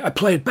when I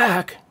play it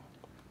back.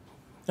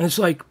 And it's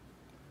like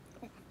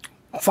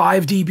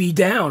 5 dB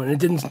down,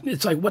 and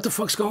it's like, what the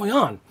fuck's going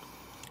on?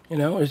 You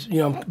know,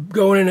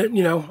 going in it,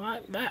 you know,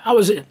 I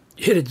was a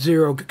hit at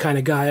 0 kind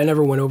of guy. I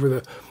never went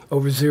over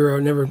 0,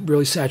 never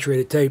really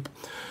saturated tape.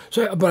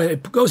 But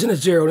it goes in at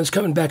 0, and it's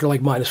coming back at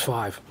like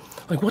 -5.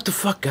 Like, what the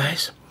fuck,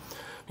 guys?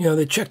 You know,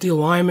 they check the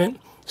alignment,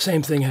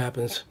 same thing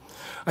happens.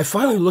 I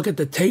finally look at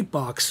the tape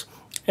box,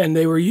 and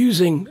they were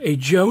using a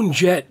Joan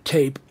Jett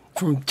tape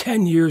from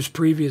 10 years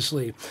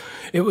previously.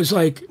 It was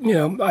like, you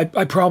know,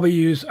 I probably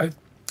used, I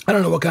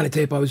don't know what kind of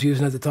tape I was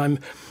using at the time,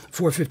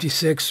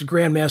 456,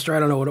 Grandmaster, I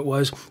don't know what it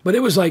was, but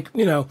it was like,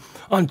 you know,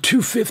 on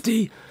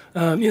 250,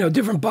 you know,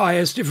 different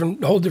bias,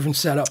 whole different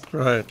setup.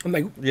 Right. I'm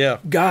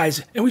like,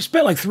 guys, and we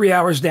spent like 3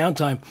 hours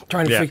downtime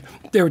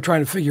they were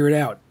trying to figure it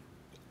out.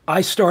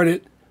 I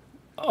started,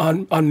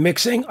 on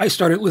mixing, I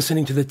started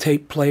listening to the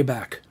tape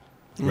playback.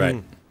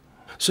 Right.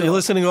 So you're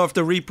listening off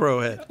the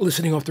repro head.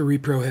 Listening off the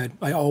repro head.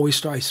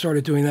 I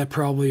started doing that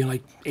probably in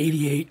like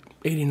 88,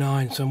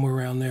 89, somewhere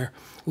around there.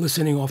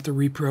 Listening off the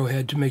repro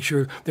head to make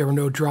sure there were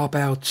no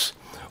dropouts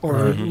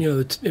or, you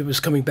know, it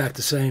was coming back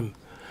the same.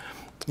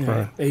 You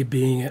know, A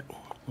being it.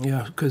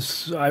 Yeah,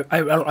 because I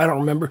don't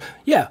remember.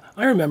 Yeah,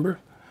 I remember.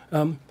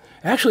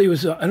 Actually, it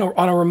was on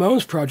a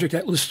Ramones project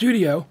at the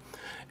studio,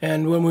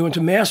 and when we went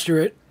to master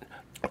it,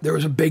 there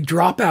was a big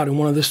dropout in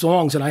one of the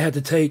songs, and I had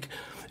to take...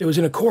 It was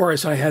in a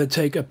chorus. I had to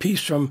take a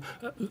piece from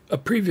a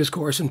previous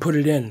chorus and put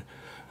it in.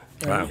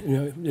 Wow.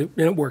 You know,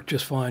 it worked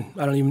just fine.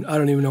 I don't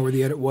even know where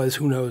the edit was.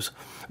 Who knows?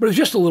 But it was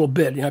just a little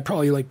bit. You know, I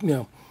probably like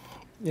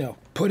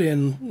put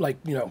in like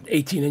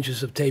 18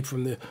 inches of tape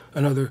from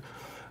another.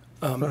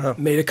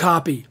 Made a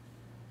copy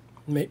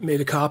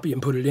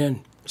and put it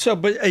in. So,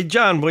 but hey,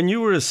 John, when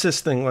you were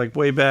assisting like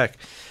way back,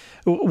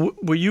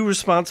 were you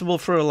responsible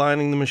for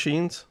aligning the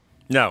machines?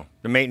 No,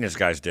 the maintenance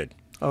guys did.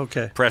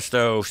 Okay.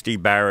 Presto, Steve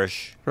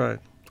Barish. Right.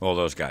 All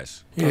those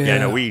guys.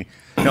 Yeah.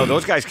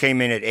 Those guys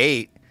came in at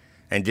 8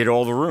 and did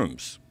all the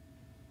rooms.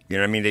 You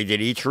know what I mean? They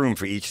did each room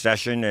for each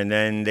session, and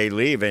then they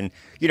leave. And,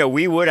 you know,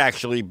 we would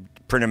actually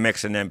print a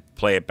mix and then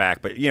play it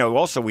back. But, you know,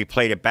 also we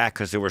played it back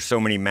because there were so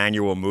many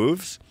manual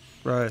moves.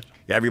 Right.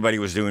 Everybody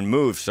was doing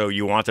moves, so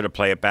you wanted to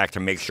play it back to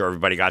make sure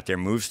everybody got their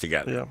moves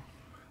together.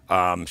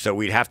 Yeah. So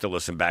we'd have to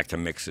listen back to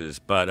mixes.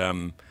 But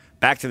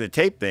back to the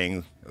tape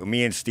thing,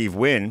 me and Steve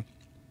Wynn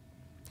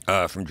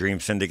from Dream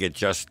Syndicate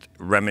just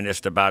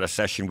reminisced about a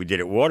session we did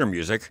at Water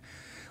Music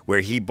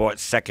where he bought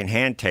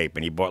secondhand tape,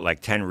 and he bought like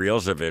 10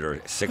 reels of it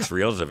or 6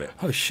 reels of it.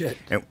 Oh, shit.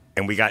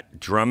 And we got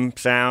drum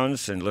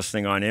sounds and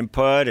listening on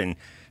input, and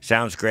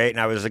sounds great. And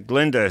I was like,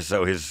 Glinda,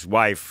 so his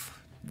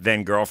wife,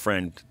 then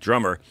girlfriend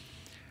drummer,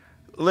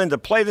 Linda,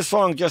 play the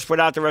song just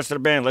without the rest of the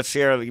band. Let's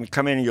hear it.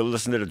 Come in and you'll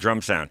listen to the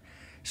drum sound.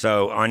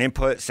 So on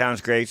input,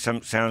 sounds great,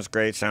 sounds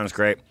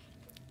great.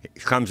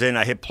 It comes in,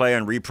 I hit play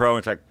on repro, and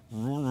it's like,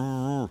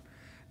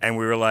 and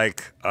we were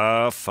like,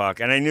 oh, fuck.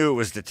 And I knew it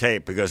was the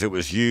tape because it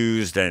was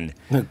used. And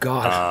oh,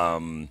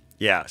 God.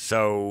 Yeah,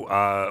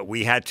 so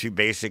we had to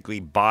basically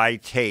buy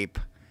tape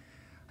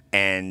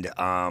and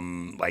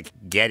like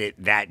get it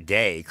that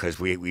day because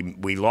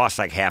we lost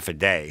like half a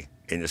day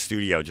in the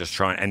studio just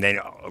trying, and then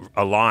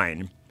a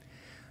line.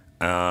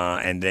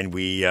 And then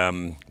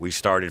we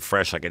started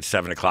fresh like at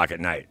 7 o'clock at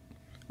night.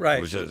 Right.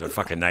 It was just a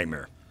fucking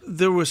nightmare.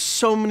 There were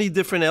so many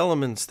different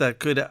elements that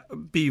could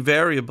be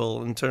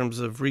variable in terms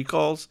of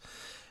recalls.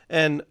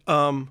 And,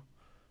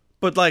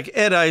 but like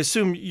Ed, I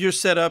assume you're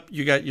set up,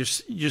 you got your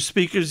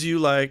speakers you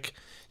like,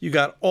 you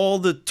got all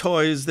the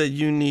toys that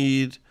you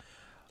need.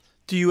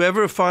 Do you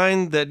ever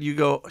find that you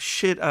go,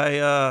 shit,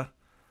 there's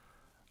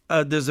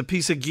a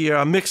piece of gear,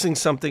 I'm mixing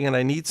something and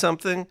I need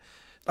something?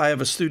 I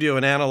have a studio,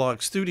 an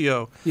analog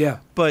studio. Yeah.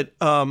 But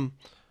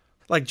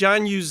like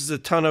John uses a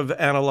ton of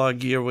analog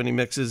gear when he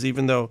mixes,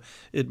 even though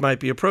it might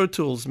be a Pro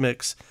Tools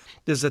mix.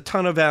 There's a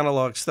ton of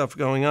analog stuff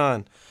going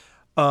on.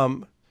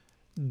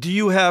 Do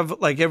you have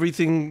like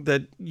everything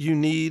that you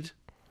need?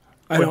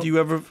 I don't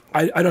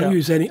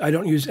use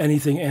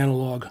anything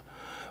analog.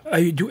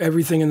 I do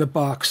everything in the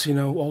box,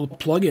 all the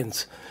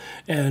plugins.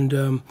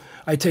 And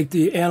I take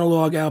the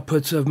analog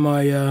outputs of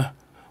my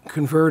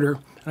converter,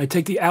 and I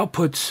take the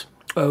outputs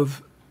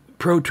of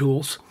Pro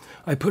Tools.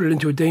 I put it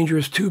into a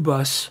Dangerous 2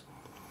 bus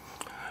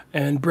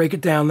and break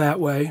it down that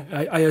way.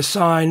 I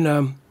assign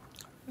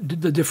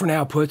the different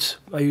outputs.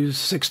 I use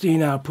 16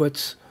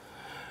 outputs,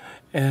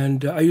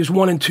 and I use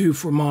 1 and 2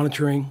 for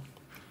monitoring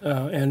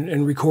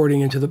and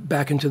recording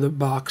back into the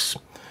box.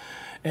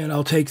 And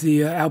I'll take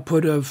the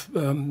output of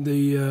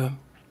the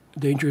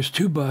Dangerous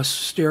 2 bus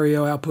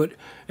stereo output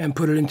and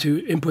put it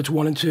into inputs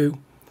 1 and 2.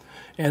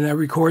 And that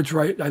records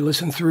right. I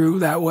listen through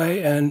that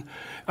way, and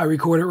I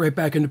record it right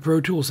back into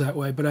Pro Tools that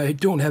way. But I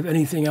don't have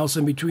anything else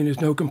in between. There's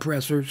no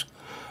compressors.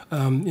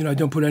 I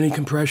don't put any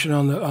compression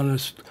on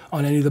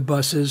any of the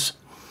buses,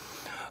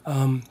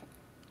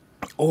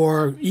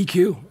 or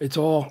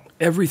EQ.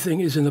 Everything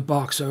is in the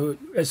box. So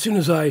as soon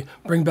as I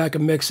bring back a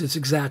mix, it's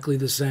exactly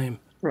the same.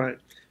 Right.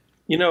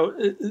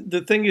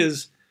 The thing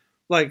is,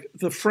 like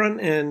the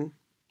front end,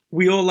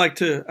 we all like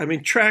to. I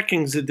mean,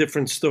 tracking's a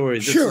different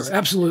story.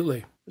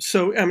 Absolutely.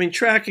 So, I mean,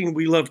 tracking,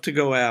 we love to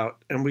go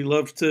out and we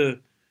love to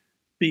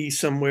be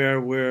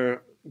somewhere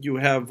where you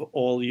have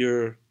all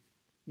your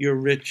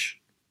rich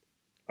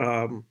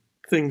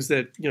things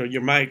that,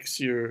 your mics,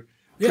 your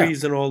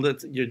trees and all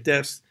that, your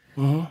desks.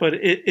 Mm-hmm. But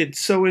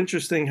it's so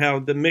interesting how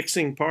the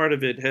mixing part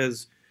of it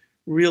has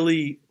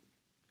really,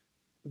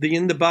 the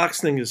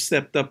in-the-box thing has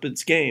stepped up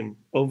its game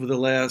over the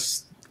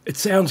last... It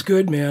sounds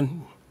good,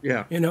 man.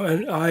 Yeah. And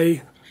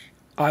I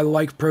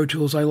like Pro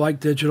Tools. I like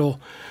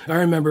digital. I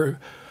remember...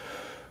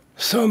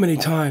 so many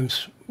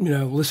times,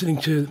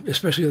 listening to,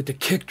 especially like the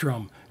kick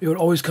drum, it would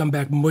always come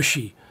back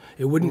mushy.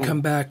 It wouldn't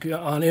come back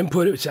on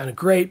input. It sounded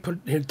great,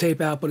 hit tape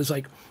out, but it's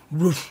like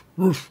roof,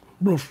 roof,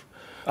 roof.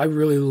 I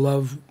really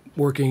love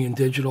working in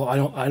digital. I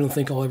don't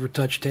think I'll ever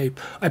touch tape.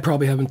 I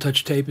probably haven't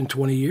touched tape in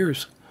 20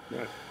 years.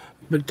 Right.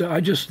 But I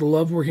just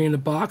love working in the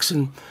box,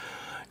 and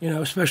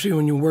especially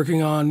when you're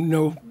working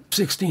on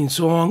 16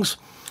 songs.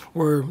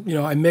 Where,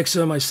 I mix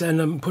them, I send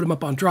them, put them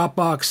up on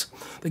Dropbox.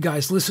 The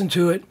guys listen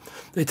to it.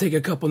 They take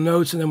a couple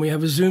notes, and then we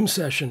have a Zoom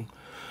session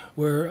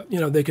where,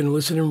 they can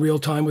listen in real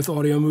time with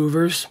audio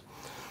movers.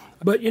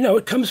 But,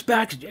 it comes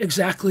back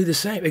exactly the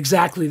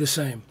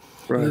same.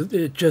 Right.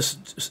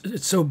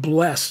 It's so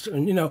blessed.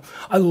 And,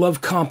 I love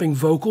comping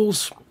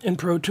vocals in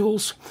Pro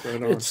Tools.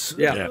 Right on. It's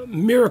a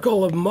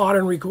miracle of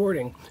modern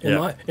recording,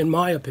 in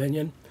my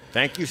opinion.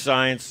 Thank you,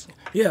 science.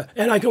 Yeah,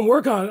 and I can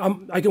work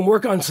on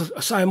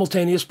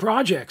simultaneous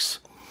projects,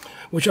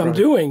 which I'm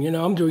doing.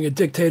 I'm doing a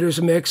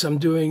Dictators mix. I'm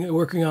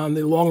working on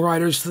the Long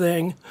Riders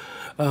thing.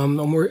 I'm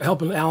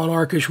helping Alan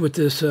Arkish with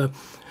this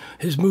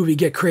his movie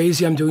Get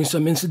Crazy. I'm doing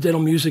some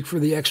incidental music for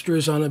the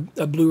extras on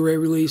a Blu-ray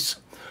release.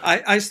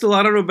 I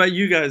don't know about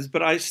you guys,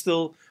 but I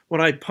still,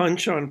 when I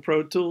punch on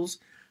Pro Tools,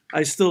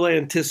 I still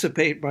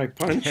anticipate my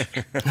punch.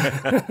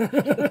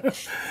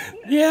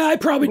 Yeah, I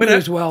probably do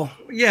as well.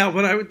 Yeah,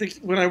 when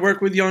I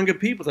work with younger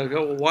people, they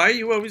go, well, "Why are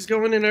you always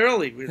going in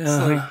early?" It's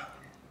like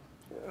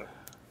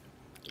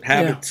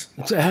habits.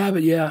 Yeah, it's a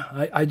habit.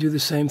 Yeah, I do the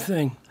same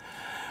thing.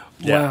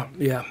 Yeah. Wow.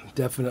 Yeah,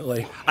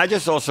 definitely. I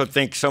just also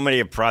think so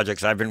many of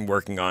projects I've been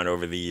working on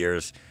over the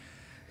years,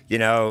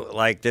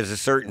 like there's a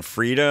certain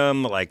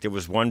freedom. Like there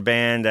was one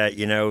band that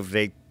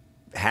they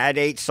had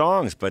 8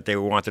 songs, but they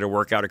wanted to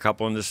work out a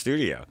couple in the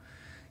studio,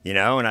 and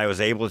I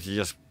was able to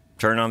just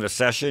turn on the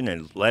session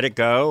and let it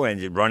go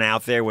and run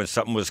out there when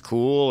something was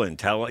cool and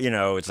tell,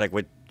 it's like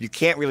you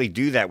can't really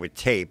do that with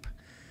tape.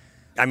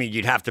 I mean,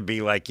 you'd have to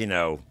be like,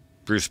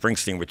 Bruce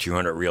Springsteen with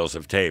 200 reels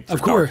of tape.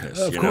 Of course.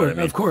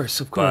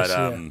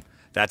 But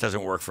that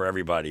doesn't work for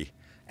everybody.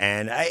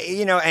 And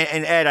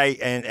and Ed,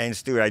 and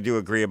Stuart, I do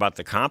agree about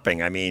the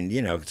comping. I mean,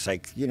 it's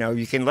like,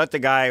 you can let the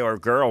guy or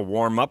girl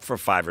warm up for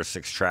 5 or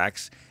 6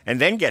 tracks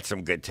and then get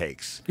some good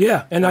takes.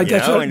 Yeah, and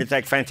and it's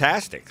like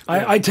fantastic.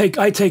 I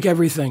take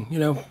everything,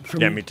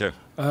 Yeah, me too.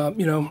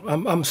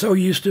 I'm so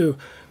used to.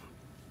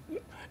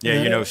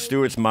 Yeah,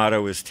 Stuart's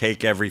motto is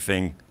take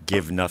everything,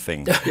 give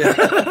nothing.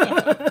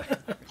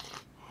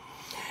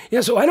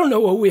 Yeah, so I don't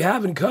know what we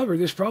haven't covered.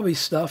 There's probably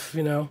stuff,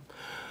 Do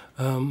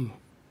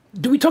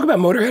we talk about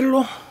Motörhead at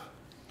all?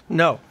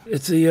 No.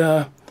 It's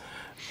the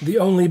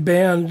only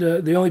band,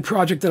 the only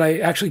project that I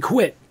actually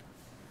quit.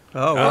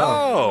 Oh, wow.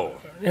 Oh.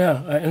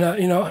 Yeah, and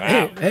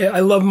Wow. hey,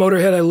 I love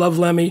Motörhead, I love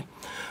Lemmy,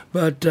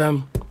 but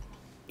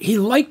he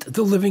liked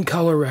the Living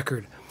Colour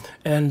record,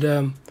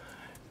 and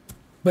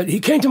but he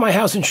came to my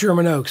house in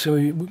Sherman Oaks,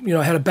 and we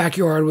had a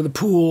backyard with a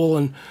pool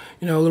and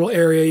a little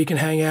area you can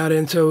hang out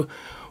in. So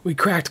we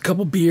cracked a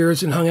couple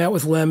beers and hung out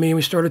with Lemmy, and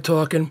we started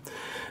talking,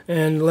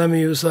 and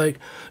Lemmy was like,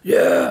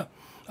 "Yeah,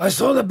 I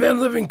saw the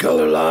band Living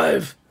Colour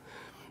live,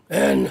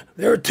 and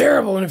they were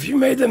terrible, and if you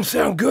made them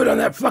sound good on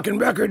that fucking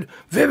record,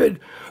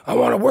 Vivid, I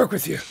want to work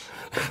with you."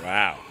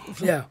 Wow.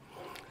 Yeah.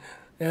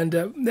 And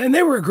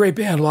they were a great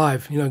band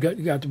live,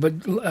 but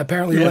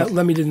apparently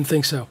Lemmy didn't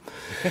think so.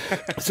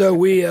 So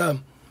we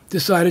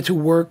decided to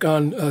work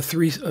on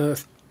 3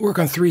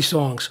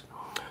 songs,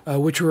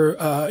 which were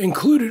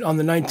included on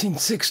the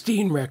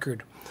 1916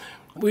 record.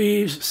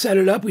 We set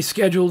it up, we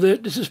scheduled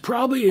it. This is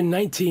probably in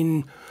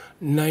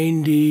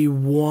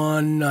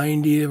 1991,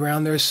 90,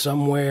 around there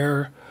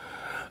somewhere.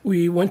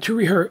 We went to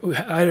rehearse.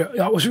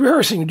 I was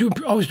rehearsing.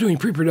 I was doing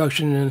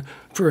pre-production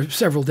for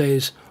several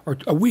days or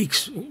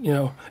weeks,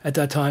 at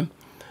that time.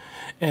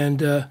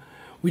 And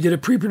we did a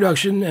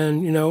pre-production,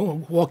 and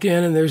walk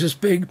in, and there's this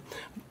big,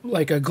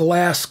 like a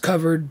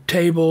glass-covered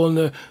table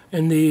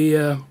in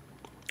the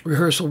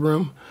rehearsal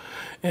room.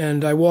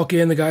 And I walk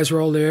in. The guys are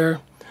all there.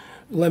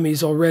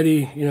 Lemmy's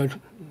already,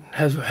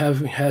 has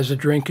a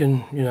drink,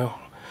 and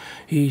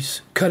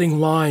he's cutting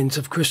lines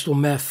of crystal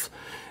meth,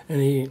 and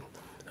he.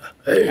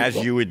 Hey, As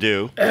you would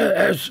do.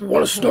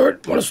 Want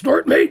to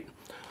snort, mate?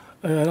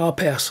 And I'll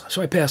pass.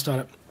 So I passed on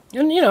it.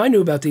 And, I knew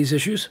about these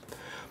issues.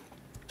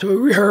 So we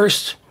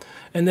rehearsed,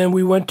 and then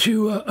we went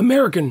to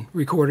American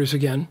Recorders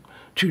again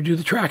to do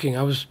the tracking.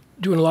 I was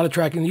doing a lot of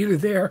tracking either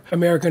there,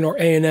 American or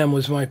A&M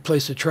was my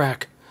place to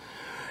track.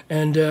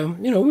 And,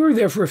 we were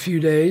there for a few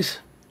days.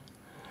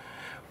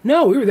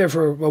 No, we were there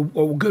for a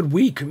good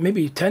week,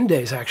 maybe 10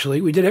 days, actually.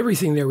 We did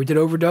everything there. We did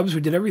overdubs. We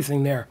did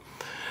everything there.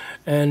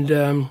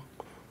 And...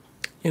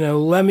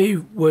 Lemmy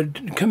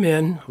would come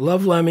in,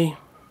 love Lemmy,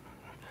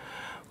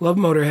 love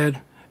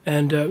Motörhead,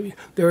 and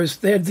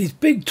they had these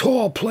big,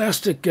 tall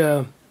plastic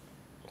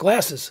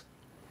glasses,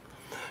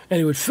 and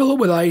he would fill it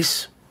with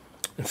ice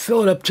and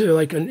fill it up to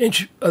like an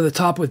inch of the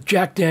top with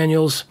Jack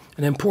Daniels,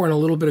 and then pour in a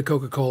little bit of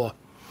Coca-Cola,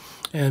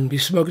 and be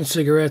smoking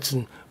cigarettes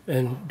and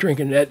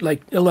drinking at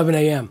like 11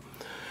 a.m.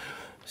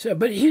 So,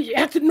 but he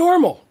acted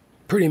normal.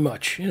 Pretty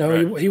much,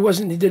 Right. he was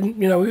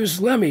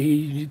Lemmy.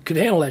 He could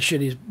handle that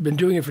shit. He's been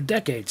doing it for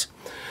decades.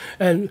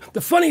 And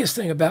the funniest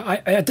thing at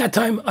that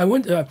time, I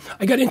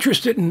got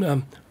interested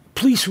in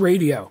police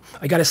radio.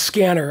 I got a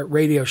scanner at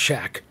Radio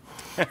Shack,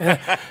 and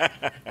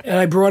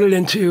I brought it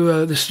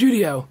into the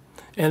studio.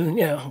 And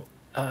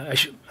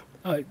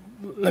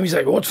Lemmy's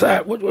like, "What's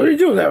that? What are you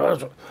doing there?"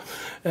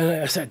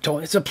 And I said,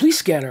 "It's a police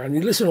scanner, and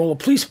you listen to all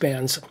the police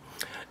bands,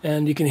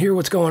 and you can hear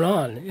what's going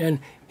on." And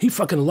he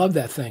fucking loved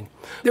that thing.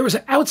 There was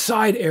an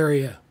outside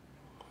area,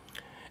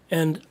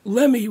 and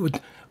Lemmy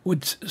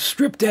would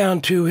strip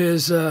down to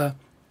his one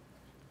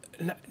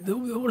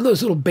of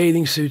those little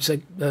bathing suits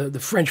like the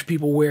French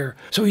people wear.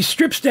 So he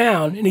strips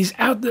down, and he's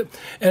out and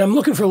I'm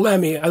looking for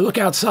Lemmy. I look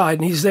outside,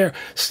 and he's there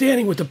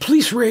standing with the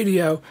police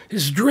radio,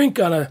 his drink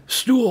on a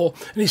stool,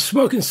 and he's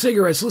smoking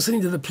cigarettes, listening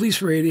to the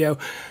police radio,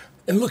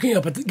 and looking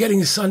up at getting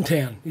his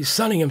suntan. He's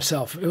sunning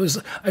himself.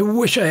 I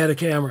wish I had a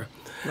camera.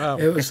 Wow.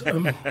 It was.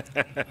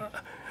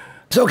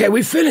 So, okay,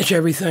 we finish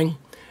everything,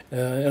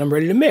 and I'm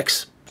ready to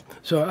mix.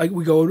 So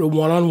we go to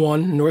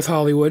one-on-one in North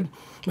Hollywood.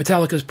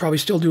 Metallica's probably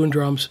still doing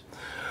drums.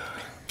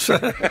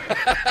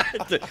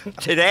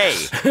 Today.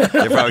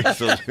 They're probably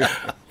still doing.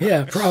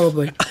 Yeah,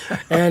 probably.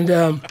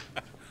 And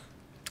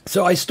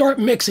so I start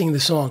mixing the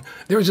song.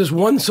 There's this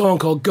one song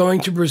called Going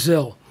to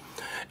Brazil.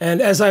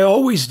 And as I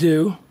always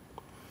do,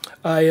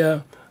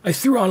 I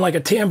threw on like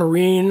a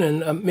tambourine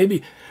and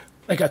maybe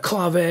like a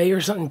clave or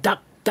something,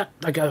 duck,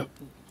 like a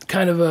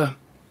kind of a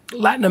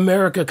Latin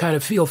America kind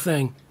of feel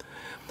thing.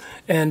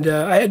 And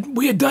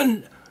we had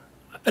done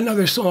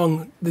another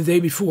song the day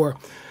before.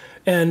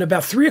 And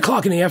about 3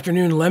 o'clock in the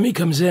afternoon, Lemmy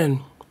comes in,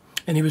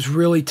 and he was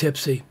really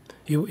tipsy.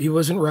 He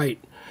wasn't right.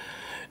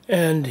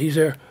 And he's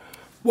there,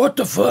 "What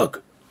the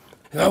fuck?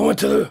 I went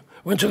to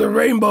the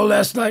Rainbow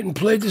last night and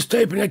played this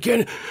tape, and I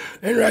can't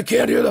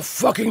hear the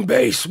fucking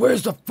bass.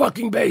 Where's the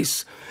fucking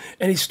bass?"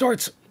 And he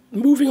starts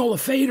moving all the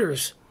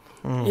faders.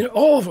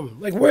 All of them.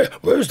 Like,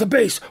 where's the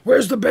bass?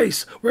 Where's the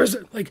bass?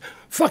 Like,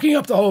 fucking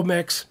up the whole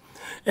mix.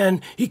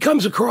 And he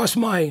comes across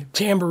my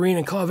tambourine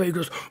and clave. He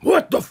goes,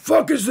 "What the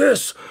fuck is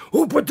this?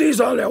 Who put these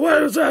on there?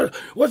 What is that?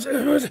 What's?"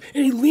 And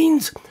he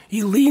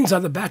leans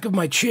on the back of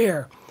my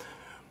chair,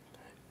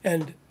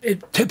 and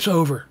it tips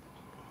over.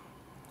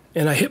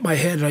 And I hit my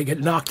head, and I get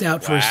knocked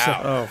out for a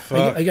second. Oh,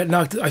 fuck. I get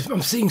knocked.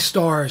 I'm seeing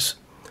stars,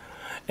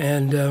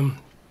 and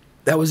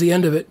that was the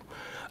end of it.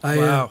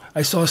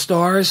 I saw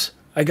stars.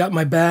 I got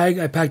my bag.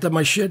 I packed up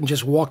my shit and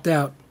just walked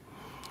out.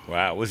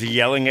 Wow. Was he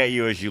yelling at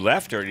you as you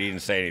left, or he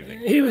didn't say anything?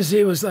 He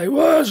was like,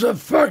 "Where's the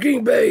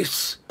fucking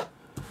bass?"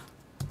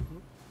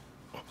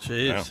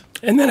 Jeez. Wow.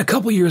 And then a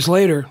couple years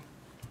later,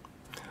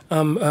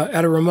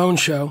 at a Ramon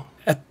show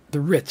at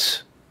the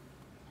Ritz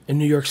in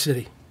New York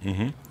City.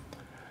 Mm-hmm.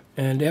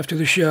 And after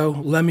the show,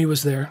 Lemmy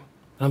was there.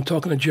 I'm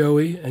talking to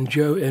Joey,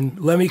 and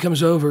Lemmy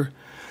comes over,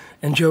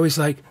 and Joey's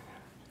like,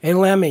 "Hey,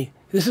 Lemmy,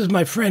 this is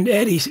my friend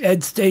Eddie,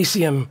 Ed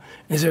Stasium."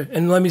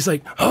 And Lemmy's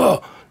like,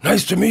 "Oh,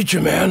 nice to meet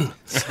you, man."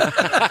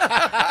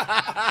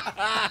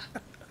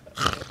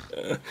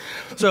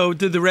 So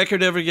did the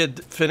record ever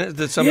get finished?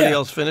 Did somebody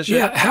else finish it?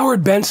 Yeah,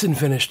 Howard Benson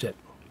finished it.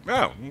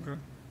 Oh, okay.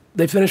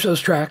 They finished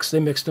those tracks. They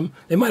mixed them.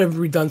 They might have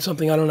redone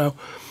something. I don't know.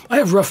 I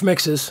have rough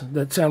mixes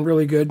that sound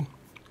really good.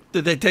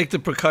 Did they take the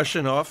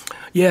percussion off?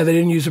 Yeah, they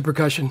didn't use the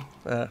percussion.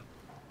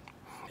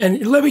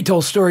 And Lemmy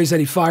told stories that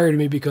he fired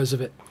me because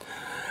of it.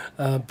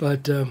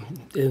 But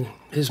in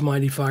his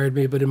mind, he fired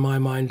me. But in my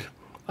mind,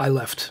 I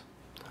left.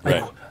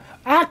 Right.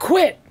 I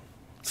quit.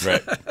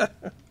 Right.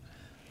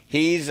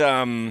 He's,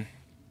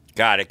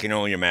 God, I can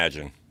only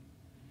imagine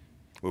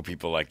with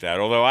people like that.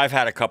 Although I've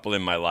had a couple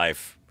in my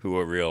life who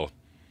are real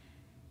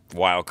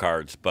wild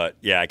cards. But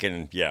yeah, I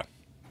can, yeah.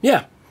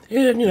 Yeah.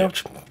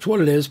 It's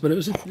what it is, but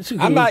it's a good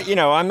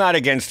I'm not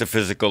against the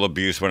physical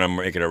abuse when I'm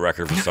making a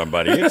record for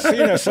somebody.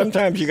 It's,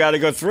 sometimes you got to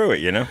go through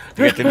it, to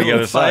get to the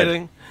other side.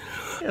 Fighting.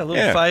 Yeah, a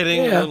little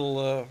fighting, Yeah. a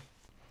little...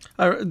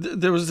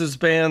 there was this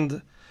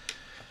band,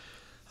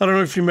 I don't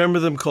know if you remember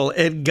them, called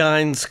Ed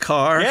Gein's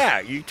Car. Yeah,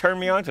 you turned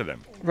me on to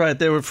them. Right,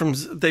 they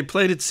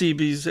played at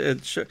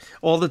CB's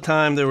all the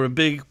time. They were a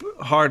big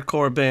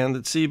hardcore band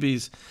at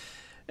CB's.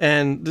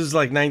 And this is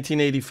like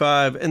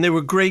 1985. And they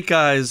were great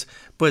guys,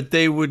 but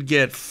they would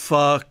get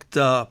fucked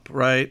up,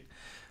 right?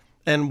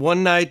 And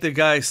one night the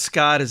guy,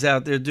 Scott, is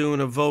out there doing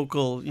a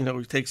vocal. He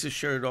takes his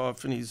shirt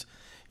off and he's,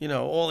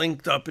 all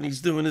inked up and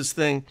he's doing his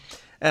thing.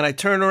 And I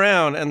turn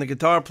around and the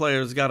guitar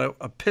player's got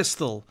a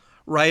pistol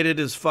right at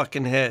his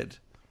fucking head,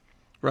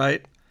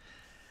 right?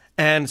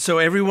 And so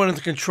everyone in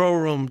the control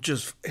room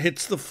just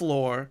hits the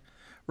floor,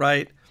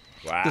 right?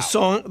 Wow.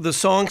 The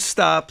song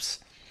stops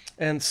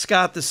and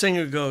Scott, the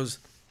singer, goes,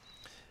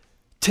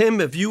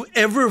 "Tim, if you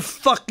ever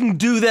fucking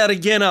do that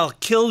again, I'll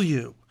kill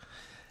you."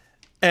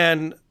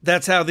 And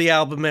that's how the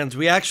album ends.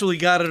 We actually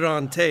got it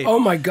on tape. Oh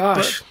my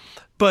gosh.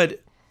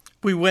 But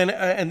we went,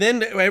 and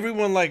then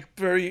everyone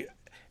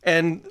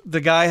and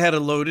the guy had a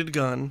loaded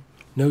gun.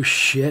 No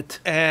shit.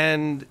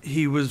 And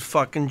he was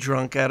fucking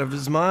drunk out of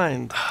his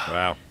mind.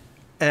 Wow.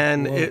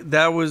 And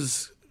that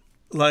was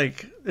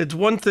it's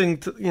one thing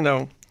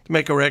to,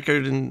 make a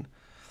record,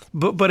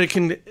 but it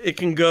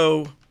can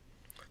go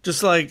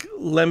just like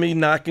Lemmy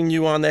knocking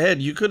you on the head.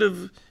 He could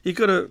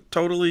have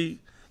totally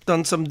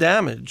done some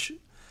damage.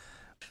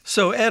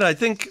 So Ed, I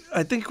think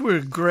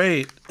we're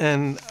great,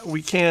 and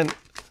we can't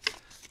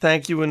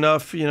thank you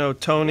enough.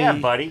 Tony, Yeah,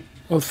 buddy.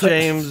 Well,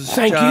 James,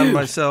 thank John, you.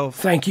 myself.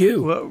 Thank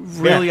you. Well,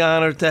 really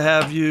honored to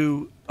have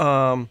you.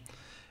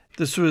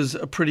 This was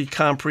a pretty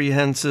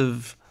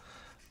comprehensive,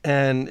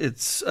 and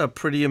it's a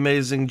pretty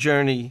amazing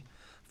journey.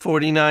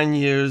 49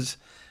 years,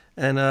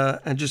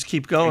 and just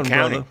keep going, And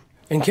counting. brother.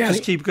 And counting.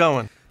 Just keep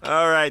going.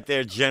 All right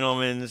there,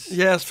 gentlemen.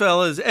 Yes,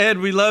 fellas. Ed,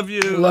 we love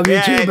you. Love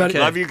you too, Ed, buddy.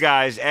 love you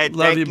guys. Ed,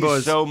 Love thank you, you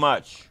boys. so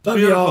much. Love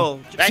you all.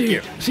 Beautiful. Thank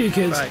you. See you,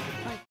 kids. Bye.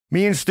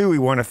 Me and Stewie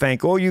want to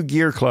thank all you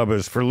gear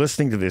clubbers for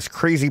listening to this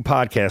crazy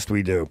podcast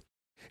we do.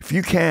 If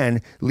you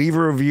can, leave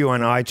a review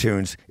on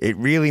iTunes. It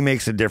really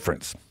makes a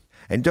difference.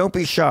 And don't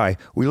be shy.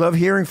 We love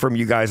hearing from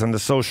you guys on the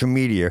social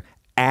media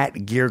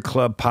at Gear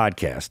Club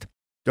Podcast.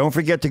 Don't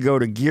forget to go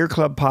to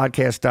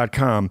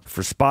gearclubpodcast.com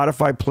for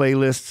Spotify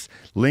playlists,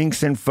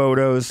 links and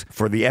photos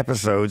for the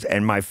episodes,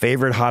 and my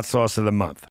favorite hot sauce of the month.